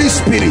the Holy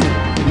Spirit,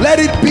 let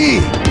it be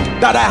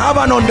that I have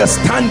an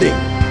understanding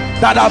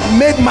that I've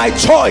made my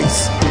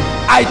choice.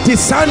 I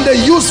discern the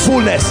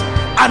usefulness,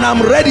 and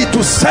I'm ready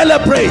to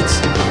celebrate.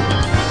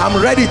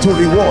 I'm ready to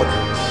reward.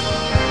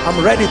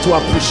 I'm ready to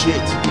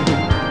appreciate.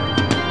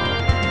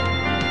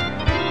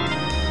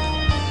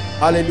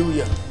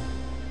 Hallelujah.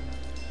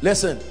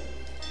 Listen,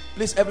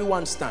 please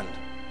everyone stand.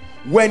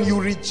 When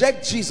you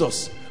reject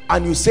Jesus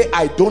and you say,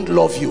 I don't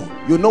love you,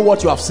 you know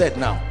what you have said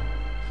now.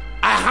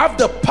 I have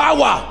the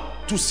power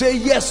to say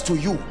yes to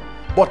you,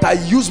 but I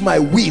use my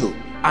will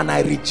and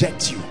I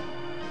reject you.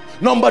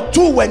 Number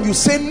two, when you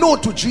say no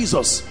to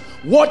Jesus,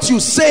 what you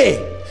say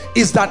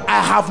is that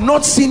I have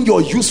not seen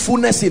your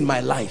usefulness in my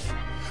life.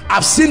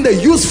 I've seen the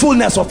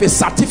usefulness of a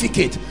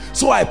certificate,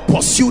 so I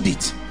pursued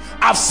it.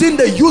 I've seen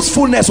the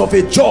usefulness of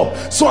a job,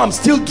 so I'm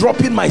still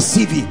dropping my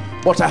CV,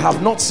 but I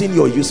have not seen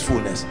your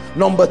usefulness.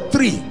 Number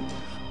three,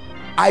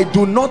 I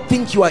do not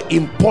think you are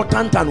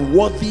important and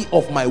worthy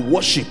of my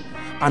worship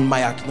and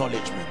my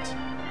acknowledgement.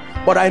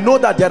 But I know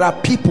that there are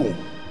people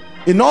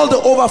in all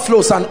the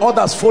overflows and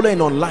others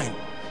following online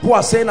who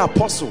are saying,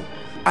 Apostle,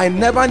 I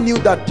never knew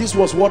that this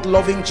was what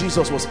loving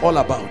Jesus was all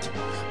about.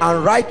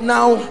 And right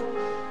now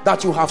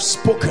that you have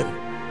spoken,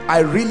 I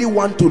really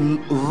want to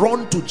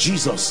run to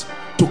Jesus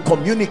to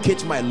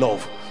communicate my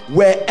love.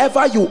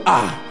 Wherever you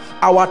are,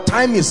 our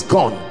time is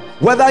gone.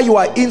 Whether you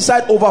are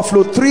inside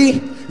overflow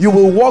 3, you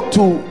will walk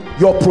to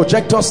your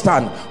projector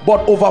stand,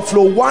 but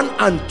overflow 1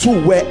 and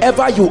 2,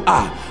 wherever you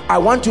are, I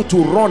want you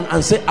to run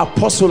and say,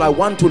 Apostle, I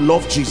want to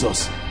love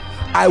Jesus.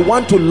 I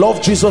want to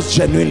love Jesus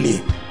genuinely.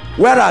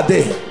 Where are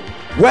they?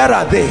 Where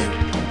are they?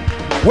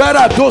 Where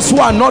are those who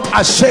are not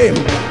ashamed?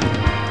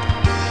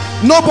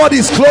 Nobody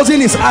is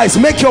closing his eyes.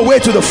 Make your way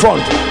to the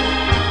front,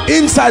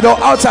 inside or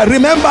outside.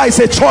 Remember, it's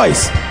a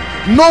choice.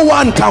 No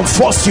one can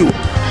force you.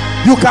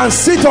 You can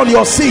sit on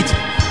your seat,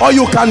 or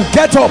you can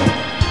get up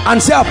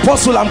and say,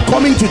 Apostle, I'm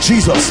coming to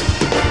Jesus.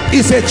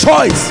 It's a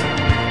choice.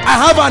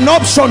 I have an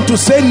option to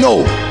say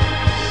no.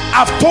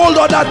 I've told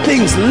other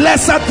things,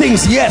 lesser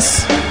things,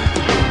 yes,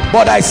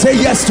 but I say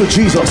yes to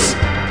Jesus.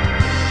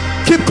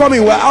 Keep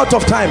coming, we're out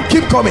of time.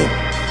 Keep coming.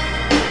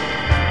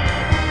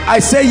 I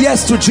say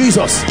yes to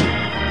Jesus,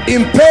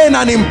 in pain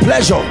and in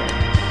pleasure.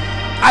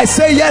 I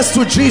say yes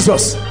to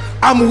Jesus.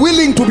 I'm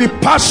willing to be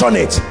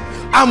passionate.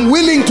 I'm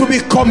willing to be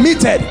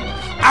committed.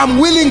 I'm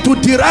willing to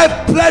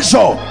derive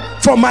pleasure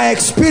from my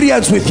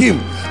experience with him,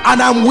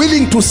 and I'm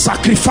willing to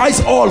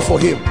sacrifice all for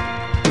him.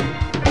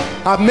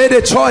 I've made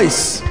a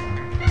choice.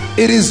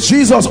 It is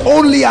Jesus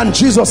only and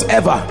Jesus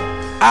ever.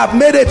 I've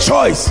made a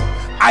choice.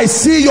 I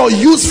see your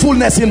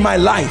usefulness in my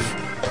life.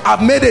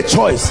 I've made a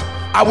choice.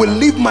 I will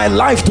live my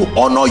life to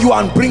honor you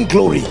and bring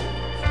glory,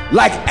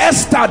 like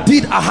Esther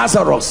did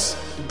Ahasuerus.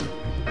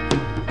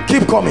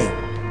 Keep coming.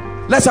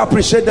 Let's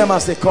appreciate them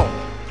as they come.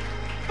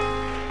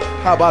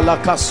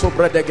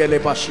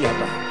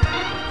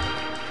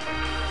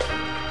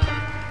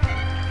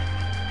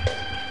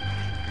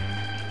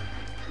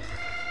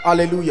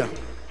 Hallelujah.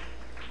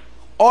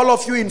 All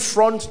of you in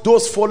front,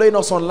 those following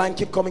us online,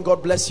 keep coming.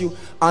 God bless you.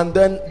 And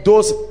then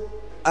those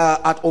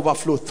at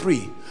overflow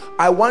 3,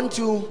 I want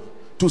you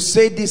to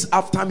say this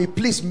after me.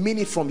 Please mean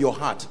it from your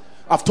heart.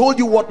 I've told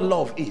you what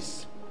love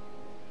is,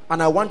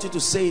 and I want you to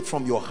say it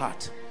from your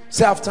heart.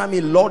 Say after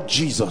me, Lord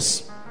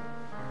Jesus,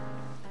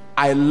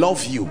 I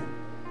love you.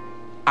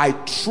 I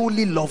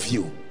truly love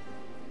you.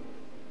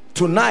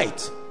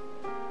 Tonight,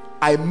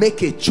 I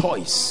make a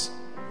choice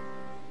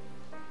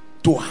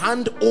to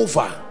hand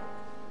over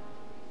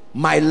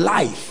my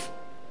life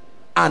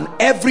and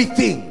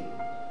everything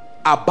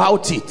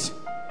about it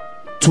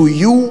to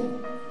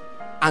you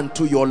and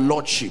to your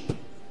lordship.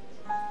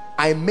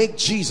 I make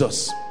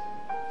Jesus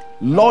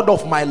Lord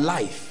of my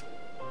life,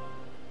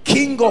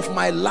 King of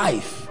my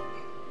life,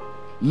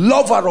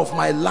 lover of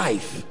my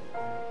life,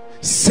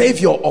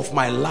 Savior of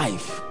my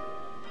life.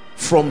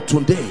 From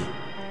today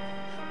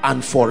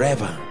and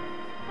forever,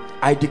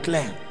 I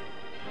declare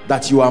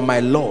that you are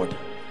my Lord,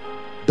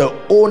 the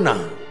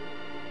owner,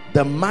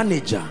 the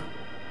manager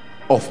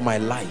of my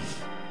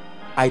life.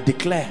 I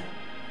declare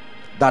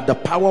that the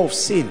power of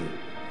sin,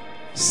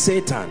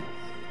 Satan,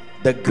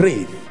 the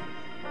grave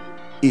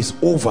is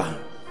over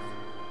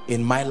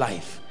in my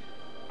life.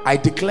 I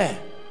declare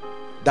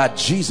that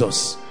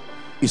Jesus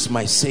is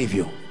my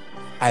Savior.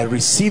 I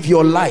receive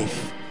your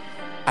life.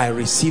 I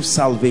receive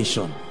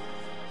salvation.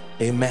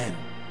 Amen.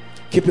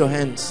 Keep your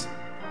hands.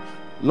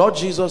 Lord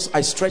Jesus,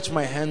 I stretch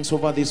my hands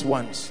over these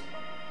ones.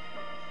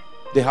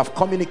 They have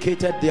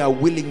communicated their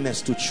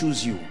willingness to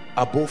choose you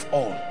above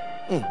all.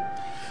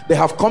 They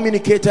have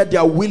communicated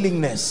their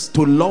willingness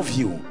to love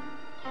you,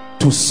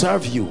 to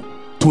serve you,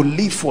 to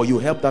live for you.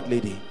 Help that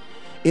lady.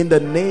 In the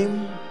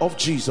name of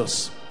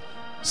Jesus.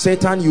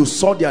 Satan, you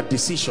saw their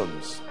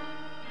decisions.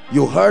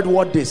 You heard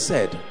what they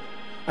said.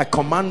 I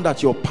command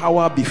that your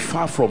power be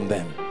far from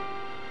them.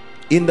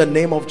 In the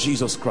name of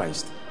Jesus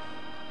Christ,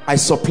 I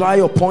supply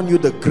upon you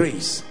the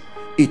grace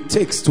it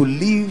takes to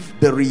live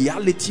the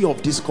reality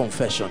of this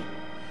confession.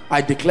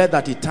 I declare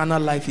that eternal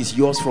life is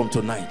yours from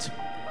tonight.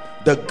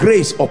 The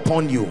grace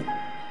upon you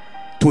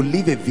to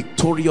live a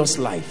victorious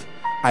life,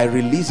 I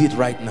release it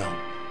right now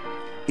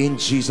in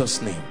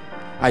Jesus' name.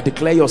 I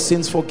declare your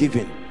sins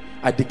forgiven.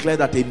 I declare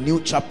that a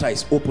new chapter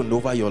is opened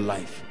over your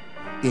life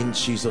in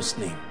Jesus'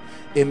 name.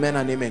 Amen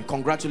and amen.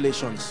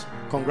 Congratulations.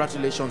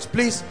 Congratulations.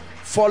 Please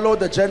follow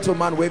the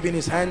gentleman waving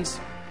his hands.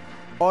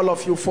 All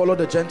of you follow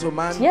the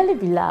gentleman. Dearly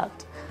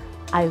beloved,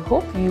 I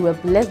hope you were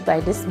blessed by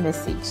this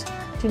message.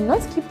 Do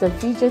not keep the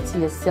video to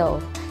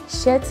yourself.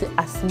 Share to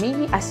as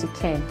many as you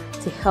can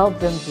to help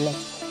them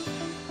bless.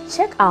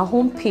 Check our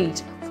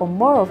homepage for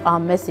more of our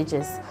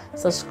messages.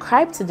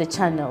 Subscribe to the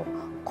channel,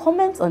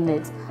 comment on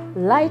it,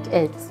 like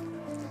it.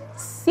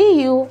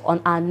 See you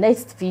on our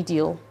next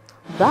video.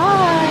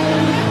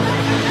 Bye.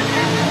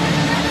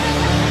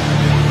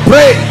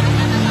 Pray,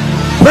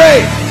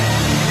 pray,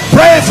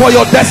 pray for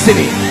your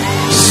destiny.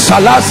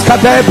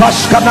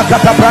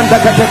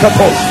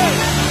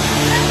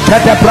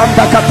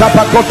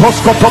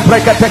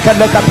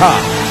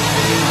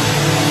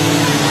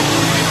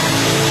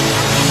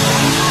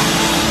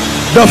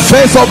 The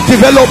phase of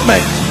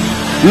development.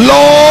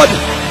 Lord,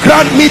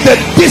 grant me the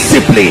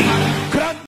discipline